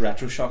random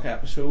Retro Shock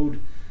episode,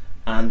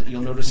 and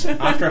you'll notice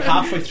after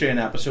halfway through an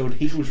episode,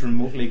 he goes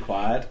remotely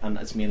quiet, and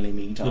it's mainly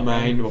me the talking.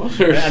 mind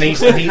wanders. And he's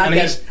just And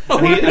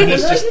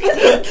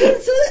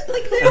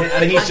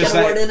he's just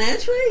like-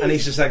 edgeways. and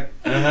he's just like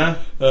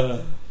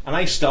and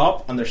I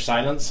stop, and there's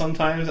silence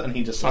sometimes, and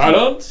he just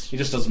Silence? He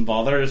just doesn't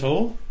bother at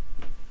all.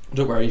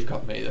 Don't worry, you've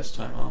got me this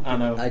time on. I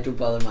know. I do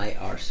bother my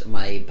arse,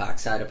 my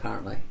backside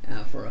apparently.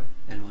 For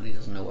anyone who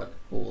doesn't know what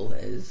hole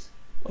is.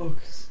 Oh,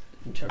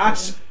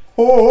 That's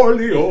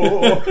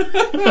Holio.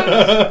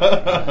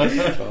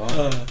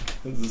 Oh.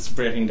 It's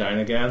breaking down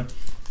again.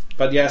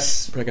 But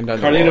yes, breaking down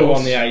Carlito the walls.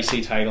 won the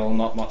IC title.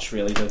 Not much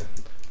really to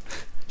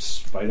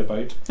spout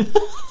about.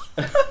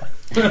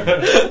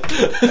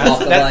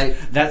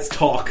 That's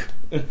talk.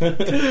 Then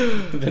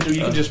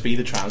you can just be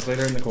the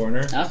translator in the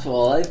corner. That's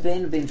all I've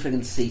been freaking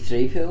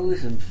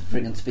C3POs and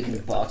freaking speaking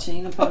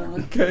botching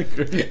apparently. Okay,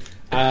 great.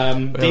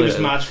 Divas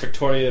match,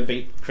 Victoria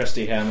beat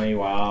Christy Hemme.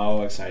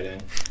 Wow,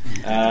 exciting.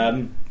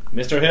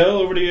 Mr. Hill,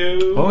 over to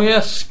you. Oh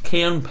yes,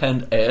 Kane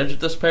pinned Edge at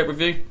this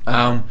pay-per-view.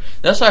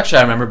 This actually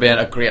I remember being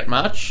a great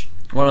match.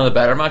 One of the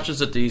better matches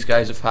that these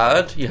guys have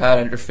had. You had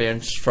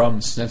interference from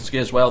Snitsky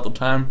as well at the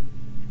time.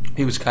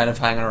 He was kind of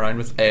hanging around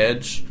with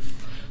Edge.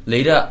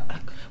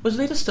 Was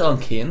Lita still on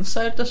Kane's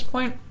side at this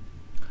point?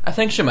 I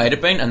think she might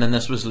have been, and then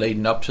this was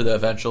leading up to the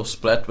eventual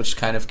split, which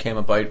kind of came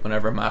about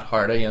whenever Matt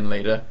Hardy and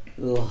Lita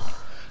Ugh.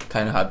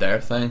 kind of had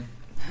their thing.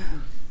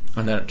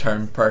 And then it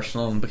turned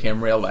personal and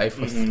became real life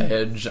with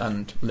Edge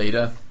and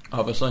Lita,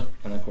 obviously.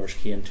 And of course,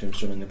 Kane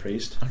tombstoning the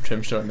priest. And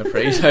Tombstone the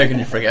Priest, how can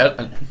you forget?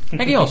 And I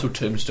think he also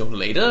tombstoned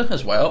Lita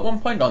as well at one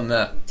point on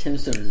the...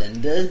 Tombstone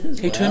Linda as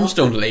He well.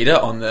 tombstoned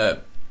Lita on the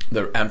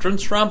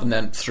entrance ramp and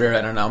then threw her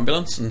in an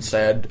ambulance and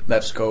said,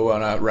 "Let's go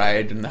on a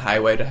ride in the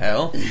highway to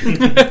hell."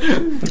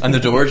 And the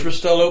doors were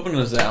still open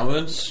as the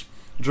ambulance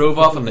drove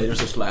off, and Lita's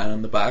just lying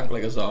in the back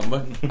like a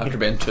zombie after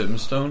being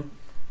tombstoned.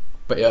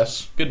 But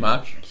yes, good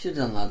match. Should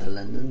have done that to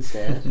Linda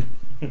instead.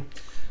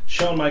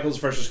 Shawn Michaels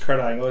versus Kurt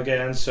Angle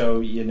again,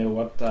 so you know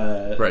what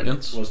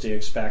Brilliance. was to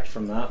expect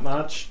from that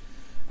match.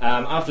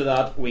 After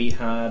that, we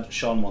had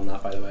Shawn won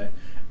that, by the way.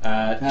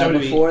 WWE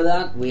Before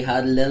that, we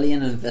had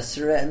Lillian and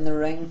Viscera in the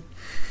ring.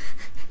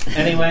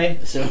 Anyway,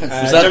 So it's,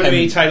 Was that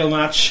WWE him? title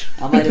match.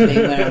 that might have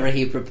been whenever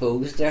he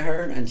proposed to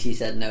her and she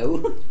said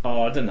no.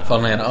 Oh, I didn't know.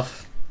 Funnily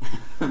enough.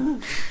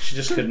 She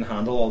just couldn't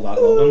handle all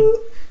that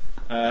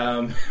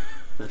loving.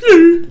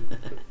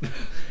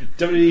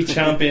 WWE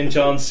Champion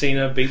John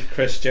Cena beat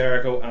Chris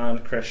Jericho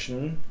and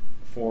Christian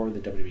for the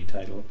WWE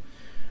title.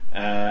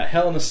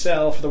 Hell in a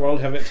Cell for the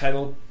World Heavyweight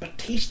title.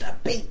 Batista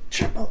beat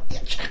Triple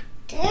H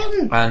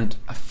again. And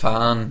a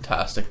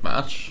fantastic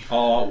match.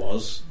 Oh, it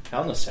was.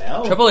 Hell in a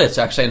Cell. Triple H,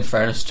 actually, in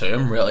fairness to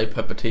him, really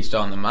put Batista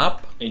on the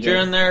map He did.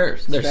 during their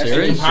Especially In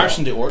series.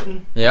 comparison to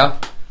Orton. Yeah.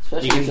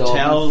 Especially You can Dalton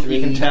tell- you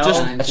can 3 tell- Just,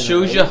 times it in a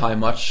shows row. you how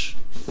much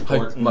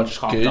Orton good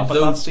cocked up at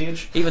though. that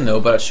stage. Even though,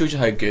 but it shows you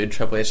how good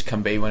Triple H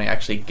can be when he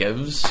actually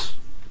gives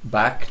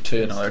back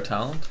to another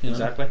talent, you know,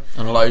 Exactly.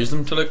 and allows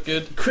them to look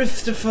good.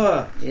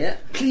 Christopher, Yeah.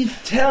 please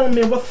tell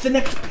me what's the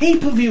next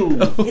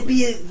pay-per-view? It'd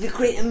be the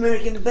Great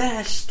American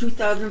Bash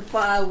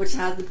 2005, which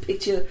has the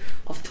picture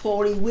of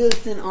Tori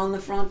Wilson on the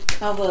front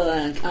cover,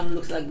 and it kind of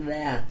looks like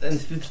that.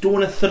 And it's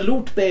doing a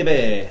salute,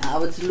 baby. I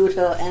would salute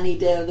her any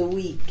day of the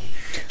week.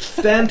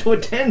 Stand to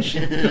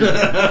attention.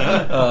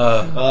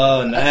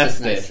 Oh, That's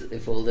just nasty. nicely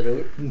folded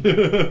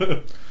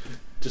over.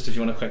 Just if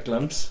you want a quick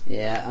glimpse.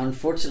 Yeah,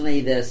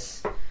 unfortunately,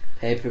 this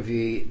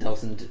pay-per-view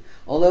doesn't.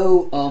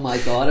 Although, oh my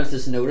god, I've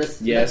just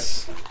noticed.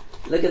 Yes.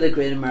 Look at the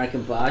Great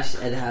American Bash.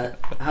 It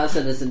has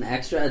it as an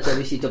extra, a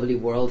WCW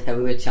World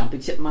Heavyweight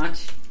Championship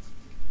match.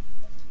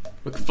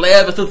 Ric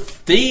Flair with a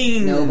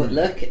theme. No, but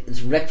look,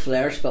 it's Ric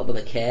Flair spelled with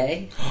a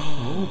K.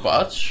 Oh,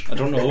 batch. I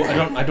don't know.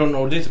 I don't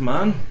know this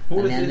man. Who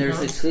And is then this there's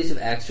man? exclusive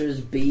extras: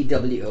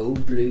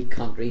 BWO Blue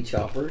Country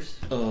Choppers,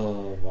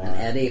 Oh wow. and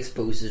Eddie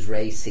exposes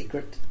Ray's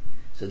secret.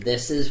 So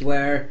this is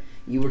where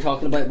you were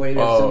talking about where he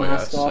rips Oh, the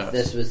mask yes, off. yes.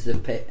 This was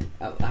the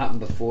happened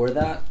before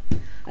that.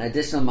 And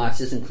additional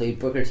matches include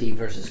Booker T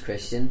versus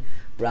Christian,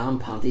 Brown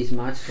Panties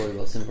match, Troy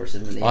Wilson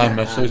versus Melina, I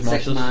miss those and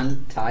matches.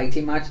 6-man tag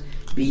team match,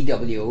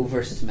 BWO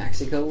versus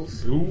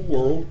Mexico's. Blue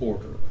World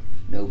Order.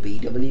 No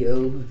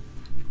BWO.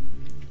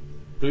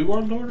 Blue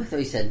World I Order? thought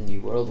you said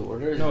New World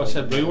Order. No, I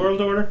said Blue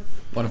World Order.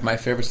 One of my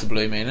favourites, the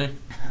Blue Meanie.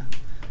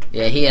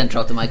 Yeah, he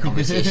interrupted my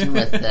conversation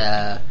with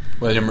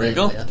William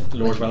Regal.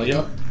 Lord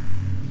William.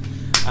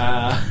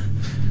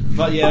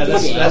 But yeah,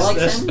 Yeah, I like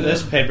this him.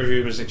 this pay per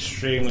view was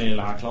extremely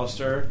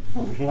lackluster.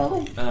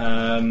 Really?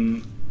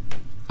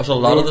 As a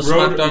lot of the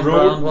SmackDown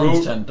brand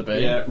ones tend to be.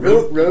 Yeah,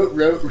 Row.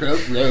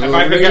 if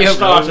I could get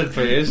started,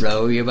 please.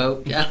 Row your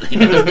boat.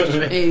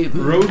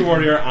 Road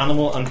Warrior,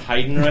 Animal, and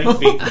Heidenreich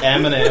beat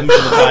Eminem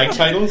for the tag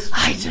titles.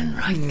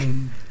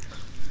 Heidenreich.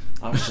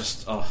 I was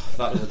just,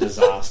 that was a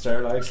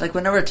disaster. Like, It's like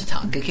whenever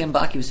Tatanka came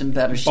back, he was in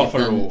better shape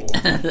Buffalo.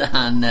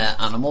 than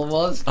Animal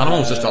was. Animal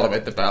was just all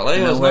about the belly,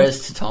 You know, wasn't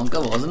whereas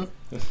Tatanka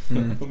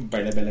wasn't.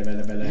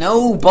 belly.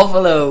 No,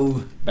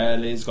 Buffalo.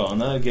 Belly's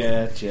gonna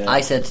get you. I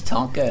said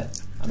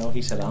Tatanka. I know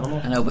he said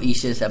Animal. I know, but you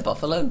should have said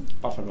Buffalo.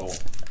 Buffalo.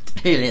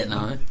 Too late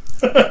now.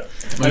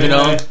 Moving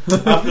on.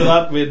 After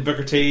that, with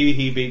Booker T,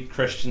 he beat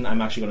Christian.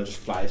 I'm actually going to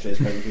just fly through this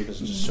pay per view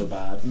because it's just so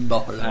bad.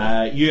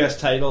 Buffalo. US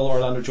title,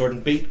 Orlando Jordan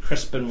beat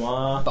Chris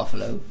Benoit.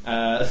 Buffalo.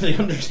 The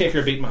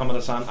Undertaker beat Muhammad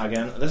Hassan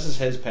again. This is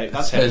his pay.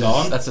 That's him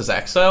gone. That's his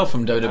exile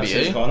from That's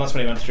his WWE. gone. That's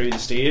when he went through the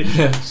stage.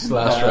 Yes,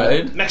 last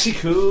ride.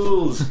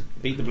 Mexicools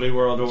beat the Blue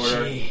World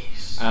Order.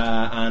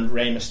 And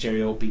Rey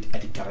Mysterio beat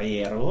Eddie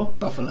Guerrero.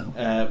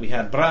 Buffalo. We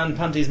had bra and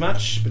panties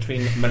match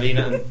between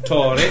Melina and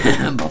Tori.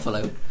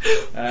 Buffalo.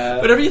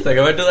 Whatever you think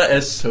about it, that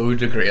is so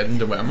degrading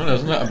to women,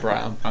 isn't it? A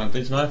bra and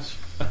panties match.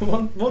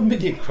 What would be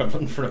the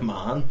equivalent for a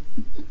man?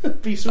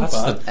 It'd be so That's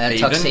bad. the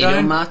evening Tuxedo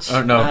gown? match.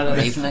 Oh, no.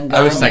 Evening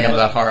I was gown, thinking yeah. of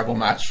that horrible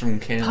match from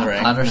King of the Pat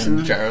Ring Patterson.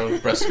 and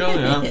Gerald Briscoe,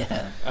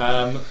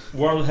 yeah.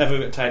 World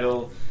Heavyweight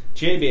title,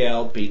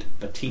 JBL beat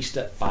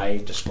Batista by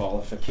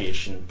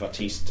disqualification.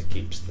 Batista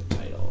keeps the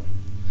title.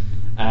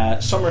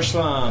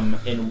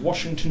 SummerSlam in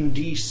Washington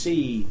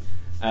DC.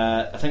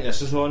 I think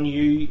this is the one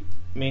you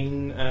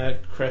mean,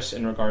 Chris,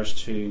 in regards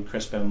to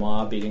Chris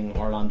Benoit beating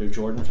Orlando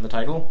Jordan for the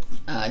title,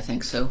 I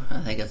think so.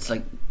 I think it's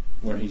like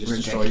where he just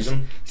ridiculous. destroys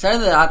him. It's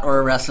either that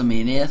or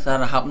WrestleMania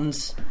that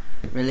happens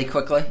really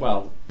quickly.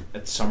 Well,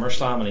 it's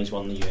SummerSlam and he's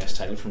won the US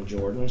title from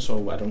Jordan,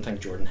 so I don't think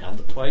Jordan held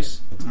it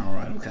twice.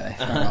 Alright, okay.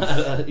 Fair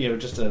enough.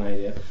 Just an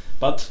idea.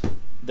 But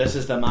this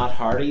is the Matt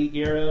Hardy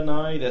era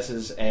now. This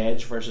is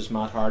Edge versus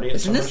Matt Hardy at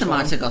Isn't this the SummerSlam.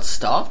 match that got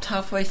stopped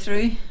halfway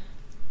through?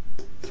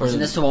 Isn't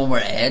this the one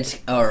where Edge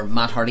or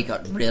Matt Hardy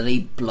got really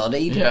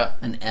bloodied? Yeah.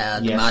 And the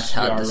Yes, match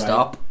you had are to right.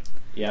 stop.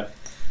 Yep.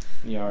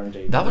 You are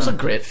indeed. That was a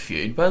great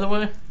feud, by the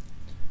way.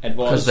 It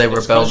was, Because they were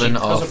it's 'cause building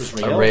it was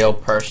off a real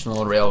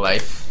personal, real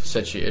life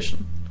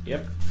situation.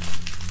 Yep.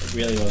 It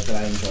really was, but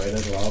I enjoyed it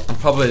as well. And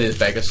probably the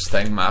biggest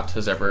thing Matt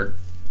has ever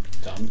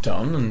Done.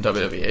 done in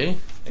WWE.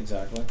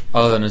 Exactly.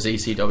 Other than his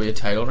ECW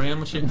title reign,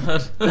 which he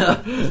had.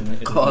 Isn't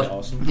it God,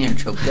 awesome? you're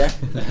choked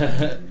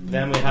there.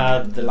 Then we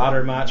had the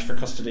ladder match for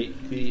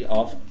custody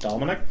of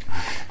Dominic.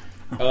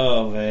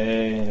 Oh,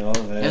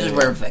 This is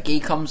where Vicky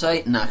comes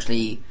out and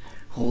actually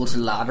holds a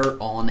ladder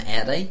on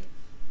Eddie,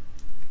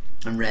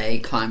 and Ray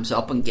climbs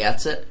up and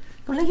gets it.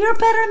 Going like, "You're a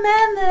better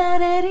man than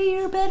that, Eddie.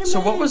 You're a better man." So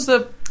what was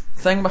the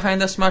thing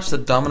behind this match?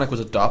 That Dominic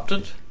was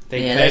adopted?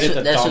 They Yeah, played this it was-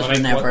 that this was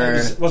Dominic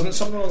whenever- wasn't it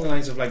something along the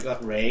lines of like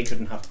that Ray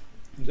couldn't have.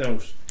 No,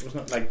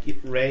 wasn't it like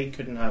Ray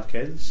couldn't have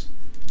kids?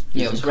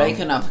 Yeah, it was Ray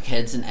couldn't have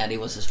kids and Eddie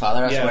was his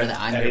father. That's where the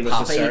I'm Eddie Your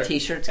was the Pappy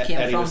t-shirts came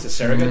Eddie from. was the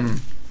surrogate.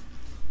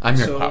 I'm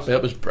your So- pappy.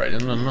 That was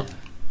brilliant, wasn't it?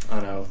 I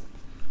know.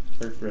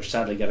 We're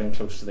sadly getting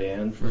close to the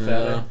end for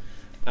Yeah.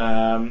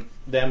 Fede.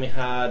 Then we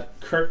had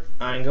Kurt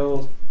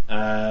Angle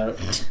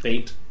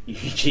beat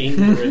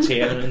Eugene for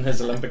retaining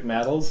his Olympic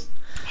medals.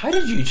 How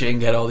did Eugene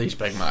get all these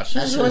big matches?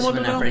 This I was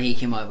wonder whenever now. he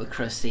came out with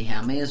Christy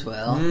Hemme as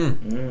well.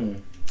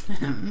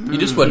 You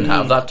just wouldn't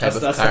have that type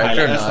That's of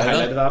character the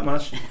highlight of now. that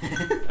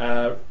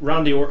match.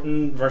 Randy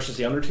Orton versus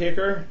The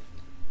Undertaker.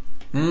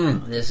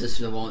 This is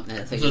the one.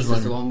 I think This this is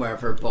is the when- one where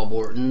for Bob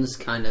Orton's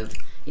kind of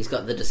he's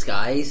got the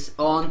disguise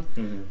on,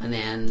 and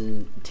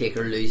then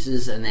Taker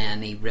loses, and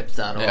then he rips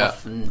that Yeah,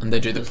 off, and they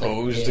do the it's like,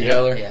 pose yeah,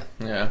 together. Yeah.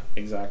 Yeah.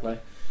 Exactly.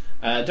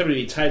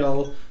 WWE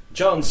title,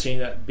 John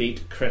Cena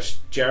beat Chris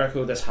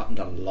Jericho. This happened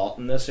a lot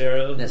in this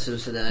era. This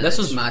was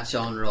the match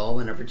on Raw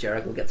whenever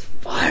Jericho gets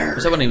fired.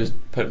 Was that when he was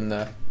putting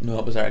the... No,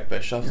 it was Eric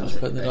Bischoff that was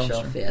putting the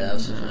Bischoff, dumpster. yeah, that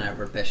was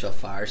whenever Bischoff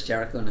fires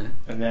Jericho now.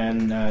 And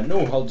then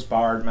no holds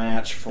barred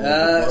match for the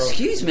world.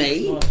 Excuse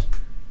me, What?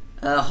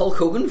 Hulk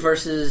Hogan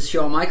versus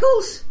Shawn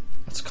Michaels.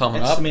 It's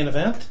coming It's up. the main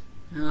event.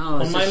 No,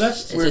 On my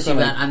list, It's just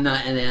event, and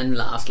then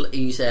lastly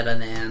you said, and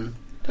then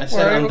I said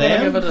We're and gonna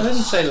then. give I it a-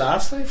 didn't say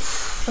lastly.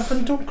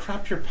 Fucking don't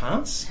crap your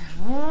pants.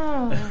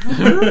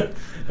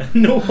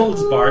 No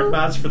holds barred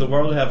match for the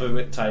World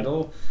Heavyweight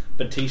title.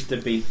 Batista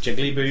beat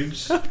Jiggly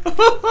Boobs.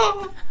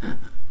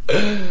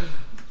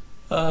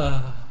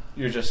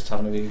 You're just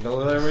having a wee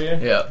giggle there, were you?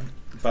 Yeah.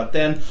 But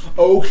then,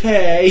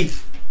 okay,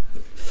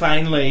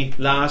 finally,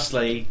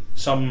 lastly,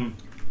 some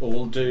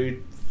old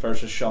dude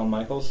versus Shawn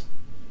Michaels.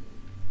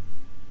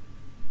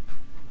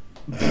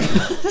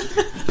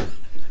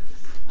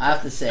 I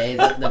have to say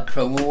that the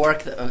promo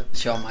work that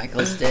Shawn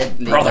Michaels did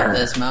leading Brother. up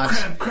this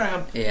match,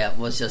 Cramp. yeah,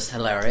 was just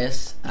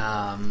hilarious.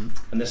 And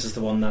this is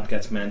the one that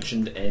gets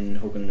mentioned in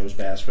Hogan Knows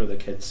Best, where the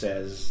kid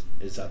says,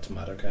 "Is that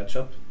tomato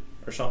ketchup?"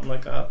 or something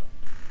like that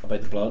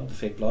about the blood, the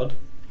fake blood.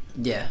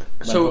 Yeah,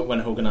 When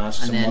Hogan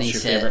asks and him then what's he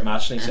your said- favourite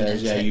match, and he and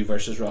says, then "Yeah, said- you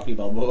versus Rocky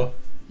Balboa."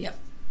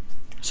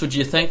 So do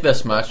you think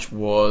this match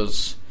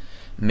was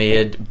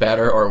made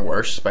better or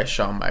worse by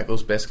Shawn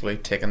Michaels basically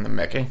taking the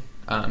mickey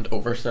and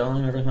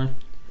overselling everything?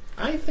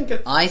 I think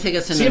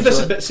it's an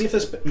see if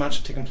this match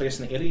had taken place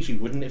in the 80s, you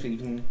wouldn't have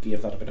even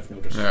gave that a bit of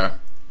notice. Yeah.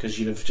 Because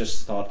you'd have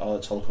just thought, oh,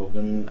 it's Hulk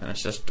Hogan. And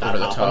it's just That over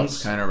the top,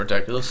 happens. kind of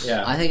ridiculous.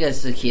 Yeah. I think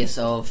it's the case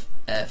of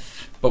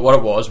if But what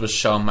it was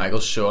Shawn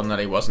Michaels showing that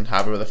he wasn't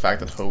happy with the fact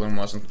that Hogan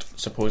wasn't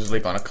supposedly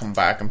going to come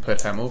back and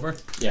put him over.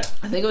 Yeah.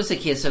 I think it was the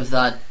case of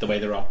that The way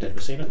The Rock did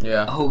with Cena.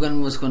 Yeah.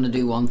 Hogan was going to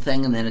do one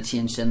thing and then it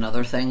changed to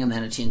another thing and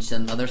then it changed to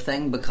another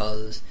thing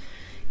because,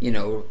 you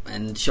know,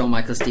 in Shawn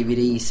Michaels' DVD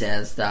he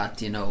says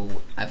that, you know,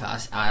 I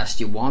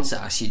asked you once,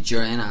 I asked you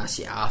during, I asked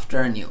you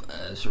after, and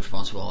his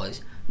response was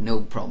always,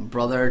 no problem,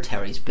 brother,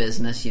 Terry's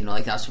business, you know,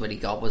 like that's what he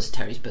got was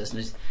Terry's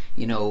business,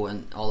 you know,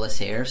 and all this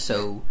here.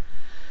 So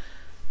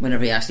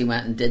whenever he actually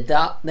went and did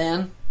that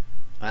then,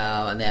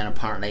 and then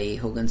apparently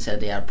Hogan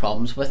said he had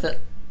problems with it,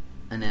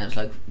 and then it's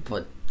like,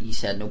 but you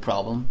said no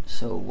problem,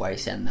 so why are you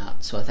saying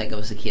that? So I think it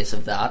was a case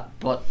of that.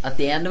 But at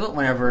the end of it,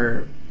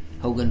 whenever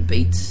Hogan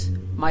beats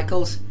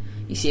Michaels,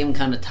 you see him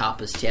kind of tap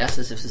his chest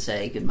as if to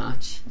say good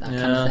match, that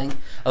kind of thing.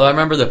 Although I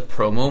remember the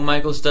promo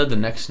Michaels did the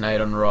next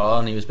night on Raw,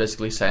 and he was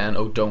basically saying,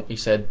 don't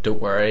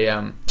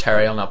worry,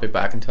 Terry will not be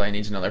back until he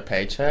needs another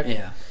paycheck.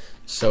 Yeah.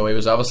 So he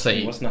was obviously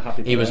He wasn't a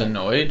happy boy. he was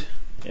annoyed.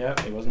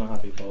 Yeah, he wasn't a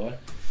happy boy.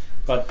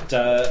 But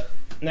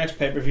next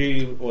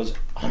pay-per-view was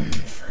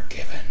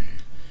Unforgiven,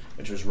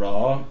 which was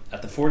Raw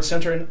at the Ford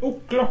Center in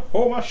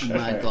Oklahoma City.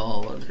 My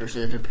God, there's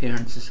an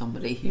appearance of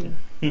somebody here.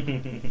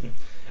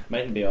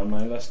 Mightn't be on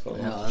my list, but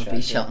we'll have to It'll check be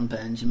it. Shelton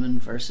Benjamin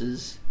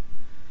versus.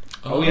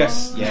 Oh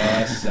yes.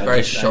 Very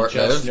I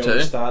short-lived, just too.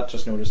 noticed that.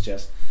 Just noticed,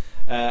 yes.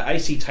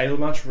 IC title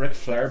match. Ric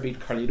Flair beat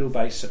Carlito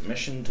by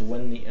submission to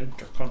win the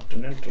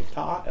Intercontinental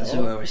title. This is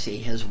where we see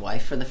his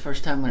wife for the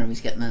first time, where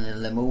he's getting in a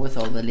limo with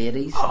all the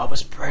ladies. Oh, it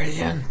was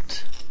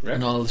brilliant. Rick?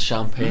 And all the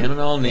champagne and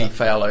all, and he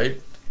fell out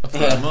of the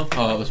limo.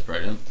 Oh, it was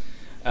brilliant.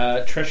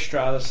 Trish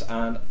Stratus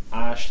and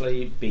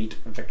Ashley beat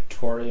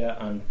Victoria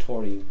and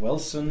Tori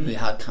Wilson, We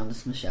had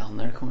Candice Michelle in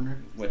their corner.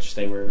 which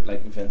they were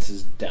like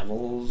Vince's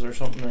devils or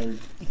something. Or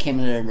He came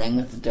into the ring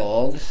with the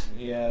dogs.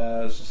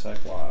 yeah, it's just like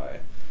why.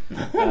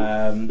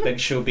 Big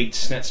Show beat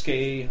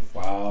Snitsky.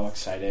 Wow,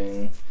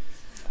 exciting.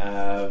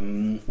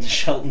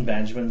 Shelton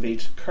Benjamin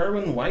beat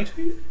Kerwin White.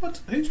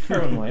 Who's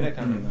Kerwin White? I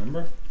can't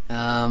remember.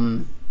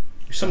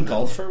 Some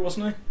golfer,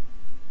 wasn't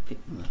he?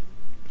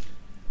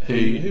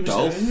 Who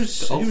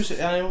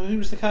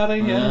was the caddy?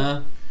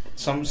 Yeah,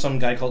 some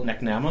guy called Nick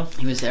Nemeth.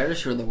 He was there to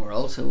show the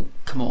world, so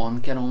come on,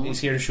 get on. He's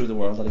here to show the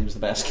world that he was the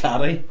best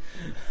caddy.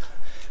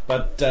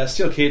 But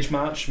steel cage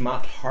match.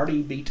 Matt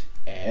Hardy beat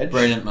Edge.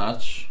 Brilliant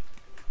match.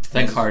 I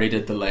think Hardy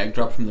did the leg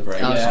drop from the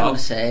very I was Yeah. going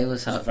to say,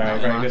 was It was that a very,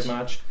 that very match? good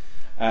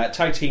match.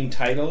 Tag team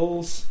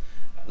titles.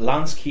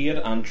 Lance Cade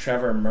and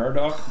Trevor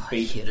Murdoch I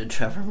beat hated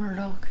Trevor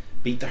Murdoch.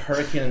 the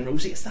Hurricane and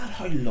Rosie. Is that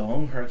how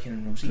long Hurricane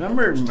and Rosie?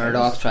 Remember held those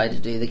Murdoch titles? tried to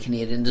do the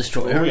Canadian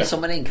Destroyer Oh, yeah. with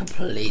somebody and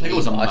completely I think it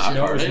was a botched Matt it.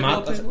 No, it was Hardy,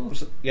 Matt.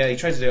 wasn't it? Yeah, he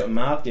tried to do it with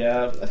Matt.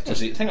 Yeah, I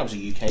think that was a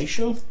UK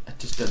show, It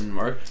just didn't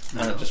work.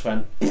 and it just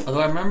went. Although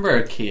I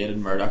remember Cade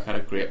and Murdoch had a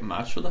great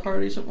match with the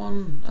Hardys at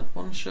one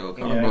show. I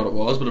can't remember Yeah. what it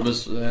was, but it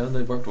was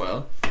they worked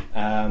well.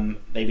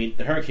 They beat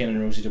the Hurricane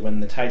and Rosie to win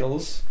the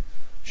titles.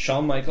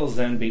 Shawn Michaels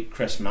then beat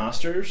Chris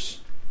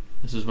Masters.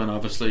 This is when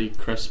obviously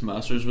Chris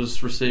Masters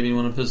was receiving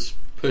one of his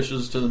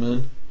pushes to the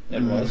moon.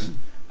 It was.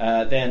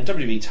 Then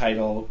WWE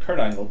title, Kurt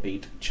Angle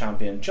beat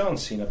champion John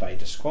Cena by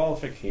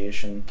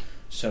disqualification.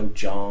 So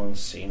John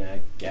Cena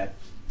got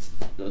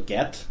Get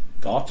Get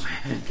got.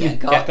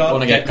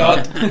 Gonna get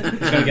got. got. He's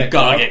gonna get Gotta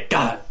got get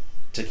got.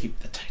 to keep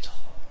the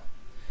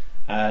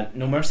title.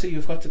 No Mercy,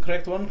 you've got the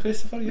correct one,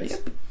 Christopher. Yes.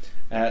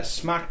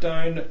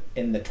 SmackDown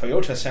in the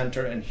Toyota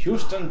Center in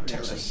Houston,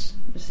 Texas.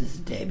 This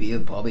is the debut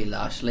of Bobby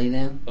Lashley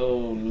then. Oh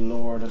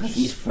Lord,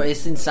 He's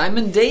facing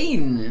Simon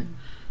Dean.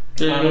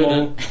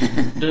 Animal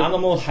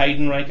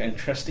Heidenreich and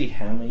Christy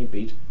Hemme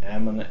beat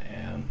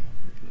Eminem.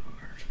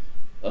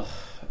 Ugh,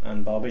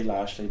 and Bobby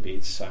Lashley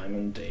beat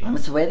Simon Dean. And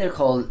it's the way they're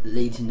called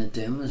Legion of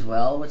Doom as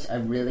well, which I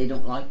really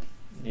don't like.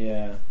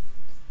 Yeah.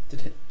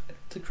 Did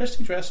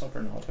Christy dress up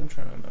or not? I'm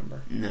trying to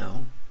remember.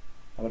 No.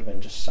 That would have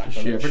been just Did she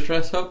sacrilege. ever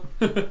dress up?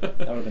 That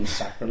would have been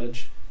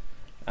sacrilege.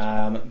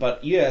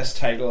 But US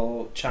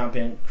title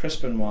champion Chris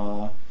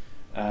Benoit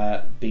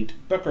beat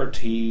Booker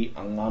T,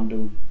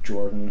 Orlando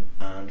Jordan,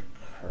 and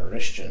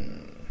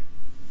Christian.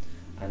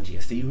 And do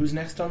you see who's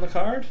next on the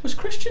card? Was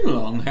Christian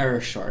long hair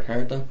or short hair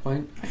at that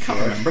point? I can't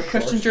remember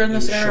Christian during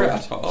this era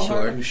at all.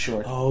 Short. He was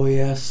short. Oh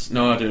yes.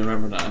 No, I do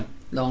remember now.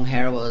 Long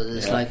hair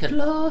was like at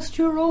last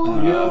you're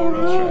on Oh,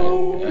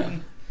 your that's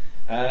right.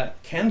 own.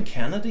 Ken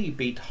Kennedy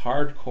beat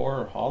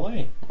Hardcore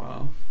Holly.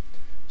 Wow.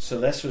 So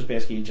this was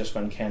basically just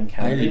when Ken I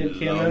Kennedy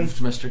came in. loved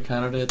Mr.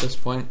 Kennedy at this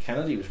point.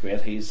 Kennedy was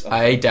great.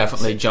 I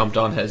definitely jumped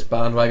on his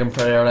bandwagon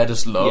pretty early. I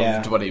just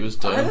loved what he was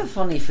I have doing. a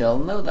funny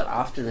feeling though that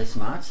after this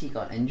match he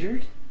got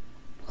injured.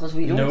 Because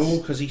we don't. No,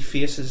 because he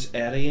faces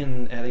Eddie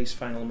in Eddie's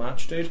final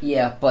match, dude.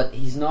 Yeah, but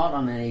he's not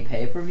on any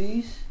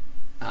pay-per-views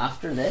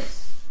after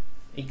this.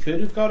 He could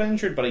have got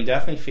injured, but he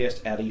definitely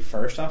faced Eddie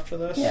first after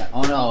this. Yeah.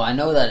 Oh no, I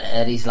know that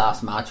Eddie's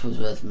last match was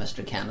with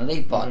Mr.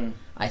 Kennedy, but Mhm.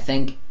 I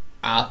think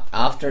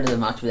after the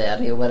match with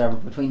Eddie or whatever,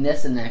 between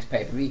this and the next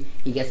pay-per-view,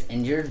 he gets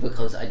injured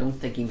because I don't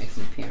think he makes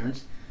an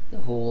appearance the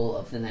whole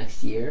of the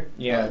next year.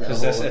 Yeah, Or the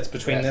because whole it's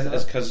between rest this. of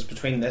It's it. because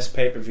between this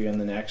pay per view and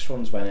the next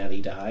one's when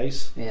Eddie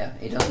dies. Yeah,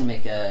 he doesn't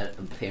make an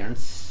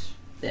appearance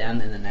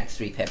then in the next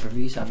 3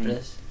 pay-per-views after Mhm.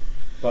 this.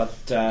 But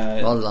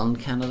Well done,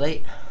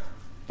 candidate.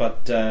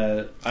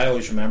 I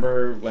always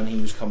remember when he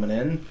was coming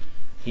in,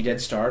 he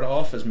did start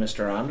off as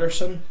Mr.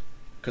 Anderson.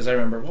 Because I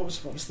remember what was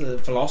the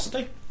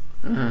Velocity?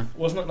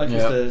 Wasn't it like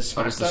Yeah, it was the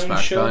that was the SmackDown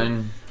show?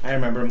 SmackDown. I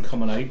remember him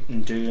coming out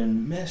and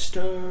doing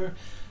Mr.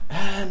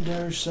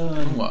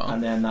 Anderson. Oh, wow.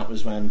 And then that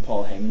was when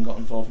Paul Heyman got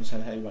involved and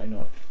said, "Hey, why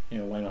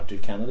not do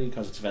Kennedy?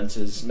 Because it's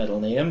Vince's middle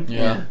name."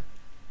 Yeah.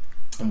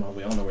 And well,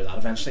 we all know where that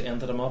eventually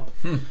ended him up.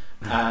 Hmm.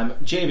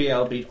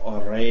 JBL beat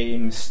Rey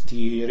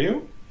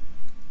Mysterio.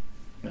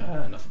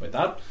 Enough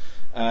about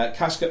that.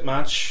 Casket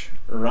match: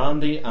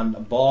 Randy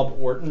and Bob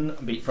Orton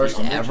beat First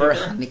The ever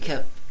Undertaker.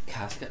 handicap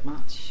casket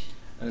match.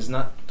 And isn't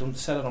that? Don't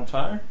set it on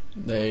fire.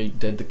 They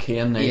did the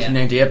Kane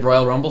 1998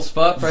 Royal Rumble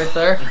spot right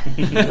there.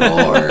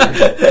 Lord.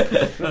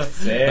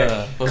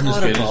 Sick. Wasn't as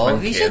God good as above,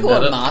 when he Kane should did go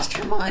on it.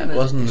 Mastermind. It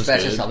wasn't as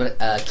Special good.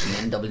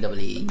 Kane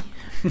WWE.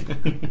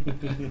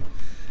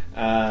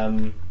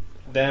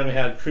 Then we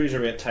had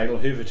Cruiserweight title.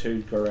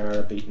 Juventud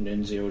Guerrera beat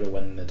Nunzio to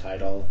win the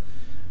title,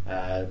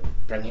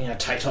 bringing a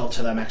title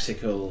to the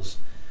Mexicos.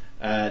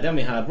 Then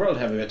we had World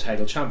Heavyweight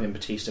title. Champion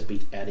Batista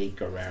beat Eddie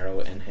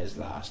Guerrero in his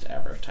last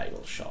ever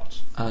title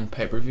shot. And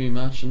pay-per-view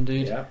match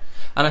indeed. Yeah.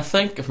 And I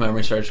think, if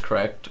memory serves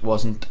correct,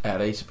 wasn't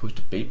Eddie supposed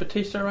to beat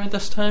Batista around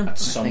this time? At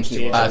some think he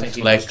stage, was. I think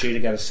he was due to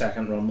get a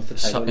second run with the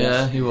title.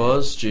 Yeah, yes. he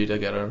was due to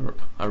get a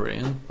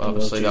reign.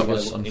 Obviously, He that was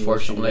was due to get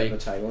unfortunately the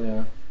title.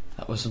 Yeah.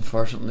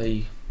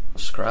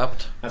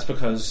 scrapped. That's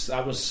because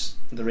that was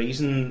the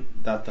reason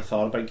that they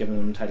thought about giving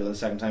him the title the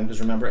second time. Because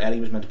remember, Eddie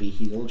was meant to be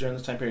heel during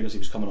this time period because he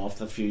was coming off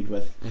the feud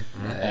with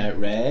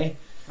Ray.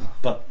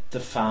 But the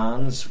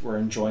fans were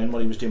enjoying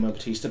what he was doing with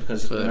Batista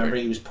because So they remember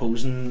were- he was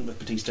posing with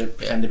Batista,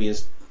 pretend to be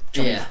his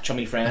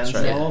chummy friends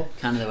That's right. and all.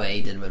 Kind of the way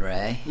he did with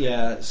Ray.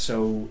 Yeah,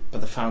 so but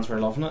the fans were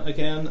loving it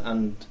again,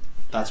 and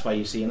that's why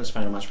you see in his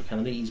final match with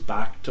Kennedy, he's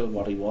back to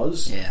what he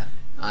was. Yeah.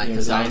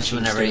 Because that that's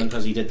whenever he...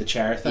 because he did the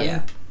chair thing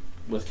Yeah.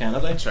 with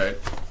Kennedy. That's right.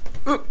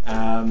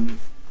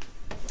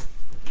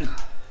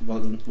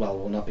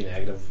 We'll not be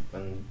negative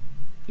and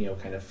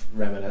kind of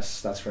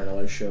reminisce. That's for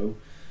another show.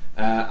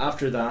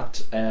 After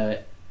that,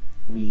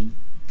 we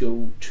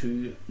go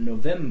to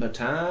November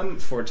time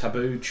for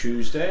Taboo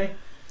Tuesday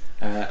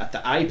at the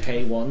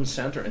iPay One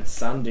Center in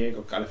San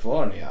Diego,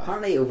 California.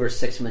 Apparently over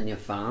 6 million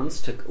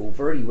fans took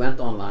over. He went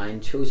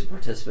online, chose the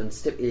participants,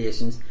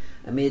 stipulations,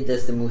 and made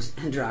this the most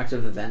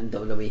interactive event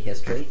in WWE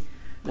history.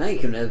 Now you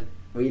can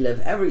relive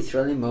every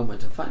thrilling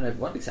moment and find out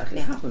what exactly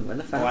happened when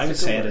the fans Well, I would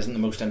took say over. it isn't the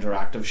most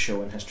interactive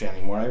show in history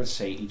anymore. I would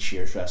say each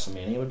year's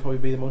WrestleMania would probably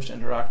be the most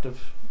interactive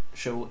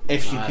show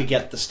if you could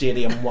get the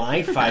stadium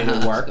Wi-Fi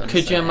to work.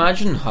 Could you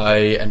imagine how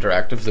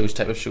interactive those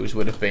type of shows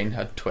would have been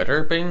had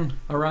Twitter been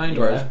around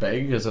or as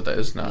big as it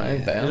is now? Yeah.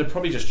 Then They'd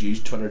probably just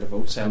use Twitter to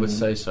vote. I would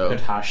say so. Put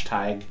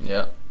hashtag,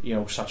 yeah,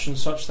 such and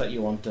such that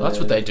you want to. that's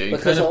what they do.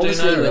 Because kind of do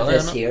obviously now, with really,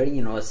 this isn't it?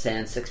 here, it's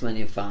saying 6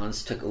 million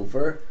fans took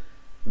over,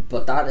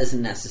 but that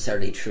isn't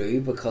necessarily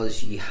true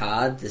because you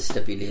had the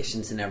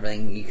stipulations and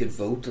everything. You could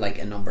vote like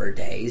a number of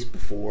days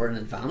before in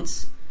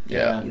advance.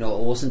 Yeah. It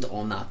wasn't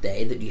on that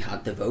day that you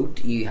had to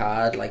vote. You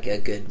had like a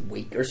good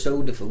week or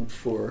so to vote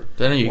for.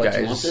 Did any of you what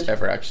guys wanted.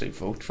 ever actually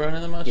vote for any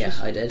of the matches?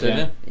 Yeah, I did. Did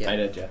yeah. you? I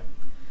did, yeah.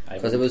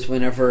 Because it was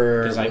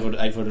whenever. Because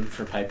I voted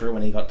for Piper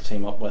when he got to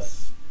team up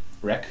with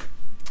Rick.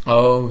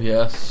 Oh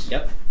yes.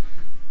 Yep.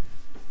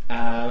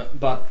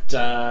 But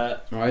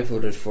I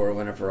voted for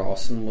whenever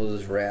Austin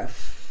was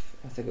ref.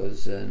 I think it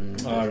was in.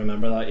 oh, I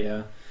remember that,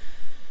 yeah.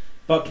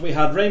 But we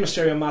had Rey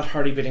Mysterio and Matt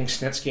Hardy beating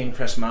Snitsky and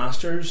Chris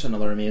Masters,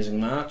 another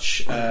amazing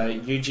match.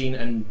 Eugene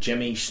and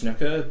Jimmy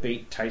Snuka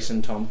beat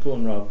Tyson Tomko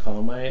and Rob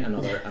Conway,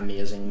 another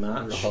amazing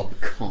match. Rob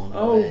Conway.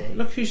 Oh,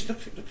 look who's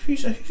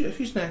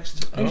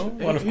next.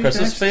 One of who's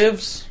Chris's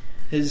next?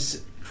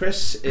 faves.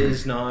 Chris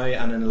is now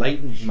an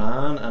enlightened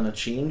man and a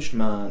changed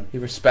man. He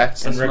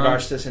respects In this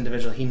regards man. to this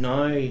individual, he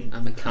now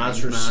I'm a kind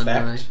has man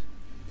respect. now.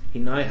 He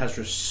now has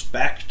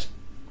respect.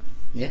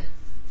 Yeah,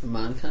 for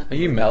mankind. Are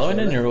you mellowing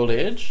in your old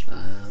age?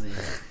 Yeah.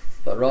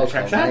 But Rob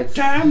Conway. That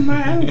damn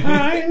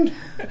mankind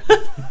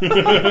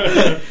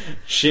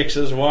shakes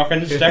his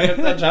walking stick at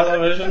the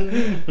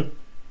television.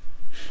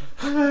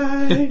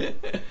 Hi.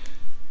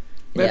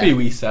 Maybe Yeah.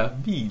 we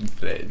have been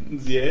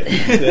friends. Yeah.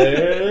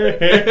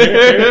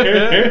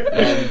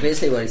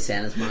 Basically, what he's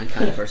saying is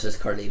mankind versus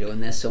Carlito in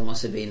this. So it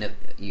must have been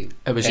you.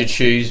 It was you picked-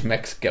 choose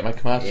mix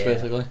gimmick match, Yeah,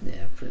 basically.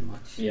 yeah, pretty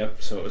much.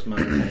 Yep. So it was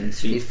mankind.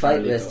 So you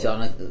fight with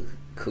Jonathan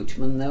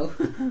Coachman though.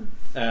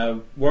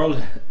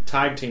 World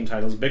Tag Team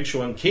titles. Big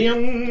Show and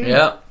Kane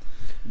Yeah.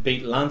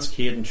 beat Lance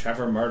Cade and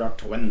Trevor Murdoch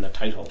to win the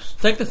titles.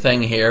 I think the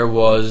thing here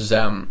was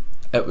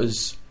it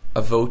was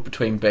a vote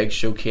between Big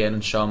Show, Kane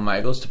and Shawn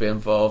Michaels to be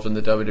involved in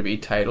the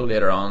WWE title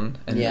later on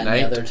in Yeah, the and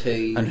night. the other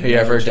two. And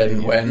whoever the other two,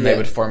 didn't win, they yeah.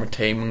 would form a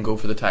team and go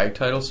for the tag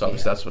title. So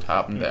obviously Yeah. that's what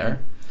happened there.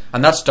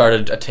 And that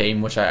started a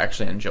team which I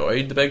actually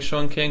enjoyed, the Big Show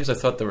and Kane, because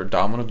I thought they were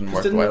dominant and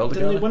worked well Didn't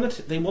together. they win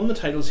it? They won the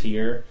titles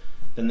here.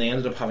 Then they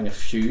ended up having a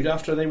feud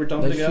after they were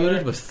done They together.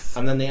 feuded with...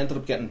 And then they ended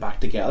up getting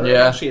back together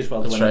Yeah, actually as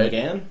well to that's win right. it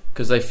again.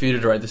 Because they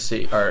feuded around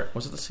the or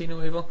was it the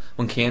Cena Evil?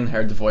 When Kane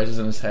heard the voices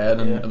in his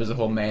head and Yeah. it was the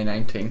whole May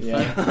 19th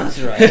Yeah. thing. That's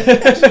right.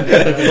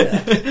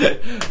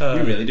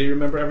 You really do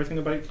remember everything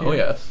about Kane? Oh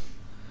yes.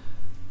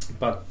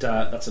 But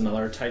that's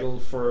another title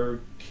for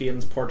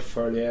Kane's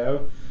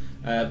portfolio.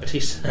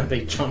 Batista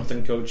beat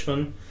Jonathan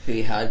Coachman.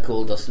 Who had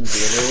Goldust and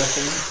Vader with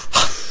him.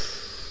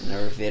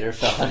 Whenever Vader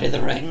fell out of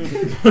the ring.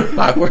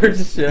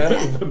 Backwards, yeah.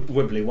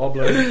 Wibbly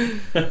wobbly.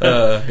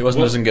 He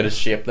wasn't as in good a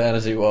shape then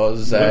as he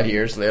was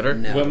years later.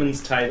 No.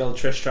 Women's title.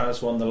 Trish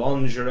Stratus won the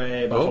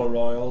lingerie battle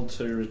royal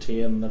to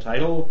retain the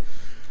title.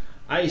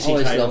 IC I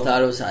always title. loved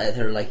that. It was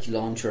either like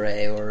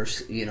lingerie or,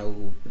 you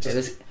know, it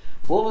was.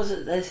 What was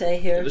it they say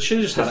here? They should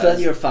have just had fulfill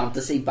it. your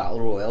fantasy battle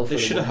royal. They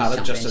for should the have had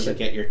it just as a championship.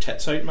 get your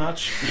tits out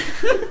match.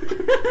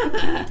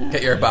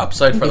 Get your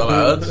baps out for the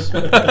lads.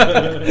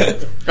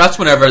 That's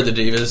whenever the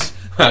Divas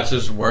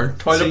matches weren't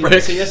toilet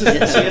breaks. See,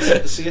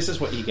 this is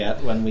what you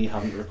get when we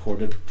haven't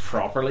recorded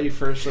properly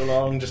for so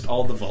long. Just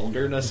all the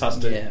vulgarness has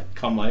to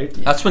come out.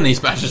 That's when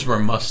these matches were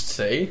must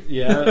see.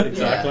 Yeah,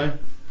 exactly.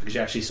 Because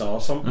you actually saw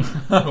something.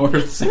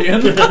 Worth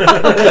seeing.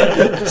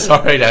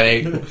 Sorry to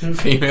any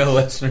female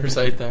listeners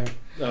out there.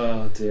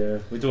 Oh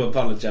dear, we do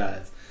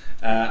apologise.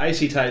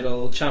 IC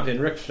title champion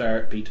Ric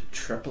Flair beat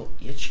Triple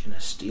H in a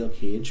steel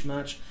cage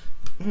match.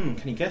 Can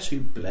you guess who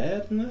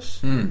bled in this?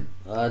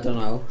 I don't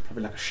know.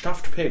 Probably like a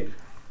stuffed pig.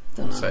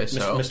 Don't know. Say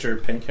so.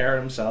 Mr. Pink Hair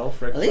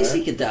himself, Ric At least Flair.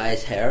 he could dye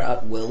his hair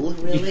at will,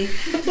 really.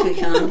 If he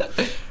can.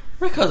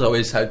 Rick has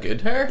always had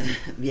good hair.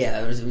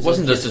 Yeah, it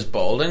Wasn't just as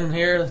balding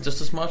here,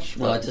 just as much.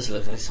 No, it just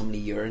looked like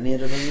somebody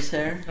urinated in his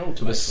hair. Oh,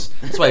 It was,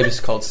 that's why he was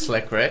called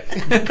Slick Rick.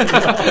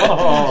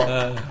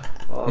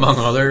 Among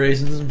other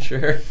reasons, I'm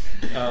sure.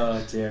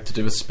 oh dear. To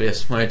do with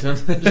Space Mountain.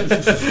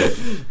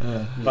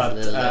 But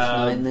Little left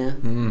line there.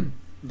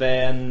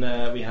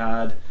 then we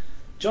had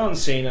John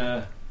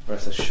Cena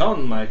versus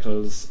Shawn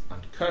Michaels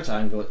and Kurt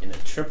Angle in a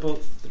triple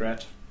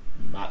threat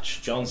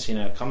match. John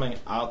Cena coming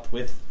out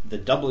with the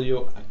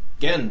W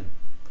again.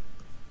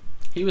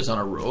 He was on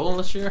a roll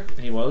this year.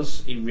 He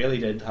really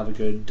did have a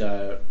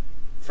good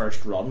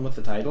first run with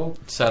the title.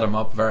 Set him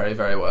up very,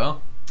 very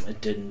well. It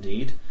did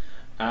indeed.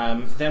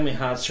 Then we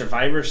had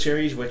Survivor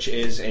Series, which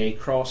is a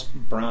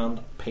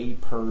cross-brand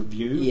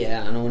pay-per-view.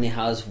 Yeah, and only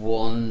has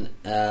one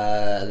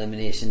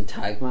elimination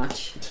tag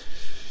match.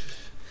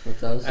 It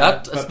does.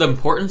 That's the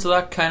importance of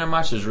that kind of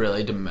match has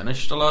really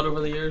diminished a lot over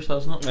the years,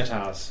 hasn't it? It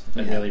has.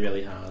 It really,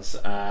 really has.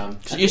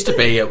 'Cause it used to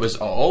be it was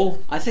all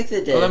I think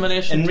they did.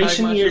 elimination In tag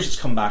recent matches. years, it's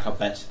come back a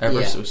bit.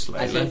 Ever Yeah, so I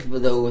slightly. think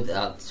though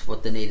that's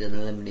what they need in an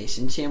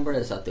elimination chamber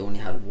is that they only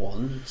had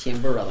one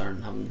chamber rather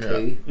than having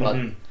two. But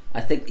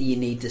I think you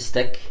need to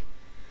stick.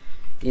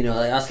 You know,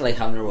 that's like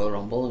having a Royal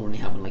Rumble and only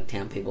having like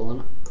 10 people in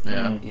it.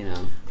 Yeah. You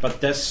know,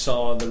 But this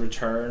saw the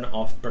return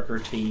of Booker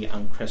T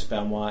and Chris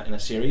Benoit in a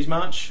series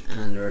match.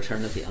 and the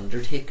return of the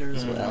Undertaker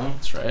as well.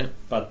 That's right.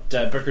 But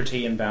Booker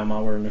T and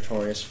Benoit were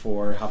notorious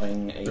for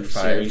having a The 5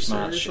 series series,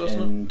 match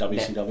wasn't in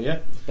WCW.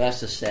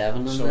 Best of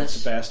 7 in So it's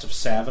this. a best of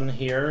 7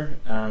 here,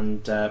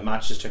 and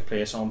matches took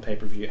place on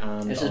pay-per-view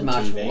and This on is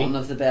match TV. 1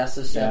 of the best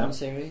of 7 Yeah.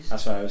 series.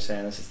 That's what I was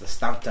saying. This is the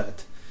start of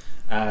it.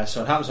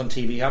 So it happens on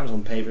TV, happens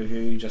on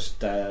pay-per-view,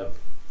 just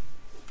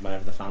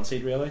whenever they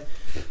fancied, really.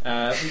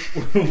 That's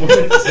having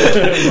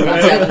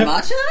a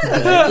match in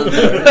it?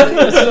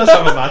 Let's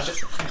have a match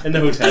in the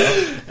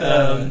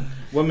hotel.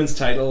 Women's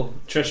title,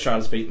 Trish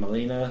Stratus beat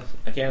Melina.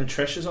 Again,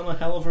 Trish is on a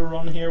hell of a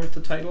run here with the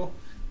title.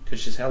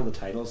 because she's held the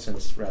title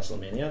since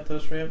WrestleMania at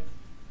this rate.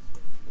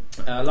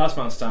 Last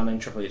man standing,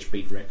 Triple H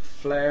beat Ric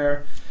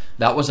Flair.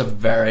 That was a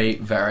very,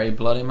 very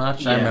bloody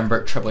match. I Yeah.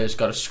 remember Triple H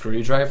got a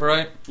screwdriver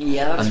out,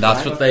 Yeah, and that's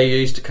right. what they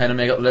used to kind of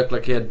make it look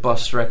like he had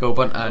bust Rick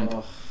open. And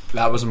Oh,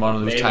 that was one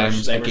of those they times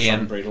were some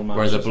again brutal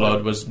where the matches, blood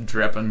though. was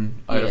dripping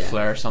out of Yeah.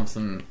 Flair.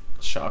 Something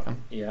shocking.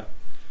 Yeah.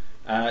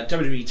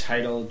 WWE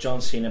title,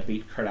 John Cena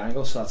beat Kurt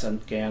Angle, so that's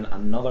again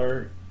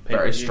another Very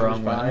pay-per-view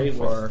strong goes by win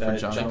for with,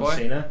 Johnny John Boy.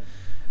 Cena.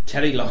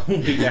 Teddy Long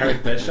beat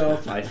Eric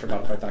Bischoff. I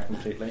forgot about that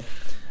completely.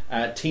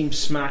 Team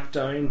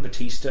SmackDown,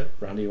 Batista,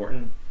 Randy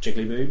Orton,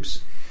 Jiggly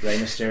Boobs, Rey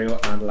Mysterio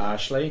and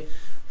Lashley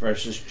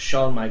versus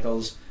Shawn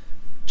Michaels,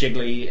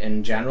 Jiggly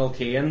and General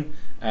Kane,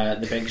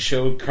 The Big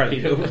Show,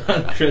 Carlito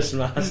and Chris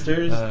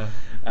Masters.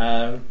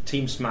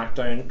 Team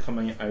SmackDown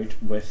coming out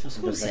with I was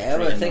the going to say,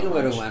 victory I in think I that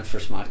would have match. went for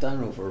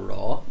SmackDown over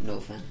Raw. No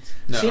offense.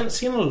 No.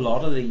 Seeing a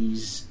lot of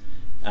these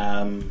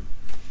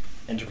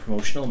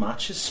interpromotional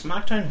matches,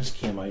 SmackDown has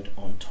came out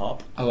on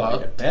top A lot.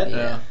 quite a bit.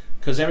 Yeah.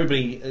 Because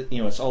everybody,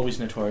 it's always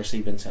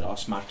notoriously been said, "Oh,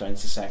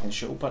 SmackDown's the second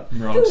show," but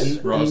Raw's And-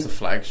 the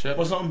flagship.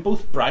 was it on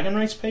both Bragging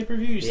Rights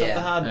pay-per-views Yeah. that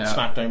they had Yeah.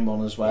 SmackDown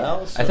one as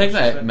well? So I think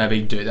it's they just-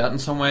 maybe do that in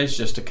some ways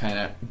just to kind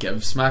of give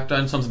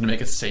SmackDown something to make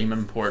it seem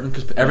important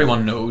because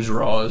everyone knows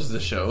Raw is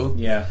the show,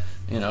 yeah.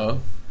 you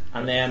know.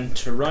 And then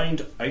to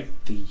round out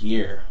the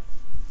year,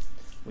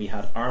 we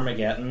had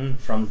Armageddon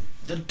from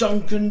the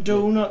Dunkin'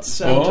 Donuts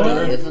Centre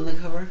Oh. Dave on the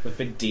cover. with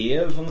Big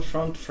Dave on the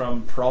front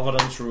from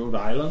Providence, Rhode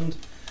Island.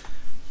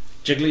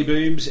 Jiggly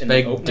Boobs in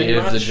Big the opening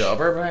Dave match. the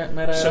Jobber,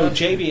 might I So add.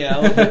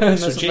 JBL,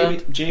 so This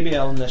event.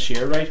 JBL in this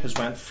year, right, has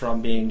went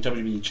from being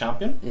WWE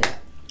champion, Yeah.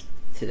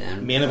 To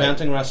them. main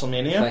eventing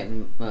WrestleMania,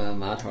 Fighting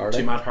Matt Hardy.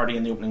 to Matt Hardy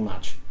in the opening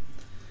match.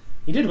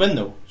 He did win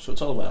though, so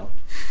it's all well.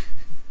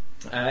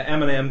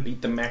 Eminem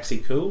beat the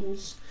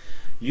Mexicools.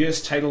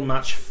 US title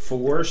match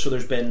 4. So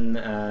there's been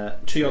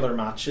 2 other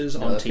matches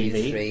No, on it'd be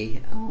TV.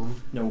 3.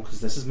 No, because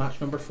this is match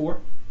number 4.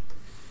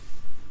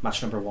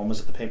 Match number 1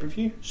 was at the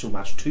pay-per-view, so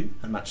match 2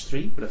 and match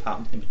 3 would have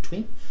happened in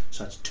between.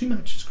 So that's 2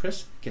 matches,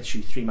 Chris. Gets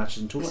you 3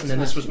 matches in total, This and is then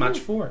this match was match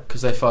 4.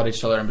 Because they fought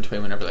each other in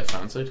between whenever they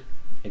fancied.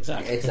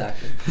 Exactly.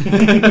 Exactly.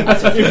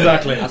 That's what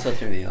Exactly. That's what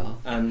threw me off.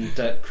 And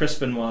Chris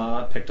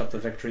Benoit picked up the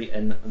victory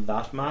in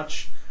that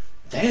match.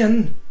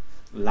 Then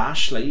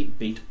Lashley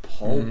beat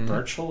Paul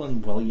Burchill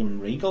and William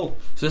Regal.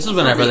 So this is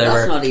whenever they That's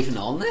were not even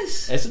on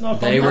this. Is it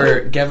not? they done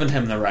were now? giving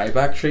him the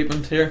Ryback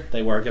treatment here.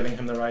 They were giving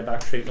him the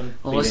Ryback treatment.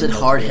 Or was beating it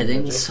hard Mulder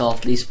hitting, and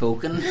softly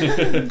spoken?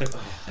 That's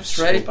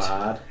so right.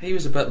 bad. He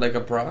was a bit like a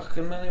Brock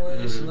in many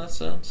ways in that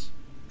sense.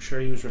 I'm sure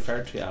he was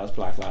referred to as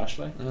Black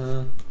Lashley.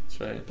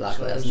 That's right. Black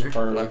So it was- Lesnar.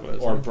 or, Black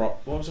Lesnar. or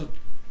Brock. What was it?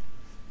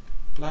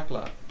 Black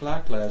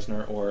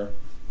Lesnar or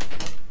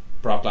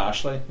Brock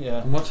Lashley?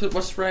 Yeah, And what's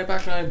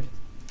Ryback now?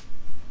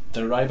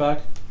 the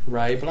Ryback.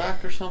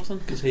 Ryback or something?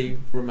 Because he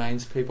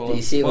reminds people Do you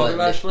of see Bobby what?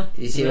 Lashley.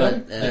 You see Yeah. what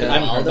I haven't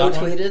heard Aldo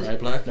that one. tweeted?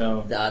 Ryback.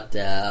 No,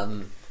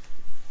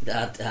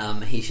 That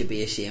he should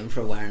be ashamed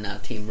for wearing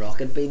that Team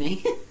Rocket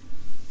beanie.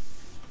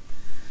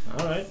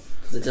 all right.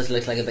 Because it just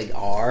looks like a big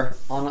R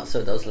on it, so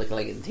it does look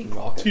like a Team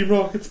Rocket. Team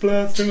Rocket's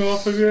blasting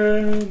off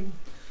again.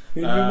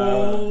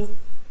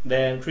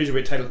 Then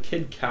Cruiserweight title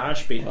Kid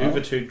Cash beat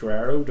Juventud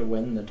Guerrero to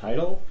win the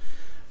title.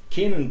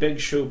 Kane and Big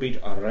Show beat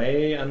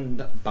Ray and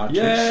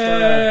Batista.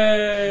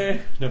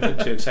 Yay! No, bit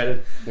too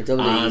excited. They're WWE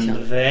And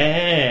champions.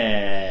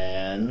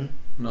 then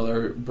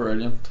Another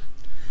brilliant.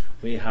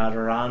 we had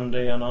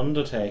Randy and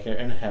Undertaker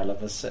in Hell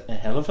of a Cell. Was it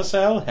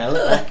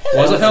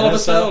Hell of a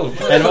Cell? It was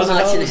a Hell of a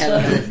Matching Hell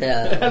of Cell. a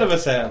Cell. Hell of a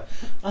Cell.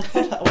 And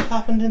what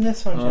happened in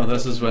this one? Oh,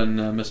 this is when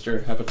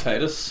Mr.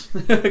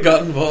 Hepatitis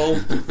got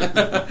involved.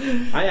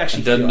 I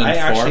actually, Didn't feel,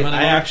 inform anyone.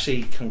 I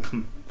actually can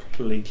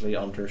completely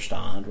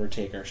understand where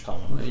Taker's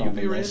coming from. You'd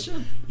be in this.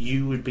 raging.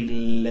 You would be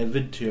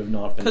livid to have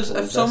not been. Because told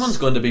if this. someone's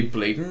going to be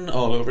bleeding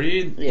all over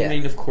you, Yeah. I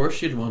mean, of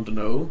course you'd want to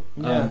know.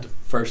 Yeah. And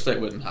firstly,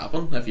 it wouldn't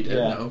happen if you didn't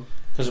Yeah. know.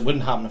 Because it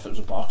wouldn't happen if it was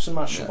a boxing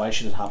match. So Yeah. why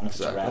should it happen if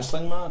Exactly. it's a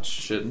wrestling match?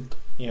 Shouldn't.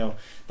 You know,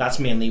 that's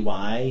mainly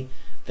why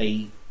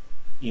they,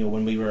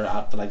 when we were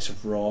at the likes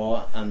of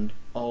Raw and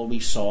all we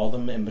saw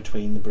them in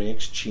between the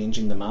breaks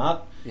changing the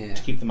mat Yeah.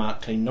 to keep the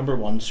mat clean. Number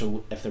one,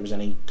 so if there was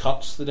any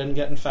cuts that didn't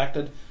get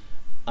infected,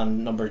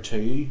 and number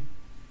two,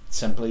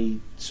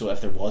 simply so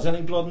if there was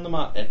any blood in the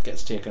mat, it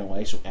gets taken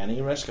away. So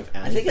any risk of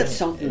anything. I think it's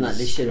something that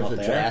they is should have not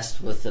there.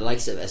 addressed with the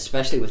likes of,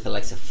 especially with the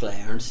likes of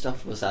Flair and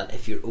stuff, was that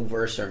if you're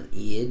over a certain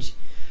age,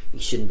 you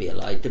shouldn't be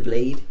allowed to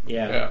bleed.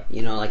 Yeah.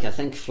 You know, like I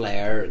think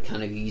Flair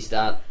kind of used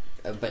that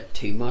a bit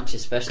too much,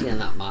 especially in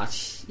that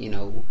match. You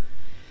know,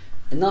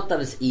 and not that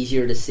it's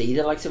easier to see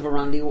the likes of a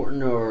Randy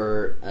Orton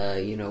or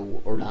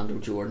Orlando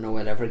Jordan or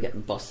whatever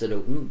getting busted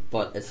open,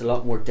 but it's a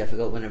lot more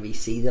difficult whenever you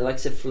see the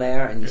likes of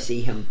Flair and you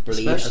see him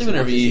bleed. Especially as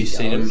whenever much as you he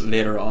see does. him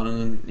later on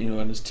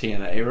in his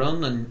TNA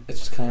run, and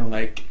it's kind of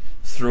like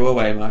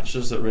throwaway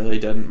matches that really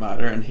didn't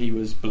matter, and he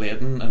was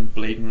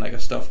bleeding like a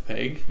stuffed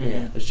pig,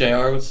 Yeah. as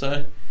JR would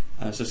say.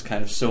 And it's just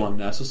kind of so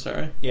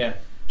unnecessary. Yeah,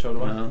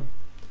 totally. You know?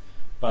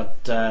 But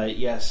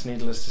yes,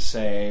 needless to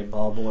say,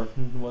 Bob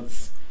Orton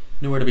was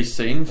Nowhere to be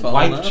seen.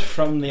 Following Wiped that.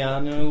 from the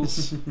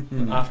annals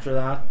after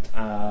that.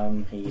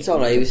 It's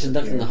alright, he was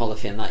inducted in the Hall of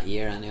Fame that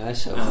year anyway,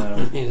 so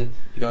He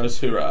got his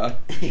hoorah.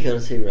 he got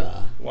his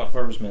hoorah.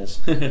 Where was Miz?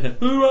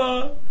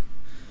 Hoorah!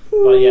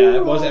 But yeah,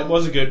 it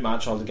was a good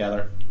match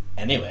altogether.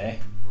 Anyway,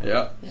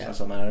 Yeah. Yeah. that's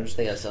what matters. I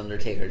think it's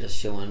Undertaker just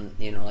showing,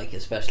 like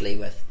especially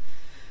with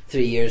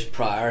 3 years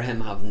prior,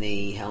 him having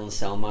the Hell in a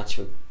Cell match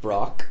with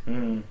Brock,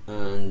 and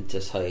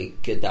just how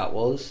good that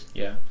was.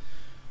 Yeah.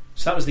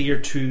 So that was the year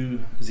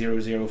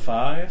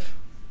 2005.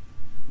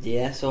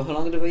 Yeah, so how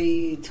long did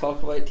we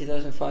talk about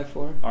 2005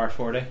 for?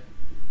 R40.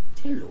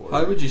 Dear Lord.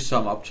 How would you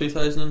sum up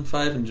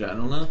 2005 in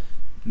general now?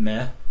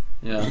 Meh.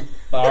 Yeah.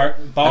 Bar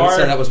I would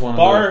say that was one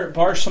of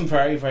bar some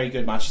very, very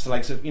good matches.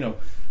 Like, so, you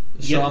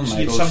Shawn had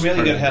Michaels some really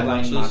Kurt good Angle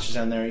headline matches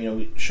in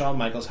there. Shawn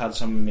Michaels had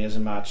some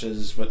amazing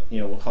matches with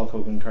Hulk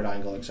Hogan, Kurt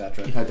Angle,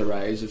 etc. You had the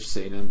rise of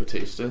Cena and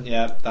Batista.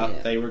 Yeah, Yeah.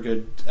 they were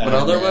good. But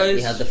otherwise-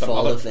 we had the but fall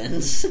other- of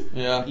Vince.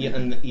 Yeah.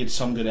 And you had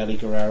some good Eddie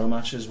Guerrero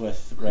matches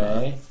with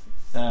Ray.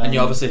 And you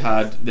obviously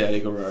had the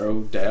Eddie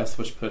Guerrero death,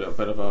 which put a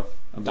bit of a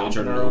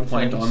major Dampener low on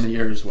point things. on the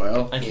year as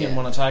well. And he Yeah.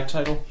 won a tag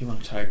title. He won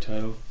a tag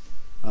title.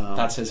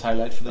 That's his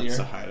highlight for the That's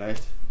year. a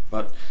highlight.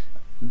 But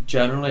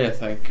generally, I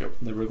think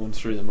they were going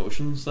through the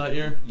motions that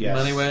year Yes.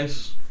 in many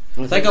ways.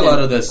 I think a lot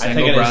of the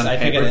single it is- brand I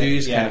think it is,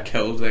 pay-per-views yeah. kind of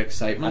killed the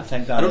excitement. I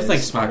think that I don't is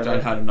think part of SmackDown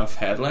it. had enough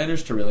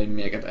headliners to really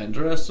make it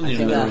interesting. I think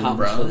their that own happens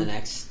brand. for the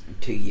next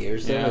 2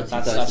 years. Though, Yeah, with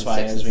that's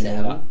why 2006 as we and know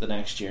 2007. that the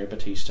next year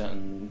Batista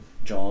and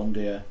John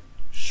do a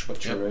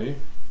switcheroo.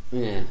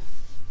 Yeah.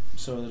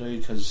 So they do,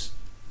 because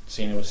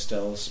Cena was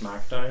still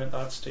SmackDown at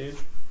that stage.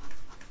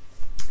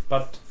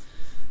 But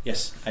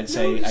yes, I'd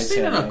say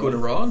Cena not go to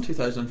Raw in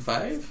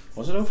 2005.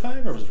 Was it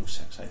 05 or was it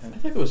 06? I I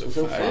think. think it was It was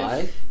 05.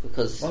 05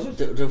 because Was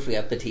it? don't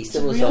forget Batista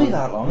Is it was really on.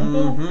 that long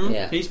ago? Mhm.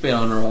 Yeah. He's been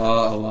on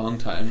Raw a long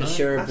time now.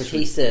 Sure, That's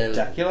Batista.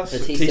 ridiculous.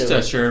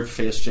 Batista sure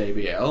faced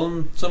JBL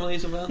in some of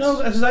these events. No,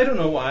 because I don't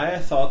know why I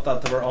thought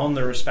that they were on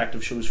their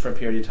respective shows for a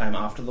period of time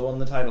after they won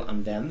the title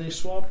and then they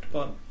swapped.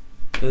 But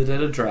They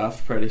did a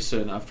draft pretty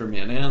soon after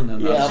Mania, and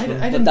then Yeah, that's I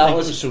when- didn't that think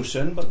was- it was so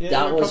soon. But yeah,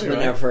 that you're was probably right.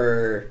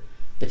 whenever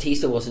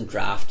Batista wasn't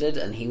drafted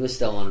and he was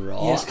still on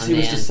Raw. yes, because and he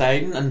was then-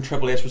 deciding, and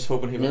Triple H was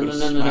hoping he would No, go to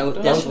no, no, no, SmackDown.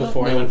 no, That was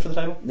before he No. went for the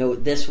title. No,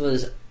 this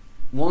was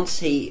once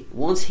he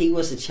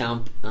was the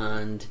champ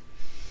and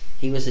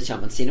Cena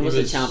was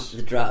the champ.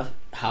 The draft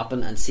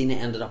happened and Cena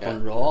ended up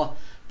on Raw.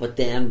 But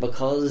then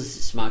because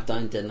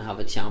SmackDown didn't have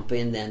a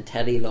champion, then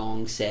Teddy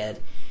Long said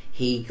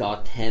he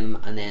got him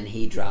and then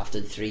he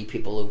drafted 3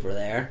 people over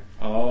there.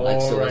 Oh, Like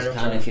so, right, it's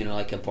kind okay. of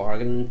like a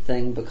bargain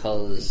thing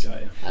because.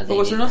 Got you. But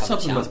was there not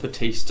something with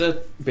Batista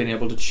being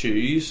able to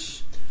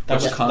choose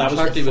which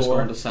contract he was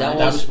going to sign?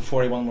 That was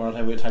before he won the World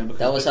Heavyweight title. Because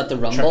That was at the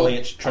Rumble. Triple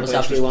H, That was Triple H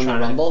after he won the trying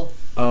to- Rumble.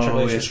 Triple Oh,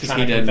 H yes, was 'cause trying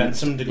he to did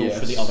convince him to go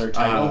for the other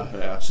title,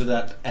 yeah. so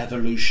that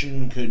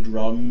Evolution could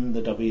run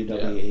the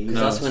WWE. Because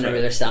No, that's that's whenever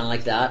right. they're standing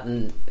like that,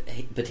 and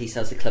Batista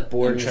has the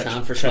clipboard in his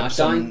hand for trips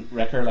SmackDown, and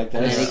Wrecker like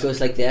and this. then he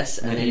goes like this,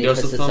 and, And then he does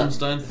puts the his thumbs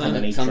down thing. And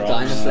then he thumbs drops.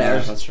 down and Ah,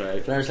 flares, that's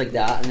right. flares like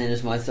that, and then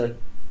his mouth like.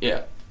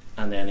 Yeah,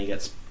 and then he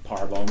gets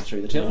powerbombed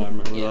through the I table.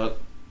 remember Yeah. that.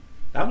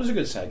 That was a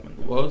good segment.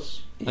 It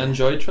was. Yeah. I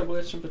enjoyed Triple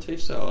H and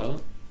Batista a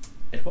lot.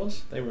 It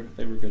was. They were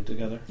good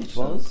together. It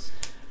So, was.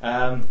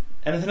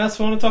 anything else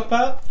we want to talk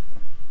about?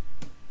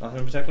 Nothing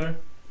in particular.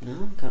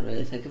 No, can't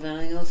really think of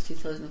anything else.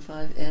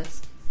 2005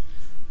 s.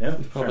 Yeah,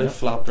 We've probably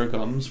flapped our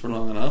gums for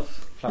long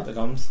enough. flap the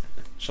gums.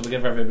 Shall we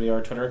give everybody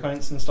our Twitter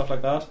accounts and stuff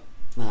like that?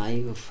 Nah,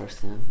 you go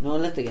first then. No,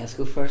 let the guests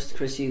go first.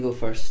 Chris, you go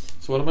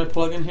first. So what am I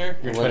plugging here?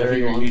 Your Whatever Twitter,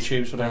 you your want.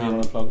 YouTubes, whatever you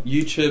want to plug.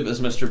 YouTube is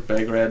Mr.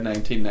 Big Red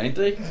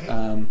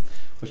 1990,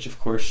 which of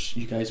course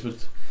you guys would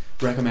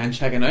recommend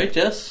checking out.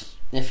 Yes.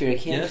 If you're a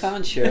Kane Yes.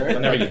 fan, sure.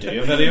 Whenever you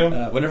do a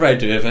video. Whenever I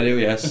do a video,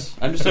 yes.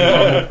 I'm just a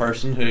normal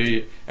person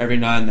who every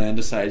now and then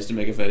decides to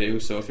make a video,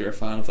 so if you're a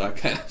fan of that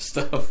kind of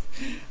stuff,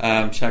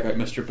 check out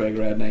Mr. Big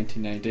Red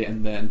 1990,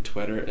 and then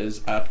Twitter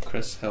is at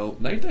Chris Hill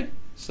 90.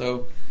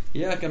 So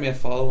yeah, give me a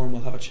follow and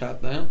we'll have a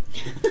chat then.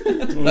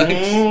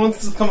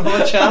 Let's come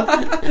have a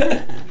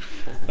chat.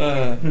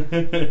 Uh,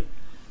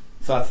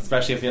 So that's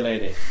especially if you're a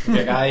lady. If you're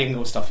a guy, you can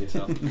go stuff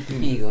yourself.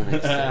 You go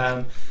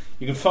next.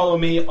 You can follow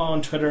me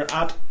on Twitter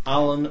at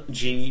Alan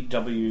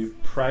G.W.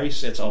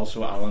 Price. It's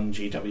also Alan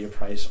G.W.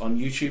 Price on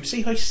YouTube.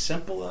 See how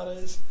simple that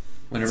is?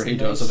 whenever That's he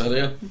does a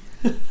video.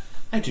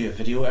 I do a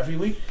video every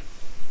week.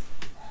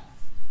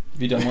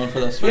 Have you done one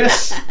for this week?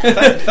 Yes.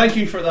 Thank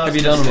you for that. Have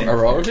you done a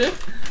Raw review?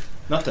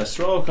 Not this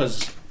Raw,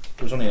 because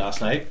it was only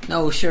last night.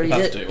 No, sure, he We'll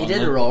have did. to do He one did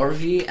a then. Raw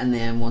review, and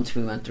then once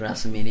we went to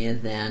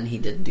WrestleMania, then he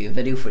didn't do a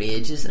video for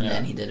ages, and Yeah.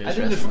 then he did his I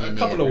did it for WrestleMania a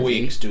couple of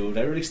review. weeks, dude.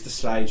 I released the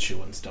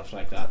slideshow and stuff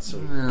like that. So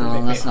don't No,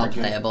 make me that's not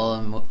argue. playable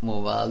on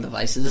mobile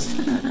devices.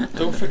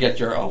 Don't forget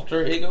your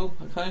alter ego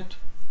account.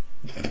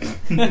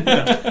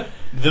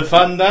 The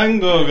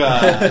Fandango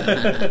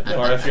guy.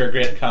 Or if you're a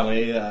great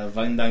Cali,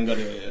 Fandango.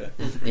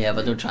 Yeah,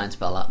 but don't try and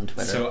spell that on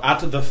Twitter. So at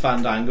the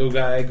Fandango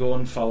guy, go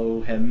and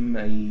follow him.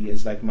 He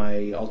is like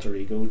my alter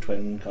ego,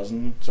 twin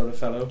cousin sort of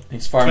fellow.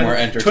 He's far more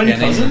entertaining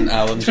than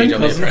Alan Twin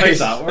cousin, Price.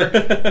 how's that work?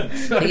 I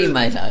think he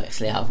might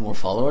actually have more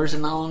followers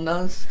than Alan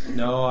does.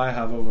 No, I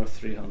have over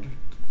 300.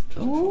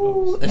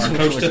 Ooh,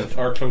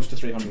 Or close to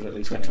 300 at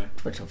least anyway.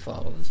 Twitter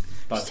followers.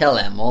 But Just tell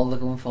them all to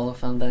go and follow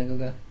Fandango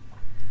guy.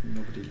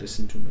 nobody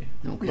listened to me.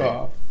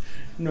 Okay.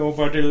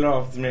 Nobody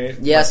loves me.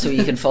 Yeah, so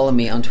you can follow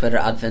me on Twitter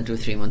at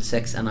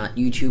Vinto316 and at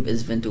YouTube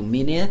is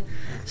Vintomania.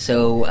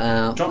 So,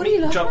 what are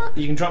you laughing at?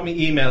 You can drop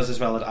me emails as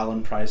well at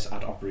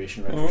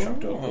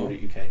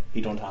alanprice@operationretroshock.co.uk.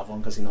 He don't have one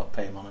because he not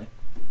pay money.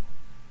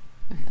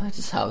 I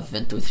just have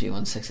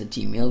Vinto316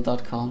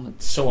 @gmail.com.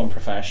 It's So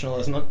unprofessional,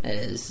 isn't it? It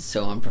is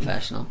so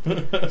unprofessional.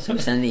 So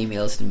send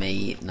emails to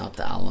me, not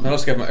to Alan. I'll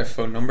just give my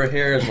phone number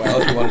here as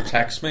well if you want to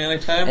text me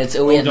anytime. It's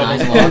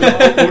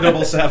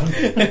 0891.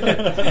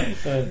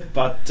 077.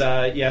 But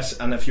yes,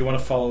 and if you want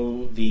to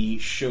follow the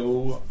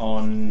show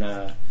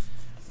on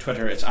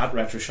Twitter, it's at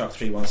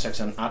RetroShock316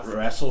 and at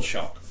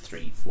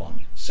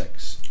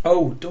WrestleShock316.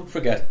 Oh, don't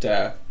forget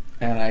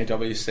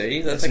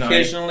NIWC that It's now-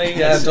 occasionally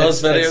does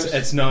videos.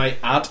 It's now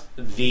at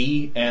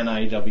the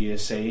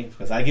NIWC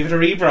because I give it a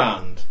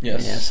rebrand.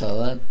 Yes. Yeah,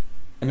 so that.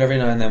 And every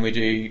now and then we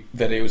do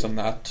videos on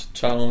that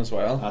channel as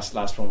well.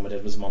 Last one we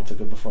did was a month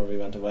ago before we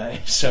went away.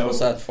 So What was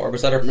that for?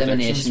 Was that our predictions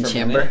Elimination for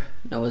Chamber. Mania?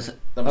 No, was it?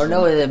 That was Or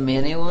no, the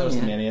Mania one. that was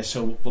Yeah. the Mania.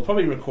 So we'll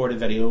probably record a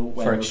video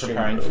when For we're Extreme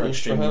preparing for Rules,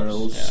 Extreme perhaps?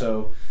 Rules. Yeah.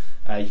 So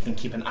you can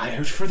keep an eye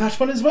out for that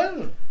one as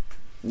well.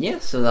 Yeah,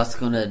 so that's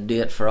going to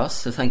do it for us.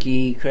 So thank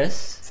you,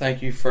 Chris.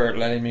 Thank you for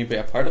letting me be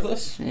a part of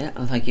this. Yeah,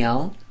 and thank you,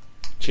 Alan.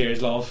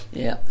 Cheers, love.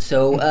 Yeah,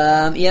 so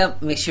yeah,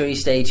 make sure you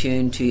stay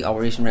tuned to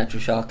Operation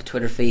Retroshock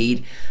Twitter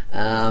feed.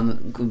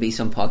 Could be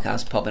some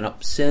podcasts popping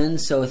up soon.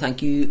 So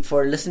thank you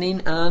for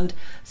listening and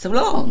so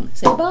long.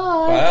 Say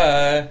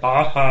bye. Bye.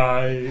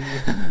 Bye.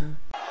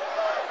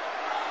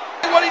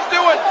 What he's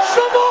doing.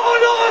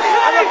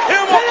 And the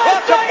camel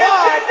clutch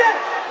applied.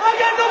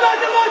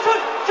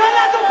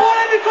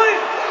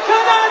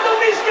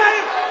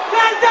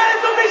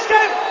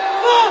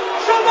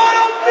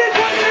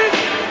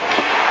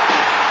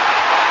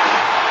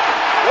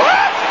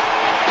 What?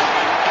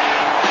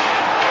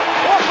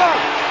 What's up?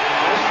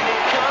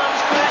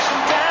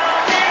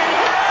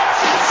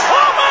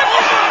 Oh my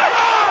God!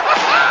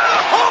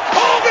 Hulk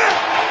Hogan!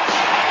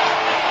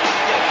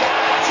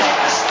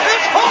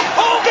 It's Hulk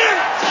Hogan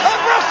at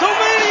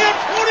WrestleMania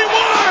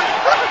 21!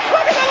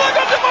 Look at the look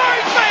on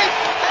Demare's face!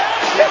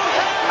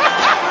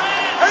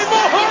 Hey,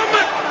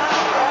 Muhammad!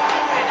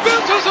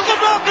 Vince is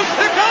about to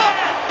pick up!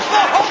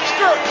 The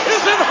Hulkster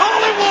is in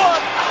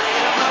Hollywood!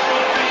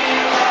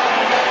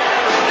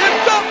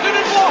 Inducted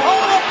into the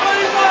Hall of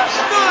Fame last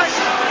night!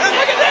 And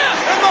look at this!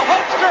 And the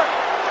Hulkster!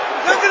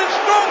 Look at it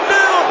strung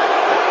down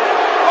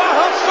by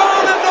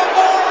Hassan and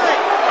Demaре!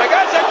 My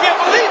gosh, I can't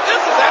believe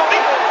this is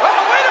happening!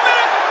 Oh, wait a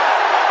minute!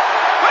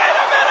 Wait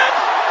a minute!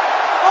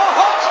 The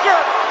Hulkster!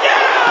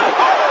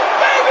 Yeah! Oh,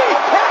 baby!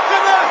 Cracked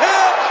in the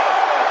head!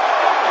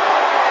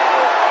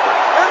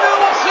 And now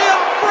let's see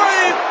how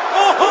brave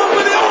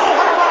Muhammad is!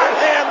 What a right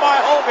hand by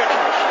Hogan!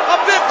 A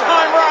big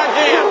time right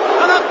hand!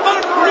 And a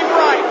thundering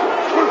right!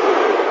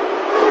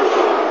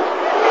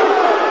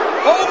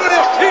 Hogan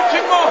is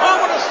teaching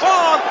Muhammad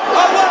Hassan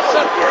a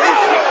lesson! He's